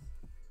messages.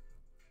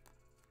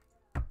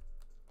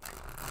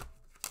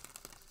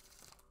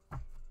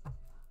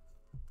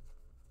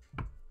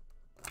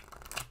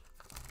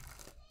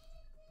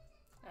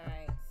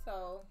 Alright,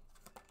 so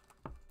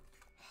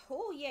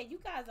oh yeah, you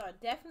guys are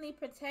definitely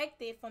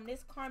protected from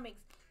this karmic's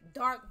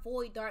dark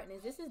void darkness.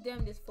 This is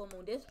them this full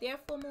moon. Their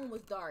full moon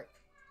was dark.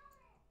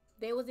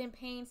 They was in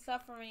pain,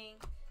 suffering,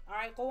 all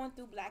right, going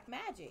through black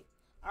magic.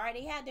 All right,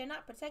 they're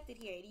not protected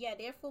here. Yeah,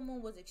 their full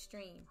moon was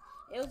extreme.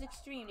 It was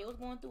extreme. They was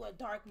going through a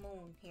dark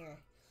moon here.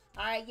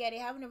 All right, yeah, they're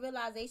having a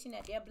realization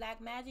that their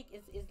black magic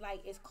is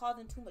like, it's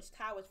causing too much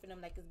towers for them.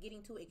 Like, it's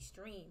getting too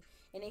extreme.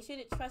 And they should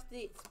have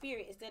trusted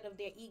spirit instead of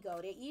their ego.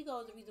 Their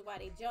ego is the reason why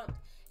they jumped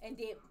and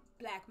did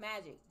black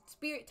magic.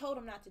 Spirit told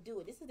them not to do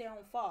it. This is their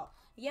own fault.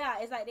 Yeah,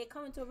 it's like they're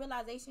coming to a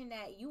realization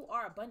that you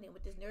are abundant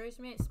with this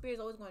nourishment.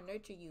 Spirit's always going to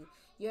nurture you.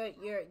 You're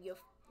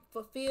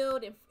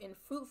fulfilled and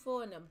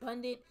fruitful and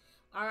abundant.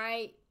 All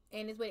right.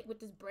 And it's with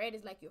this bread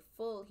is like you're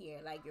full here.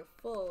 Like you're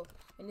full.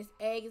 And this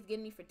egg is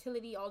giving me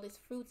fertility. All this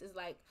fruits is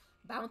like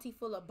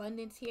bountiful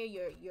abundance here.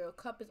 Your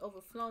cup is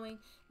overflowing.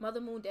 Mother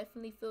Moon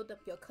definitely filled up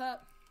your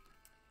cup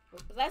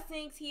with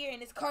blessings here.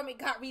 And this karmic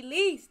got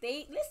released.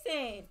 They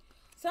listen.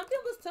 Something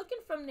was taken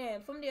from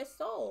them, from their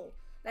soul,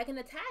 like an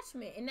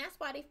attachment, and that's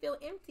why they feel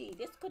empty.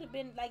 This could have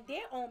been like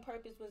their own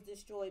purpose was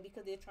destroyed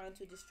because they're trying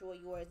to destroy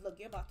yours. Look,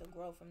 you're about to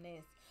grow from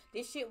this.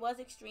 This shit was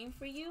extreme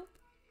for you.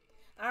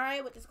 All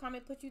right, what this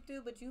karmic put you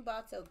through, but you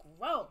about to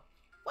grow.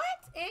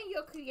 What? And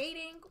you're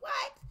creating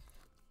what?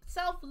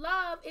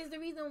 Self-love is the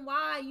reason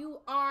why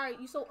you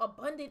so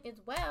abundant as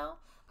well.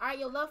 All right,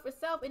 your love for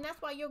self, and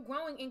that's why you're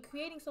growing and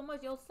creating so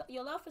much.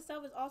 Your love for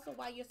self is also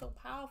why you're so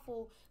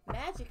powerful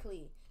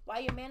magically. Why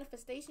your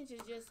manifestations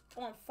is just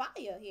on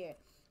fire here.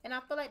 And I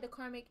feel like the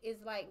karmic is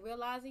like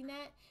realizing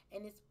that,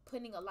 and it's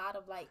putting a lot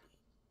of like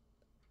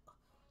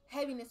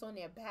heaviness on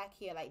their back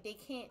here. Like they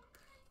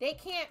They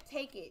can't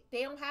take it.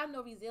 They don't have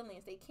no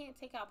resilience. They can't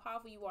take how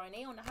powerful you are. And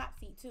they on the hot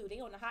seat too.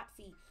 They on the hot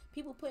seat.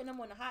 People putting them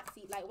on the hot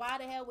seat. Like, why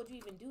the hell would you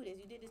even do this?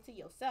 You did this to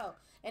yourself.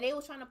 And they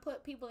was trying to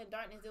put people in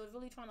darkness. They was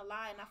really trying to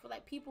lie. And I feel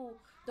like people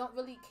don't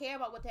really care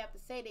about what they have to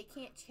say. They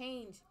can't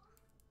change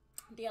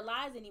their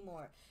lives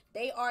anymore.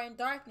 They are in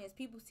darkness.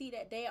 People see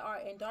that they are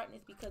in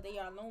darkness because they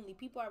are lonely.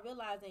 People are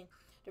realizing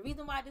the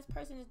reason why this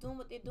person is doing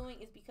what they're doing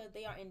is because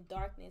they are in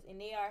darkness. And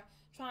they are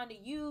trying to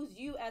use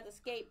you as a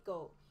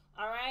scapegoat.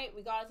 All right,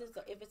 regardless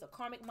if it's a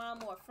karmic mom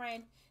or a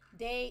friend,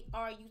 they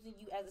are using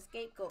you as a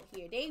scapegoat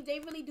here. They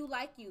really do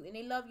like you and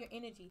they love your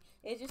energy.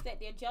 It's just that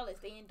they're jealous.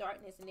 They in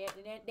darkness and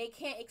they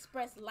can't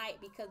express light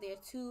because they're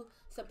too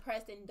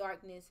suppressed in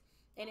darkness,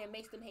 and it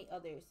makes them hate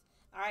others.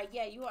 All right,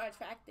 yeah, you are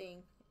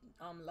attracting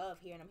love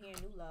here, and I'm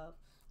hearing new love.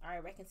 All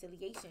right,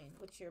 reconciliation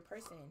with your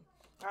person.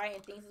 All right,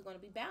 and things is going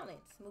to be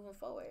balanced moving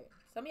forward.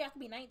 Some of y'all could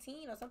be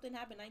 19 or something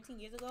happened 19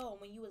 years ago, and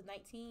when you was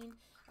 19,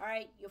 all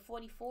right, you're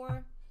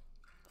 44.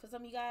 For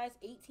some of you guys,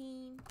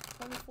 18,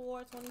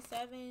 24,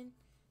 27,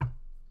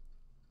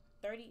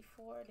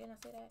 34. Didn't I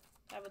say that?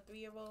 Have a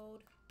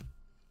 3-year-old.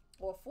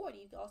 Or 40.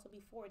 You could also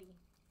be 40.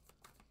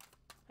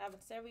 Have a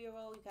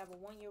 7-year-old. You can have a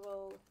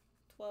 1-year-old,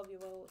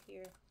 12-year-old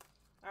here.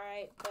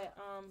 Alright, but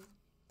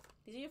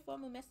these are your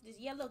formal messages.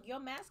 Yeah, look, your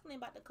masculine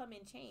about to come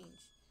and change.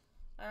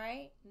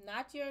 Alright?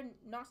 Not your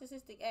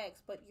narcissistic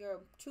ex, but your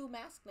true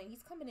masculine.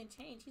 He's coming in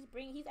change.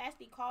 He's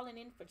actually calling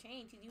in for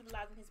change. He's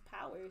utilizing his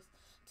powers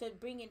to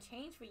bring in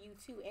change for you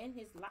too in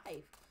his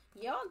life.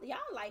 Y'all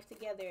life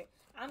together.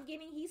 I'm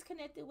getting he's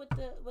connected with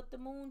the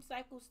moon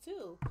cycles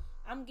too.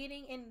 I'm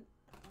getting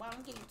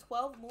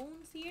 12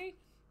 moons here.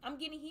 I'm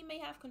getting he may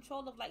have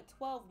control of like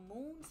 12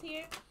 moons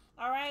here.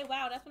 Alright,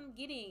 wow, that's what I'm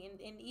getting.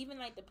 And even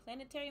like the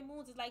planetary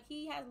moons, it's like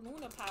he has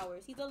lunar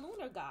powers. He's a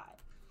lunar god.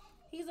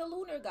 He's a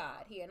lunar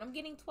god here. And I'm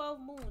getting 12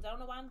 moons. I don't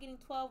know why I'm getting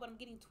 12, but I'm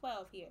getting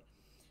 12 here.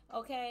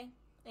 Okay?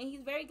 And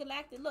he's very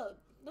galactic.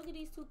 Look at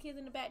these two kids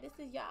in the back. This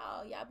is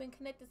y'all. Y'all been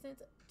connected since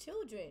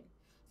children.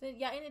 Since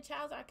y'all inner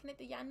childs are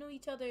connected. Y'all knew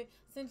each other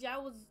since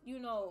y'all was,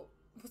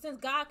 since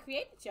God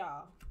created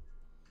y'all.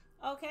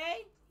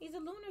 Okay? He's a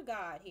lunar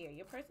god here.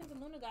 Your person's a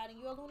lunar god and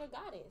you're a lunar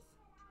goddess.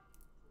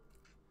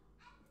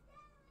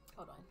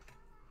 Hold on.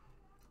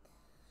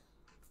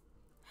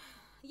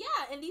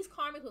 Yeah, and these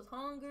karmics was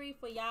hungry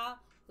for y'all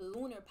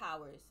lunar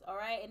powers.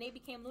 Alright? And they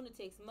became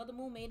lunatics. Mother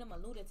Moon made them a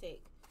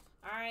lunatic.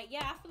 Alright,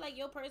 yeah, I feel like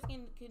your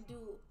person can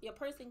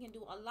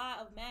do a lot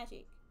of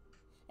magic.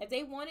 If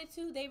they wanted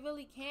to, they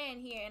really can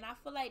here. And I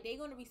feel like they're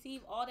going to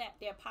receive all that,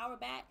 their power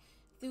back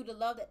through the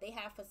love that they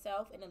have for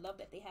self and the love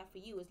that they have for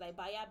you. It's like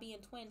by y'all being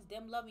twins,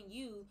 them loving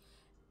you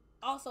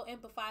also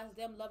empathize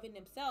them loving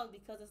themselves,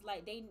 because it's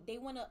like they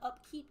want to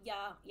upkeep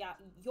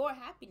your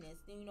happiness,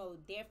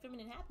 their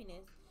feminine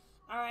happiness.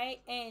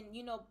 Alright, and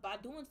by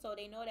doing so,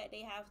 they know that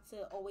they have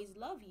to always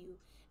love you.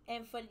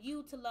 And for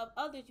you to love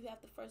others, you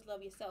have to first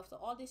love yourself. So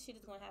all this shit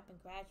is going to happen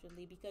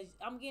gradually, because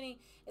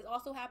it's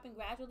also happening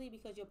gradually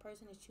because your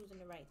person is choosing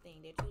the right thing.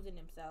 They're choosing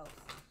themselves.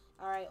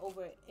 All right,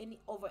 over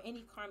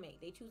any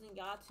karmic. They choosing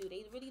y'all too.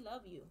 They really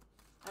love you.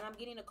 And I'm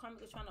getting the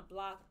karmic is trying to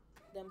block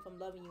them from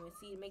loving you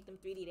and make them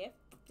 3D.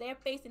 They're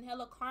facing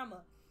hella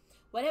karma.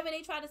 Whatever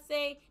they try to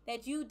say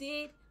that you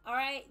did, all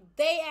right,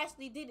 they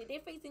actually did it. They're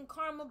facing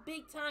karma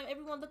big time.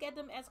 Everyone look at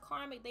them as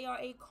karmic. They are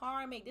a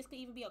karmic. This could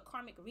even be a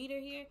karmic reader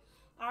here.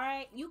 All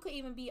right, you could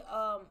even be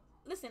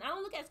listen, I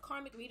don't look at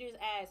karmic readers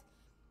as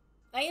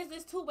like,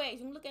 there's 2 ways.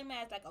 You can look at them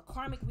as like a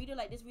karmic reader,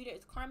 like this reader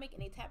is karmic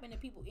and they tap into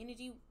people's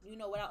energy,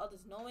 without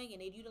others knowing,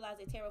 and they utilize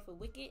their tarot for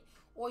wicked.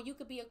 Or you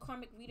could be a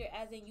karmic reader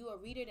as in you a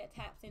reader that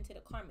taps into the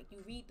karmic.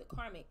 You read the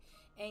karmic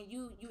and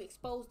you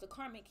expose the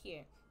karmic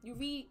here. You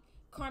read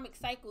karmic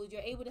cycles.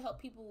 You're able to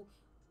help people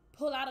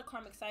pull out of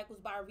karmic cycles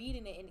by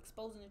reading it and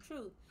exposing the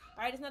truth.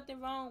 All right, there's nothing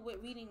wrong with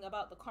reading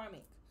about the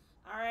karmic.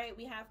 All right,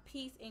 we have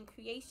peace and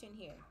creation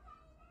here.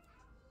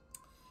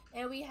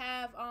 And we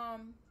have,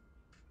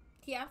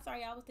 yeah, I'm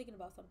sorry, I was thinking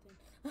about something.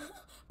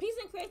 Peace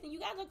and creation. You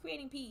guys are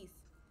creating peace.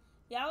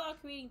 Y'all are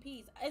creating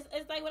peace.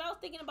 It's like what I was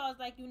thinking about is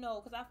like,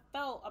 because I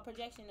felt a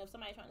projection of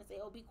somebody trying to say,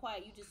 oh, be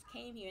quiet. You just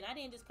came here. And I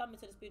didn't just come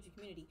into the spiritual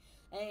community.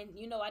 And,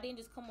 I didn't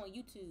just come on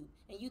YouTube.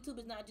 And YouTube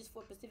is not just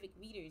for specific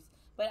readers.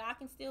 But I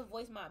can still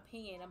voice my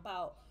opinion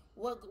about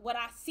what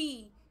I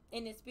see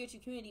in the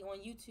spiritual community on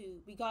YouTube,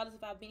 regardless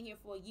if I've been here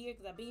for a year,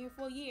 because I've been here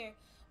for a year,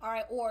 all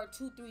right, or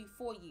 2, 3,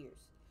 4 years.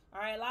 All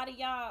right, a lot of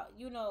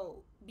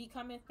y'all, be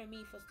coming for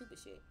me for stupid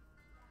shit.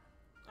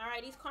 All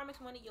right, these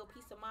karmics wanted your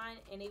peace of mind,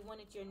 and they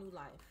wanted your new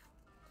life.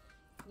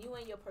 You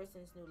and your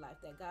person's new life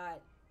that God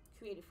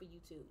created for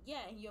you too. Yeah,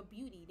 and your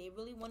beauty. They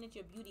really wanted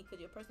your beauty because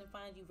your person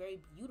finds you very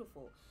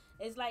beautiful.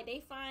 It's like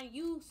they find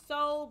you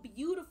so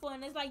beautiful,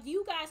 and it's like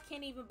you guys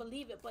can't even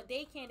believe it, but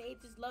they can. They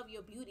just love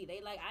your beauty.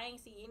 They like, I ain't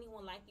seen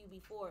anyone like you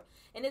before.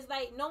 And it's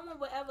like no one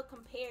will ever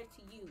compare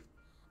to you.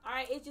 All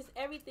right, it's just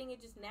everything is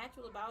just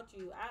natural about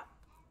you.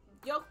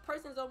 Your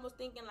person's almost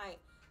thinking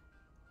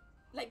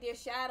like their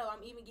shadow.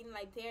 I'm even getting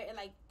like it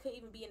like could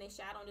even be in their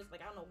shadow. And just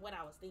like I don't know what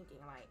I was thinking.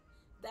 Like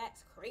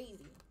that's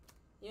crazy,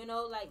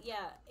 like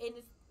yeah. And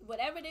it's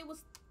whatever they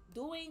was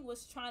doing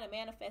was trying to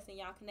manifest in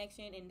y'all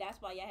connection, and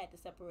that's why y'all had to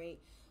separate.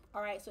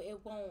 All right, so it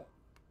won't,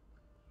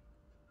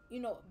 you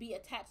know, be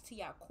attached to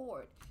your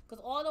cord,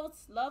 because all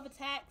those love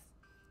attacks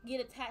get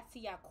attached to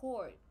your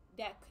cord.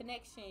 That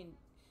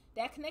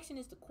connection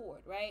is the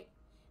cord, right?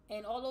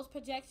 And all those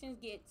projections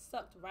get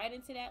sucked right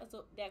into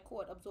that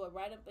cord, absorbed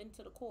right up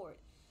into the cord.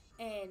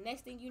 And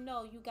next thing you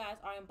know, you guys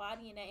are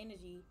embodying that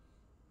energy,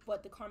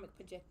 but the karmic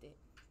projected,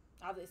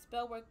 either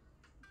spell work,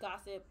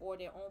 gossip, or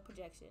their own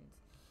projections.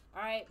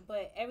 All right,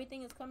 but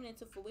everything is coming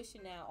into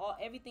fruition now.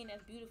 Everything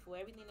that's beautiful,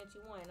 everything that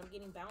you want. And I'm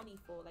getting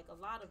bountiful, like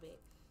a lot of it.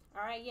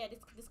 All right, yeah,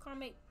 this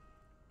karmic,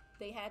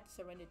 they had to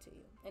surrender to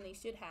you, and they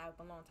should have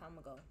a long time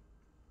ago,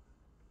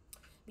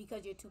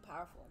 because you're too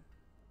powerful.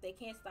 They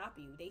can't stop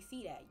you. They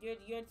see that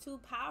you're too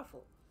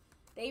powerful.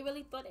 They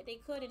really thought that they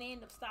could, and they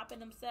end up stopping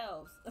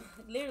themselves.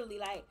 Literally,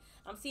 like,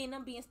 I'm seeing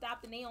them being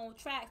stopped in their own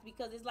tracks,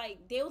 because it's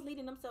like they was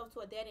leading themselves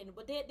to a dead end,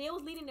 but they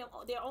was leading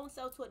their own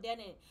self to a dead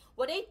end.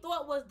 What they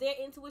thought was their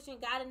intuition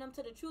guiding them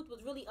to the truth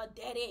was really a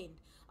dead end.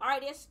 All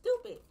right, they're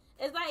stupid.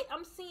 It's like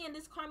I'm seeing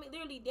this karmic,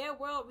 literally their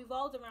world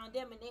revolves around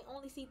them, and they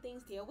only see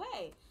things their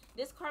way.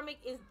 This karmic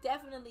is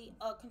definitely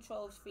a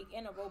control freak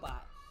and a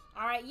robot.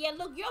 All right, yeah,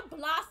 look, you're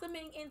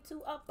blossoming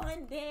into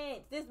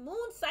abundance. This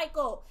moon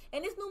cycle,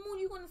 and this new moon,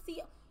 you're going to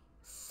see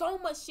so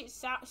much shit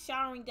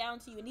showering down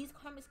to you, and these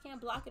karmics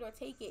can't block it or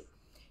take it.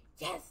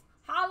 Yes,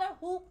 holla,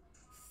 hoop,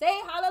 say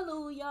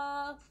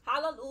hallelujah,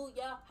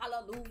 hallelujah,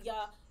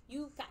 hallelujah.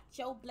 You got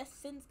your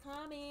blessings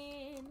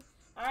coming.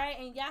 All right,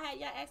 and y'all had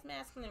y'all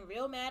ex-masculine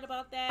real mad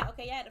about that.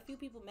 Okay, y'all had a few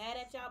people mad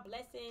at y'all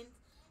blessings.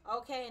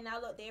 Okay, and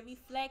now look, they're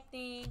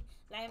reflecting.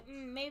 Like,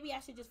 maybe I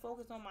should just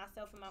focus on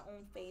myself and my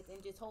own faith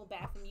and just hold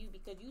back from you,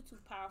 because you too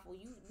powerful.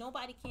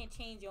 Nobody can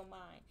change your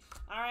mind.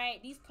 All right,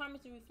 these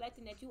karmics are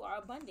reflecting that you are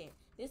abundant.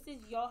 This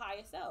is your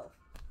higher self,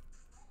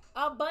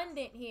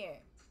 abundant here,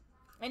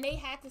 and they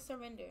had to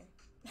surrender.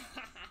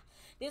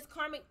 This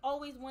karmic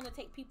always want to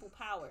take people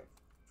power.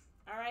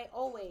 All right,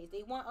 always.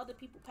 They want other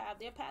people power.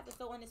 Their path is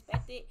so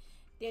unexpected.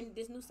 Then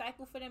this new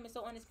cycle for them is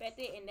so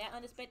unexpected, and that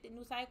unexpected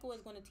new cycle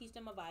is going to teach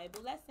them a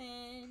valuable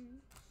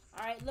lesson.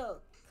 All right,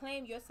 look,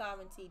 claim your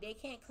sovereignty. They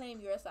can't claim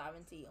your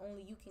sovereignty.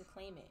 Only you can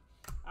claim it.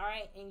 All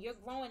right, and you're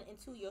growing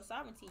into your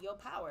sovereignty, your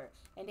power,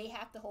 and they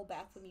have to hold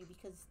back from you,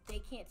 because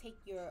they can't take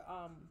your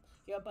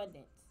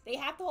abundance. They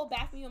have to hold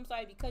back from you, I'm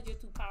sorry, because you're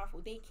too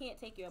powerful. They can't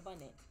take your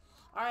abundance.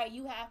 All right,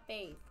 you have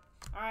faith.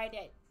 All right,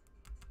 that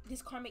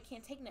this karmic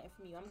can't take nothing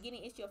from you. I'm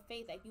getting it's your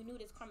faith. Like, you knew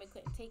this karmic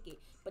couldn't take it,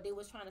 but they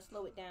was trying to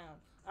slow it down.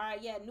 All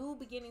right, yeah, new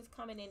beginnings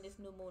coming in this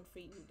new moon for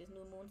you. This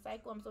new moon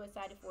cycle, I'm so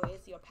excited for it.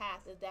 It's your path.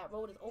 As that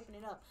road is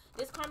opening up.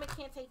 This karmic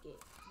can't take it.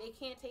 They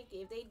can't take it.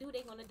 If they do,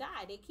 they're gonna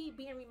die. They keep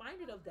being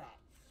reminded of that.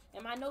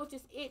 And my nose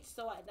just itch,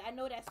 so I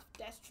know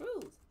that's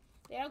truth.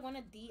 They are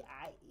gonna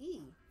die.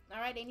 All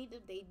right, they need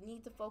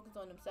to focus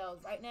on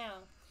themselves right now.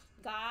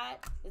 God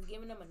is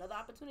giving them another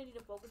opportunity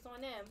to focus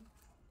on them.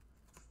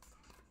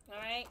 All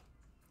right.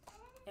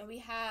 And we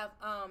have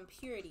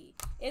purity.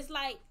 It's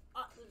like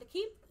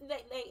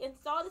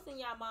install this in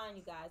your mind,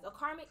 you guys. A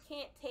karmic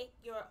can't take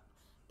your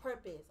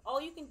purpose.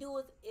 All you can do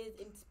is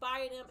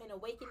inspire them and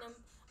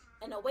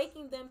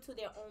awaken them to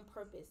their own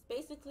purpose.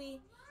 Basically,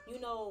 you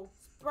know,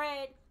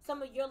 spread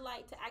some of your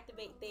light to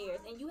activate theirs.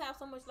 And you have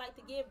so much light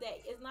to give that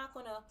it's not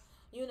gonna,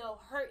 you know,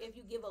 hurt if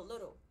you give a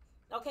little.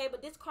 Okay,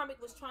 but this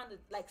karmic was trying to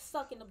like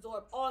suck and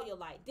absorb all your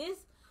light.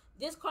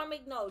 This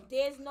karmic, no,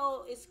 there's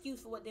no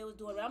excuse for what they was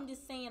doing. I'm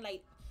just saying,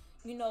 like,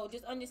 you know,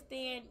 just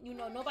understand, you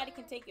know, nobody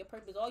can take your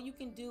purpose. All you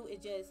can do is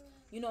just,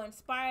 you know,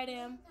 inspire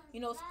them,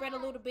 you know, spread a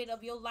little bit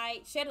of your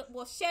light, shed a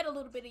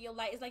little bit of your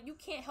light. It's like you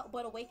can't help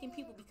but awaken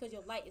people because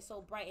your light is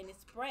so bright and it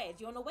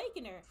spreads. You're an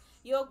awakener.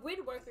 You're a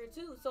grid worker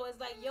too. So it's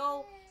like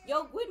your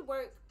grid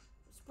work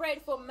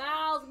spread for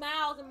miles,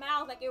 miles, and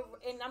miles, like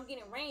and I'm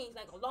getting range,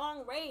 like a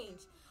long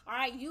range. All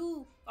right,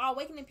 you are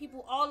awakening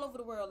people all over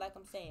the world, like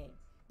I'm saying.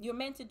 You're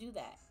meant to do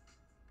that.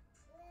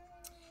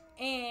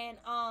 And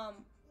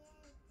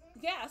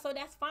yeah, so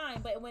that's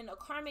fine. But when a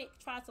karmic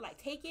tries to like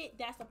take it,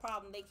 that's the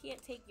problem. They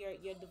can't take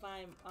your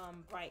divine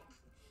bright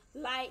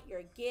light,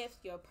 your gifts,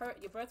 your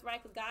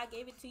birthright, because God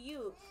gave it to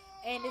you.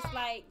 And it's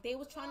like they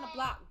was trying to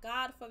block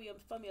God from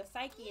your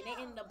psyche, and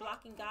they ended up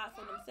blocking God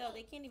from themselves.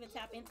 They can't even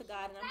tap into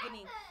God, and I'm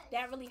getting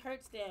that really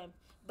hurts them.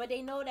 But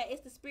they know that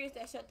it's the spirits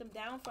that shut them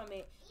down from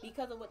it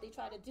because of what they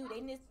try to do.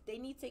 They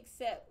need to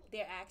accept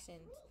their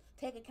actions,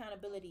 take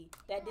accountability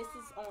that this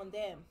is on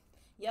them.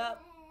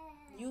 Yup.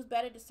 Use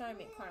better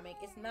discernment, karmic.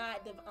 It's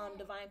not the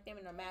divine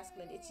feminine or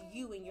masculine. It's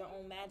you and your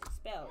own magic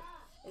spell.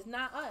 It's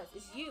not us.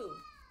 It's you.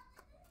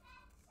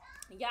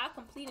 Y'all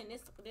completing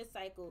this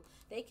cycle.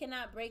 They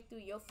cannot break through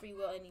your free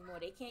will anymore.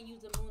 They can't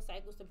use the moon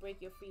cycles to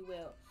break your free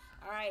will.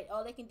 All right.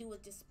 All they can do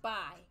is just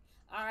spy.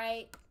 All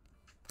right.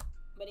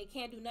 But they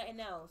can't do nothing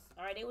else.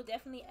 All right. They will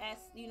definitely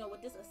ask, you know,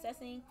 with this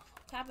assessing,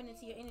 tapping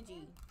into your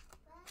energy.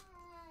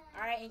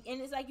 All right.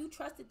 And it's like you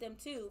trusted them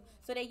too.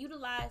 So they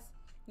utilize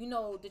you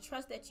know, the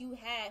trust that you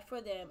had for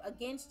them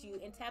against you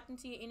and tapped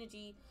into your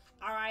energy,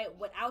 all right,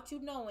 without you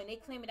knowing. They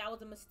claim that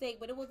was a mistake,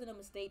 but it wasn't a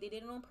mistake. They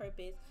did it on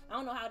purpose. I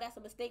don't know how that's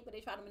a mistake, but they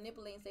try to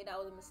manipulate and say that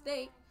was a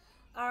mistake.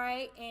 All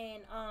right,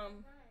 and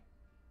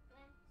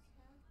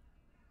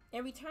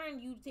in return,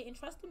 you didn't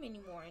trust them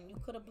anymore, and you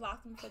could have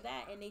blocked them for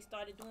that, and they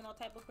started doing all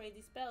type of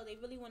crazy spells. They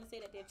really want to say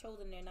that they're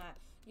chosen. They're not.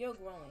 You're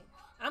growing.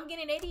 I'm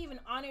getting, they didn't even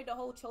honor the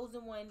whole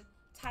chosen one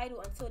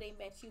title until they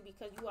met you,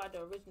 because you are the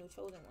original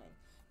chosen one.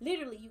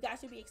 Literally, you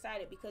guys should be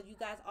excited because you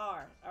guys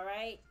are, all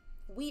right?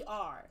 We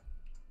are.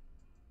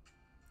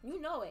 You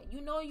know it.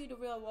 You know you're the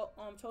real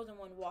chosen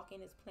one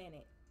walking this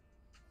planet.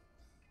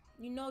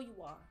 You know you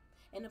are.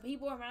 And the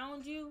people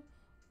around you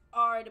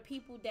are the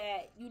people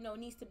that, you know,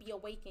 needs to be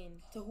awakened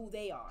to who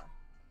they are.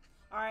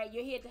 All right?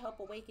 You're here to help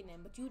awaken them,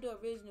 but you the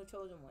original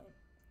chosen one.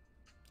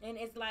 And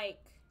it's like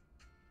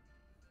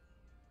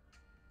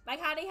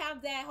how they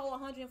have that whole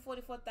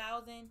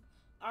 144,000.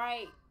 All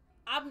right?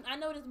 I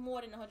know there's more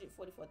than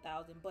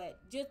 144,000, but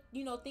just,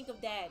 you know, think of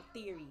that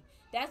theory.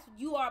 That's,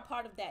 you are a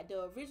part of that.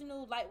 The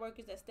original light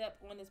workers that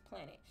stepped on this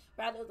planet.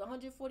 Rather it was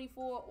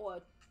 144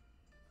 or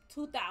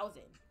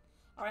 2,000.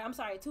 All right, I'm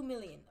sorry, 2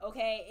 million.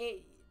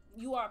 Okay,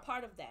 you are a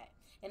part of that.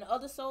 And the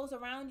other souls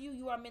around you,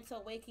 you are meant to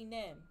awaken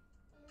them.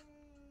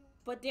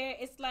 But there,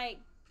 it's like,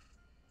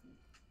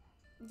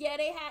 yeah,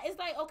 it's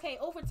like, okay,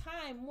 over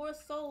time, more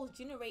souls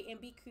generate and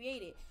be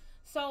created.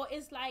 So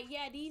it's like,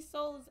 yeah, these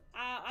souls,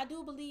 I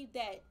do believe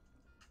that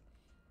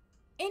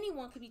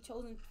anyone could be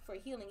chosen for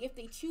healing if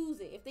they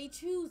choose it. If they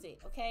choose it,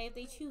 okay? If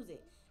they choose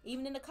it.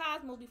 Even in the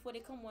cosmos, before they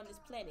come on this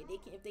planet, they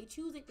can. If they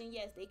choose it, then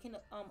yes, they can,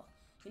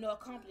 you know,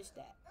 accomplish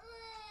that.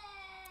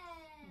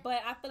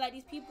 But I feel like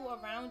these people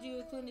around you,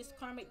 including this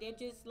karmic, they're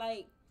just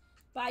like,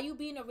 by you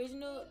being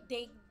original,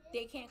 they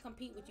can't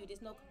compete with you.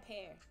 There's no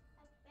compare.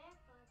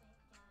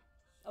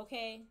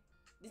 Okay?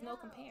 There's no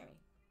comparing.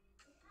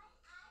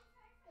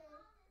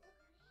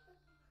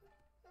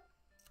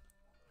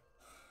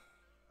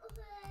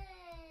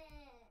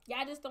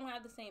 Y'all just don't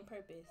have the same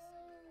purpose.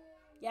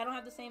 Y'all don't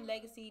have the same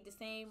legacy, the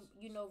same,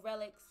 you know,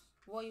 relics,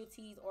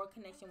 royalties, or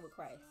connection with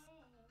Christ.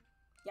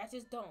 Y'all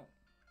just don't.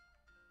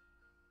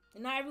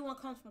 And not everyone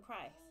comes from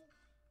Christ.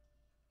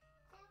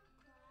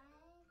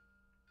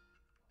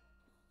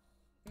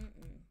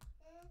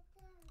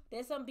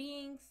 There's some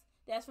beings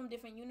that's from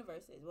different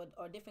universes,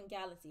 or different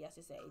galaxies, I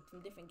should say,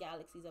 from different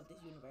galaxies of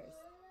this universe.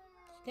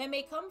 That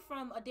may come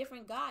from a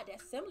different God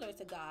that's similar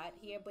to God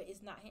here, but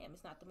it's not him.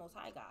 It's not the Most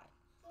High God.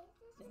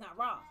 It's not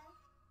Ra.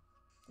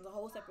 It's a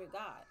whole separate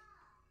God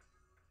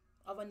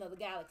of another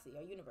galaxy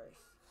or universe.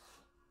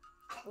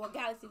 Or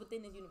galaxy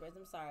within this universe,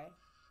 I'm sorry.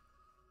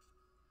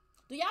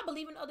 Do y'all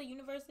believe in other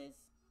universes?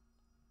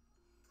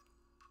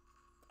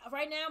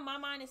 Right now, my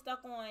mind is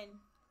stuck on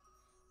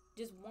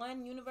just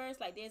one universe.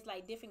 Like, there's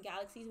like different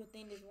galaxies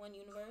within this one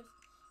universe.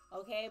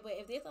 Okay, but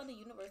if there's other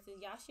universes,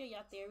 y'all share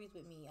y'all theories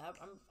with me.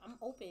 I'm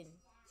open.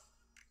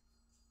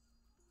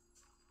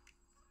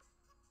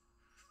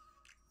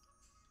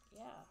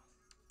 Yeah.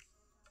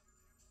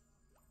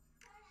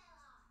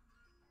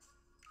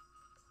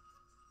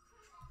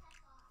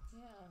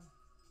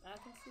 Yeah, I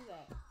can see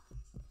that.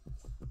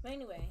 But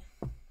anyway,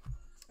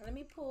 let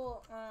me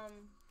pull,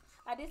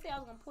 I did say I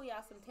was going to pull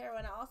y'all some tarot,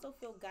 and I also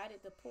feel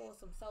guided to pull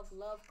some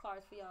self-love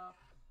cards for y'all.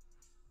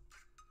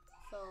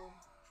 So,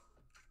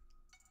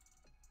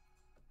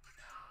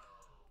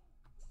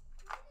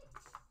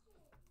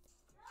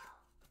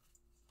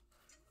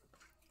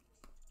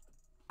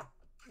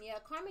 yeah,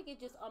 karmic is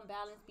just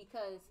unbalanced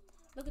because,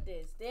 look at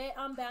this. They're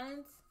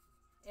imbalanced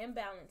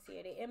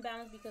here. They're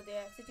imbalanced because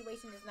their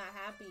situation is not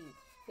happy.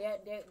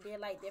 They're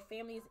like, their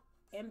family is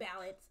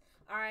imbalanced.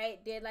 All right,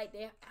 they're like,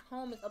 their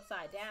home is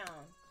upside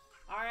down.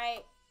 All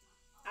right,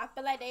 I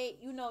feel like they,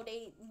 you know,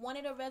 they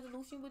wanted a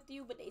resolution with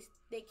you, but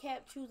they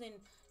kept choosing,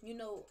 you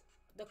know,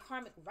 the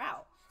karmic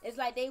route. It's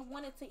like they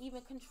wanted to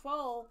even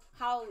control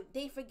how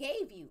they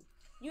forgave you.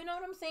 You know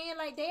what I'm saying?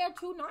 Like, they are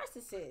true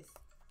narcissists.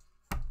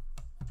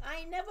 I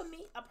ain't never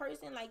meet a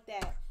person like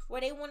that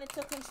where they wanted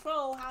to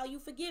control how you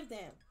forgive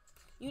them.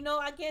 You know,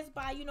 I guess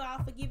by, you know,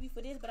 I'll forgive you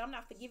for this, but I'm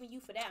not forgiving you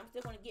for that. I'm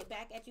still going to get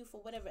back at you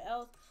for whatever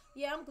else.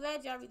 Yeah, I'm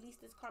glad y'all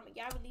released this karma.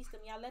 Y'all released them.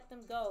 Y'all let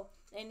them go.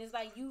 And it's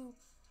like you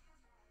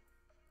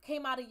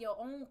came out of your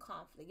own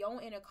conflict, your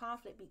own inner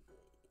conflict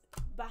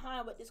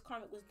behind what this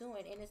karmic was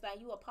doing. And it's like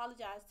you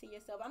apologize to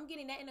yourself. I'm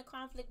getting that inner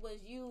conflict was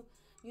you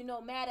know,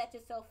 mad at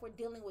yourself for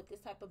dealing with this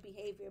type of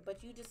behavior.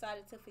 But you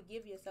decided to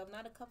forgive yourself.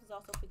 Now the cup is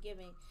also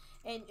forgiving.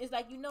 And it's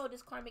like, you know,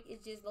 this karmic is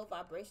just low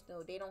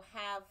vibrational. They don't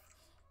have,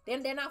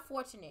 they're not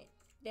fortunate.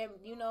 They're,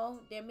 you know,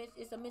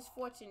 it's a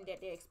misfortune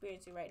that they're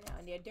experiencing right now,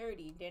 and they're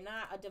dirty. They're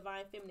not a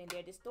divine feminine.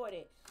 They're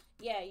distorted.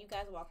 Yeah, you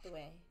guys walked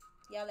away.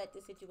 Y'all let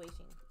this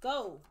situation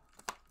go.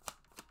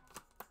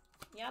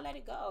 Y'all let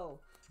it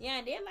go. Yeah,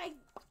 and they're like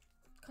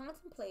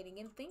contemplating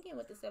and thinking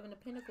with the Seven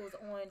of Pentacles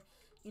on,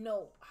 you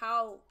know,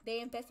 how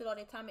they invested all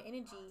their time and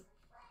energy,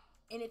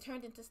 and it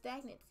turned into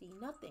stagnancy.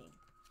 Nothing.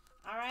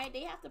 All right,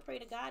 they have to pray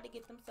to God to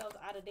get themselves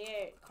out of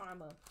their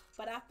karma.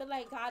 But I feel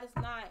like God is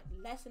not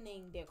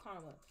lessening their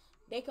karma.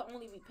 they could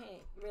only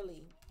repent,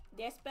 really.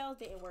 Their spells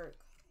didn't work.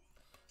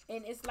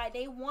 And it's like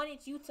they wanted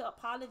you to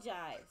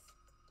apologize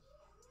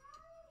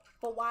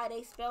for why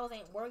they spells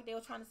ain't work. They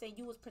were trying to say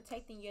you was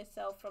protecting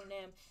yourself from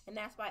them, and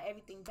that's why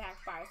everything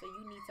backfired. So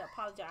you need to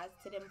apologize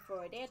to them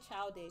for their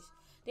childish,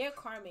 they're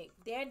karmic,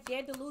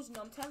 they're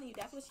delusional. I'm telling you,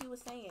 that's what she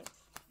was saying.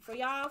 For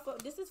y'all,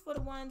 this is for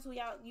the ones who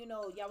y'all, you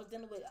know, y'all was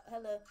dealing with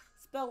hella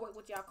spell work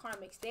with y'all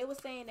karmics. They were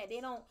saying that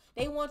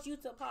they want you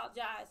to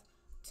apologize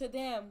to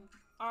them,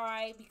 all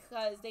right,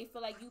 because they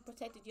feel like you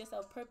protected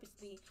yourself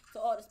purposely so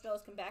all the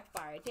spells can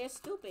backfire. They're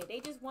stupid. They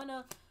just want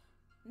to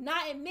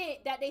not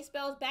admit that they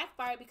spells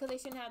backfired because they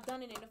shouldn't have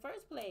done it in the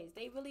first place.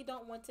 They really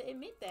don't want to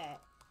admit that.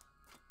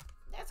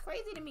 That's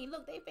crazy to me.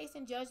 Look, they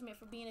facing judgment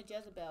for being a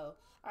Jezebel.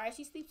 All right,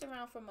 she sleeps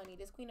around for money.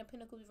 This Queen of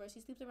Pentacles reverse,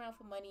 she sleeps around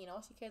for money, and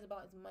all she cares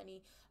about is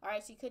money. All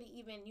right, she could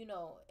even, you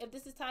know, if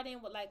this is tied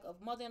in with like a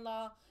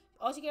mother-in-law,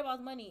 all she cares about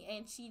is money,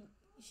 and she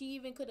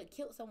even could have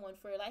killed someone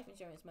for life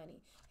insurance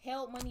money,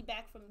 held money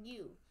back from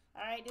you.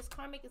 All right, this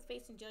karmic is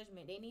facing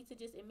judgment. They need to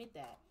just admit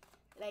that.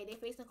 Like, they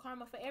facing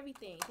karma for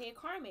everything. They're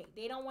karmic.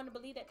 They don't want to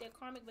believe that they're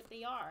karmic, but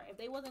they are. If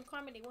they wasn't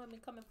karmic, they wouldn't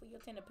have been coming for your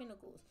 10 of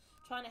Pentacles,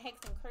 trying to hex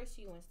and curse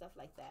you and stuff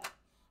like that.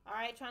 All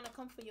right, trying to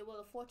come for your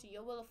Wheel of Fortune.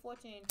 Your Wheel of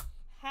Fortune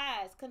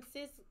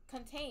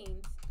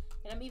contains,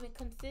 and I'm even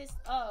consists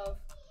of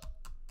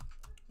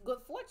good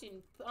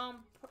fortune,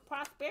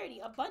 prosperity,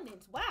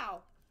 abundance.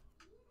 Wow,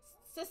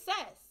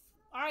 success.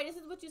 All right,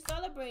 this is what you're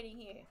celebrating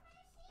here.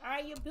 All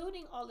right, you're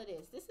building all of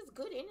this. This is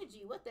good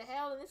energy. What the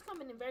hell? And it's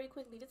coming in very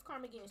quickly. This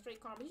karma getting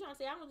straight karma. You're trying to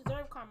say, I don't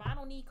deserve karma. I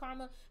don't need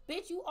karma.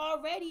 Bitch, you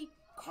already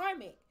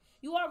karmic.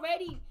 You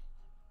already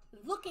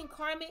looking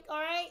karmic, all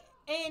right?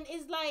 And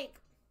it's like,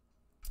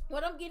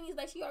 what I'm getting is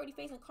like she already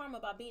facing karma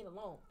by being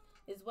alone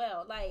as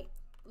well. Like,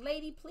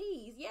 lady,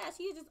 please. Yeah,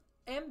 she's just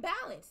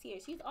imbalanced here.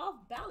 She's off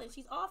balance.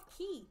 She's off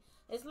key.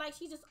 It's like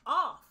she's just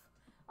off.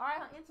 All right,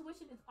 her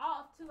intuition is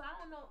off too. I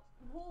don't know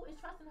who is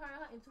trusting her and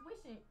her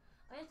intuition.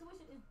 Her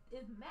intuition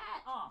is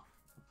mad off.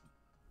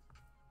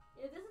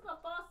 If this is a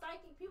false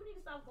psychic, people need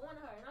to stop going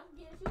to her. And I'm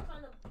getting, she's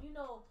trying to, you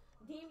know,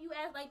 deem you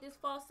as like this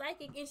false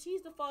psychic, and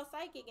she's the false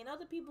psychic. And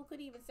other people could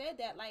even say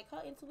that, like,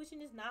 her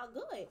intuition is not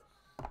good.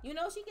 You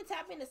know, she can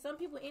tap into some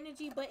people's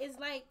energy, but it's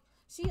like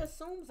she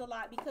assumes a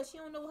lot because she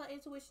don't know what her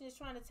intuition is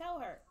trying to tell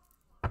her.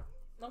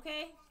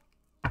 Okay?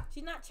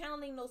 She's not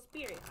channeling no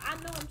spirit. I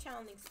know I'm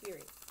channeling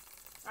spirit.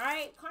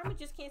 Alright? Karma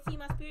just can't see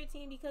my spirit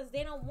team because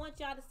they don't want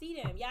y'all to see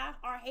them. Y'all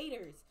are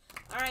haters.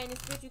 Alright, in the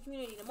spiritual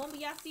community. The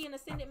moment y'all see an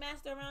ascended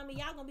master around me,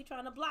 y'all gonna be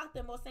trying to block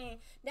them or saying,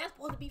 that's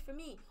supposed to be for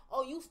me.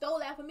 Oh, you stole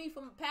that from me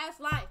from a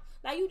past life.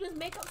 Like, you just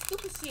make up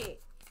stupid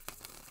shit.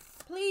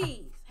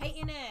 Please.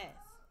 Hating ass.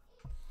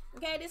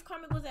 Okay, this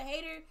karmic was a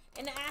hater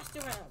in the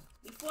astral realm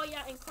before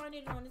y'all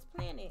incarnated on this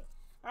planet.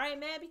 Alright,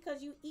 mad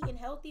because you eating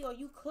healthy or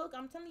you cook.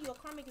 I'm telling you, your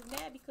karmic is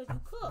mad because you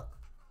cook.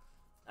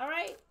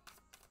 Alright?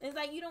 It's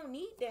like you don't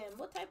need them.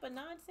 What type of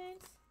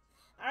nonsense?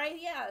 Alright,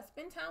 yeah.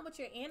 Spend time with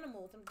your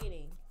animals, I'm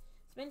getting.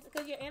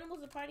 Because your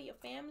animals are part of your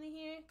family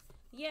here.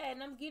 Yeah,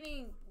 and I'm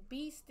getting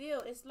be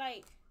still. It's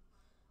like,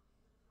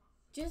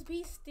 just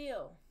be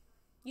still.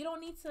 You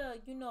don't need to,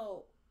 you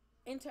know,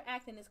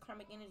 interact in this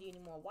karmic energy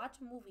anymore. Watch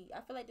a movie.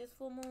 I feel like this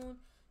full moon,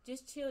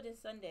 just chill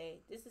this Sunday.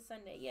 This is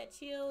Sunday. Yeah,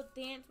 chill,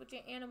 dance with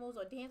your animals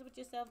or dance with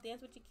yourself,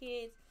 dance with your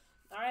kids.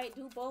 All right,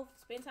 do both.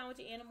 Spend time with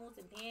your animals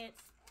and dance.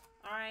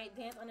 All right,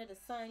 dance under the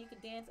sun. You can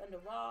dance under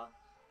Ra.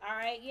 All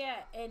right,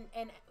 yeah, and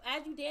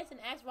as you dance and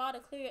ask Ra to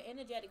clear your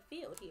energetic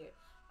field here.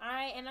 All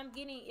right, and I'm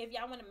getting, if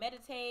y'all want to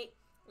meditate,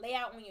 lay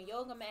out on your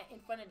yoga mat in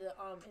front of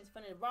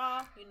the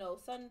Ra, you know,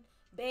 sun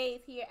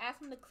bathe here.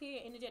 Ask him to clear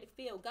your energetic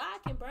field.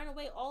 God can burn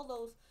away all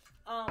those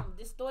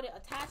distorted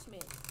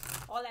attachments,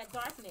 all that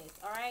darkness,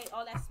 all right,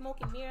 all that smoke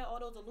and mirror, all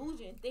those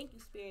illusions. Thank you,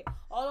 spirit.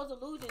 All those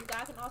illusions,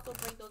 God can also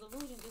break those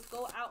illusions. Just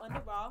go out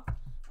under Ra, all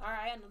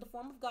right, under the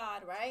form of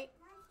God, right,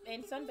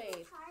 and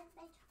sunbathe.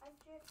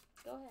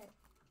 Go ahead.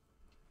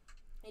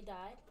 It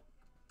died.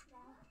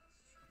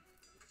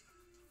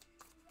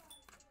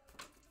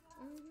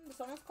 The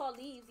song's called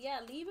Leaves. Yeah,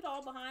 leave it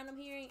all behind. I'm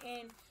hearing,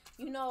 and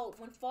you know,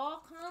 when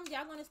fall comes,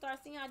 y'all gonna start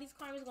seeing how these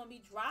karmas gonna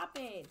be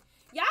dropping.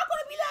 Y'all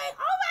gonna be like,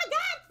 oh my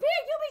God,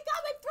 spirit, you be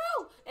coming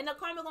through. And the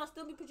karma gonna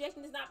still be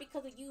projecting. It's not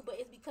because of you, but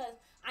it's because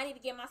I need to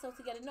get myself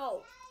together.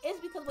 No,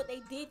 it's because what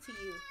they did to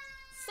you.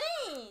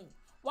 Sing.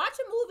 Watch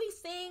a movie,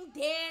 sing,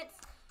 dance.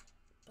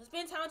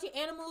 Spend time with your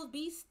animals.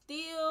 Be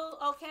still,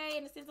 okay?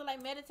 In the sense of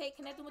like meditate,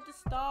 connecting with the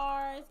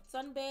stars,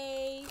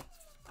 sunbathe.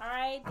 All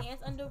right,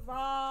 dance under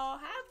Ra.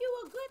 Have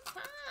you a good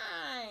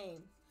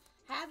time.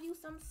 Have you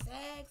some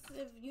sex.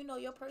 If you know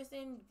your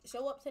person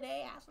show up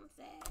today, have some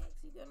sex.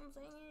 You get what I'm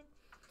saying?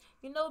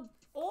 You know,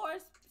 or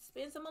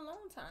spend some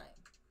alone time.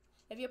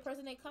 If your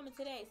person ain't coming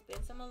today,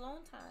 spend some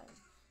alone time.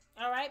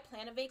 All right,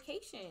 plan a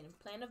vacation.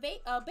 Plan a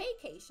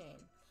vacation.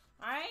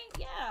 All right,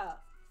 yeah.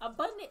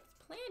 Abundance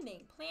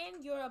planning.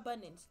 Plan your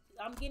abundance.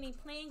 I'm getting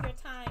plan your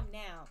time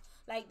now.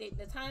 Like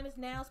the time is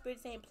now. Spirit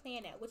saying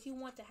plan that. What you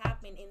want to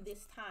happen in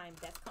this time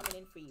that's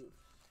coming in for you.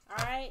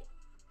 All right.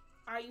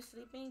 Are you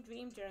sleeping?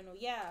 Dream journal.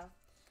 Yeah.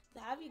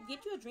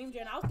 get you a dream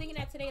journal. I was thinking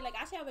that today, like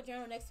I should have a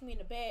journal next to me in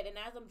the bed, and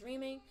as I'm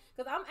dreaming,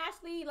 because I'm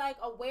actually like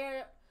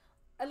aware,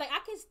 like I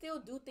can still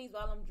do things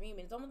while I'm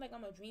dreaming. It's almost like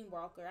I'm a dream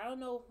walker. I don't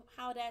know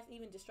how that's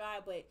even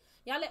described, but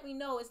y'all let me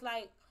know. It's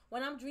like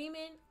when I'm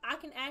dreaming, I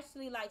can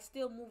actually like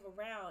still move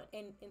around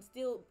and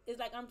still, it's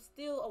like I'm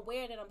still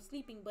aware that I'm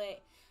sleeping,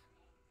 but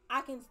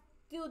I can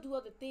still do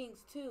other things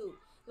too.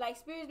 Like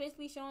Spirit's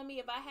basically showing me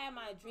if I have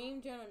my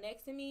dream journal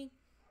next to me,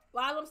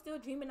 while I'm still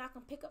dreaming, I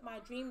can pick up my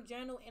dream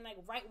journal and like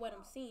write what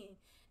I'm seeing.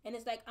 And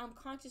it's like I'm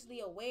consciously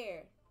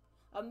aware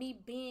of me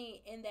being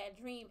in that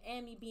dream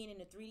and me being in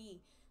the 3D.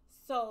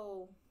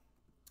 So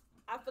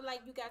I feel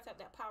like you guys have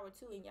that power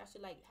too, and y'all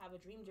should like have a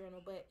dream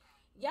journal. But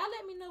y'all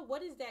let me know,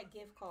 what is that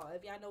gift called,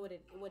 if y'all know what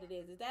it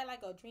is. Is that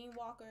like a dream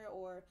walker?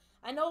 Or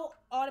I know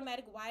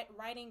automatic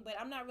writing, but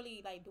I'm not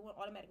really like doing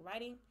automatic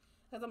writing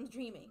because I'm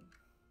dreaming.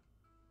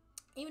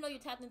 Even though you're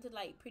tapped into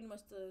like pretty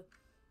much the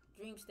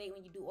dream state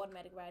when you do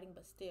automatic writing,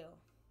 but still,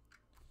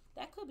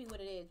 that could be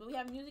what it is. But we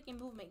have music and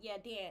movement. Yeah,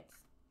 dance.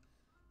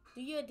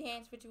 Do your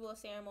dance ritual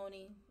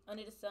ceremony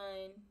under the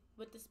sun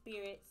with the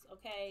spirits.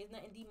 Okay, there's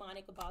nothing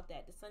demonic about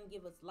that. The sun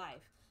gives us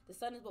life. The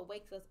sun is what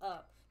wakes us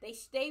up.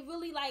 They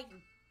really like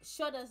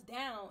shut us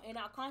down in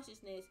our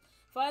consciousness.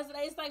 For us,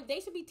 it's like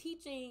they should be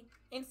teaching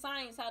in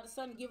science how the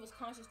sun gives us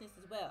consciousness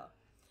as well.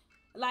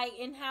 Like,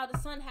 and how the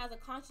sun has a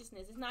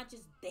consciousness. It's not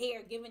just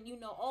there giving, you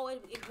know, oh,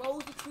 it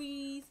grows the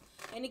trees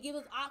and it gives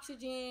us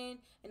oxygen,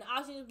 and the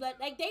oxygen is blood.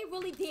 Like, they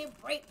really did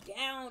break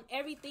down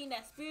everything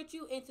that's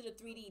spiritual into the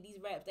 3D, these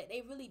reps. That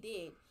they really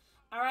did.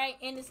 All right.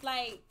 And it's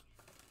like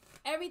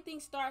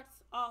everything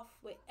starts off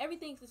with,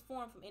 everything is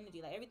formed from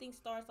energy. Like, everything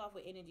starts off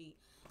with energy.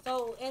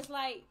 So it's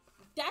like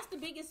that's the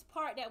biggest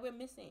part that we're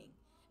missing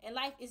in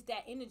life, is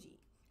that energy.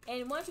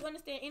 And once you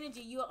understand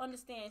energy, you'll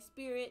understand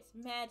spirits,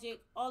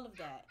 magic, all of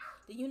that.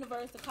 The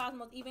universe, the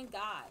cosmos, even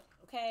God,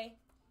 okay?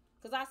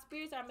 Because our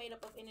spirits are made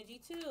up of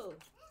energy too.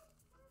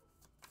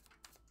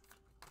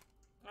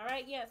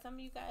 Alright, yeah, some of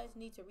you guys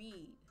need to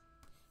read.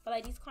 But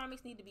like, these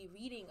karmics need to be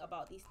reading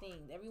about these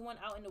things. Everyone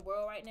out in the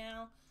world right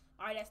now,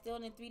 alright, that's still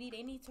in 3D,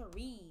 they need to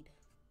read.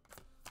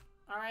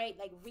 Alright,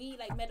 like read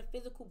like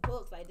metaphysical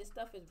books. Like, this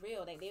stuff is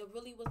real. Like, they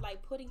really was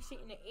like putting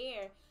shit in the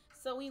air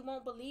so we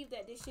won't believe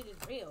that this shit is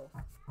real.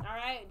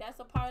 Alright,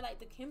 that's a part of like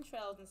the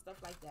chemtrails and stuff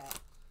like that.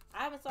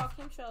 I haven't saw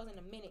chemtrails in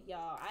a minute,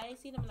 y'all. I ain't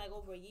seen them in like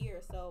over a year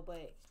or so,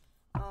 but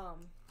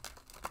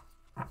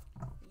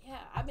yeah,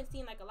 I've been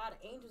seeing like a lot of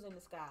angels in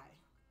the sky.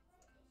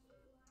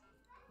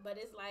 But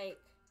it's like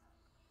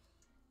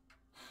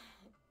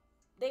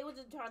they were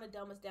just trying to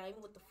dumb us down,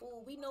 even with the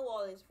food. We know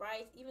all this,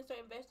 right? Even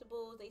certain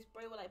vegetables, they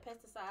spray with like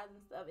pesticides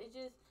and stuff. It's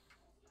just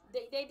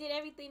they did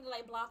everything to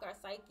like block our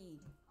psyche,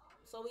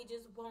 so we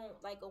just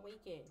won't like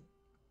awaken.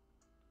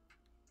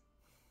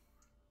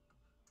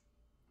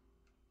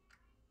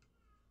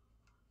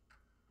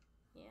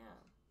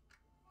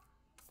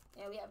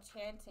 Yeah. And we have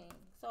chanting.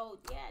 So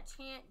yeah,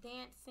 chant,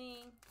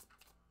 dancing,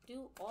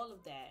 do all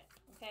of that.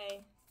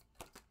 Okay.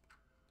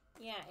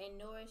 Yeah, and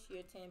nourish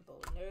your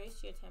temple.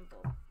 Nourish your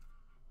temple.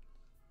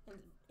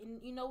 And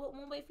you know what?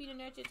 One way for you to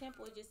nurture your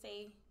temple is just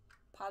say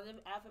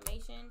positive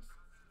affirmations.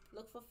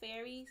 Look for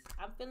fairies.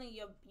 I'm feeling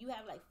you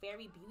have like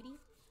fairy beauty.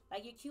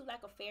 Like, you're cute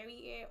like a fairy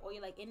here, or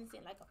you're like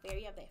innocent like a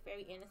fairy. You have that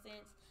fairy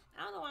innocence.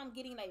 I don't know why I'm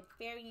getting like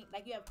fairy,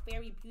 like you have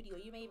fairy beauty, or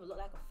you may even look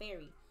like a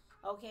fairy.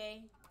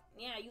 Okay?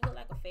 Yeah, you look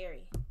like a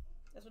fairy.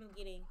 That's what I'm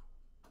getting.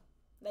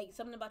 Like,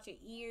 something about your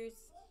ears.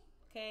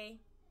 Okay?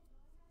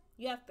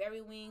 You have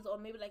fairy wings, or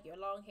maybe like your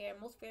long hair.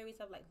 Most fairies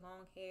have like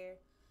long hair.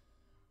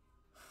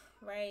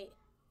 Right?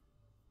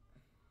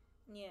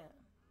 Yeah.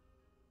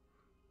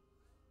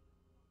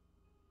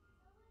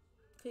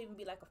 Could even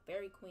be like a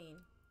fairy queen.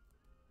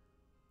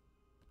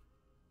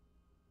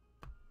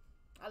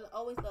 I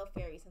always love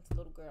fairies since a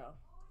little girl.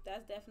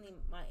 That's definitely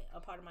a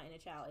part of my inner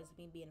child, is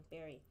me being a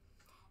fairy.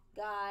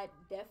 God,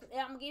 definitely.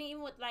 I'm getting,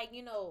 even with like,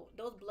 you know,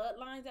 those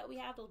bloodlines that we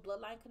have, those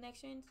bloodline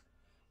connections.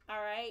 All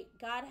right,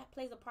 God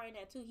plays a part in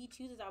that too. He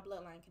chooses our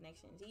bloodline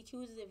connections. He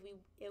chooses if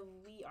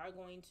we are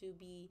going to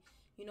be,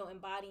 you know,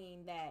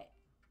 embodying that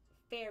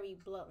fairy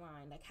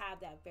bloodline, like have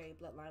that fairy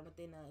bloodline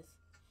within us.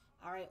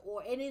 All right,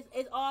 or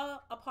it's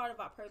all a part of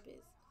our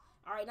purpose.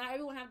 All right, not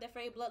everyone have that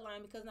fairy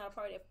bloodline because it's not a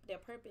part of their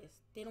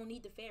purpose. They don't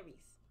need the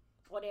fairies,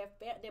 or their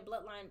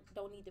bloodline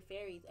don't need the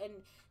fairies, and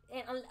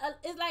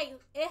it's like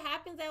it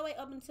happens that way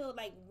up until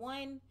like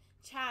one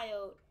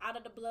child out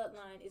of the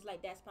bloodline is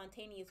like that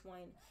spontaneous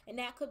one, and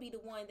that could be the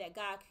one that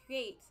God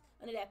creates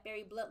under that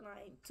fairy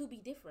bloodline to be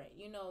different,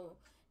 you know,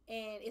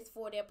 and it's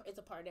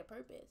a part of their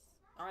purpose.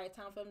 All right,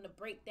 time for them to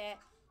break that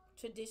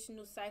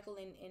traditional cycle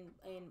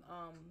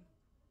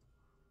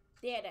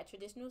that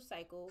traditional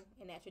cycle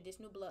and that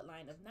traditional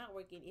bloodline of not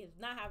working, is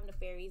not having the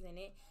fairies in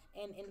it,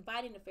 and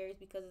inviting the fairies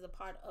because it's a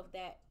part of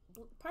that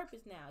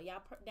purpose now.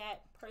 Y'all,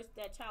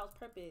 that child's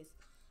purpose.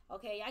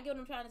 Okay, y'all get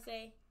what I'm trying to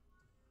say?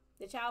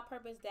 The child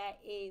purpose that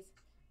is,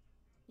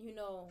 you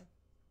know,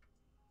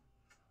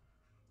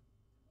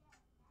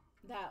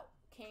 that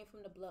came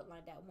from the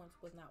bloodline that once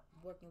was not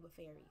working with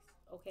fairies.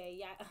 Okay,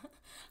 yeah.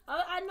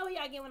 I know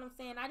y'all get what I'm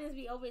saying. I just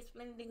be over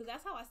explaining things.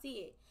 That's how I see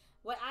it.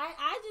 What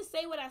I just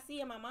say what I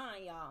see in my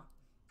mind, y'all.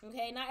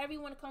 Okay, not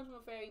everyone comes from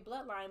a fairy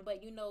bloodline,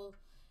 but you know,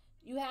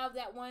 you have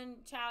that one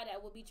child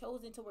that will be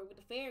chosen to work with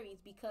the fairies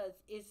because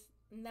it's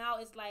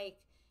like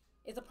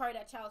it's a part of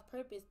that child's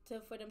purpose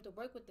for them to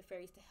work with the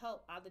fairies to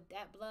help either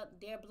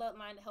their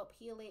bloodline to help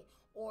heal it,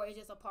 or it's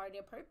just a part of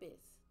their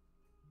purpose.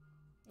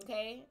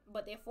 Okay,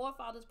 but their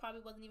forefathers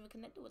probably wasn't even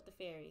connected with the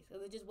fairies,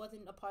 because it just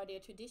wasn't a part of their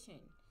tradition,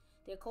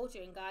 their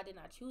culture, and God did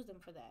not choose them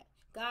for that.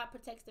 God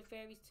protects the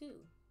fairies too.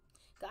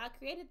 God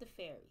created the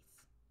fairies.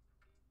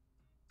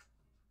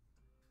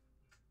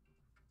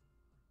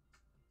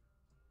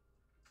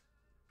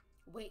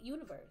 With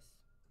universe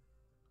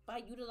by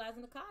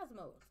utilizing the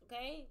cosmos.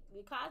 Okay,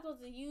 the cosmos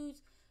is a huge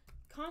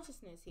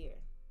consciousness here.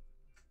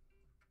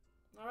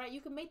 All right,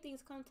 you can make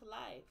things come to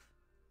life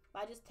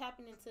by just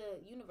tapping into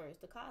universe,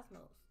 the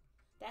cosmos,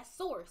 that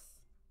source.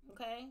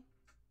 Okay,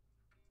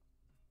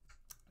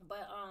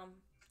 but I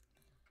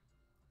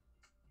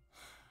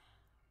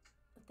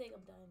think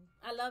I'm done.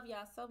 I love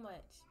y'all so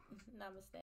much. Namaste.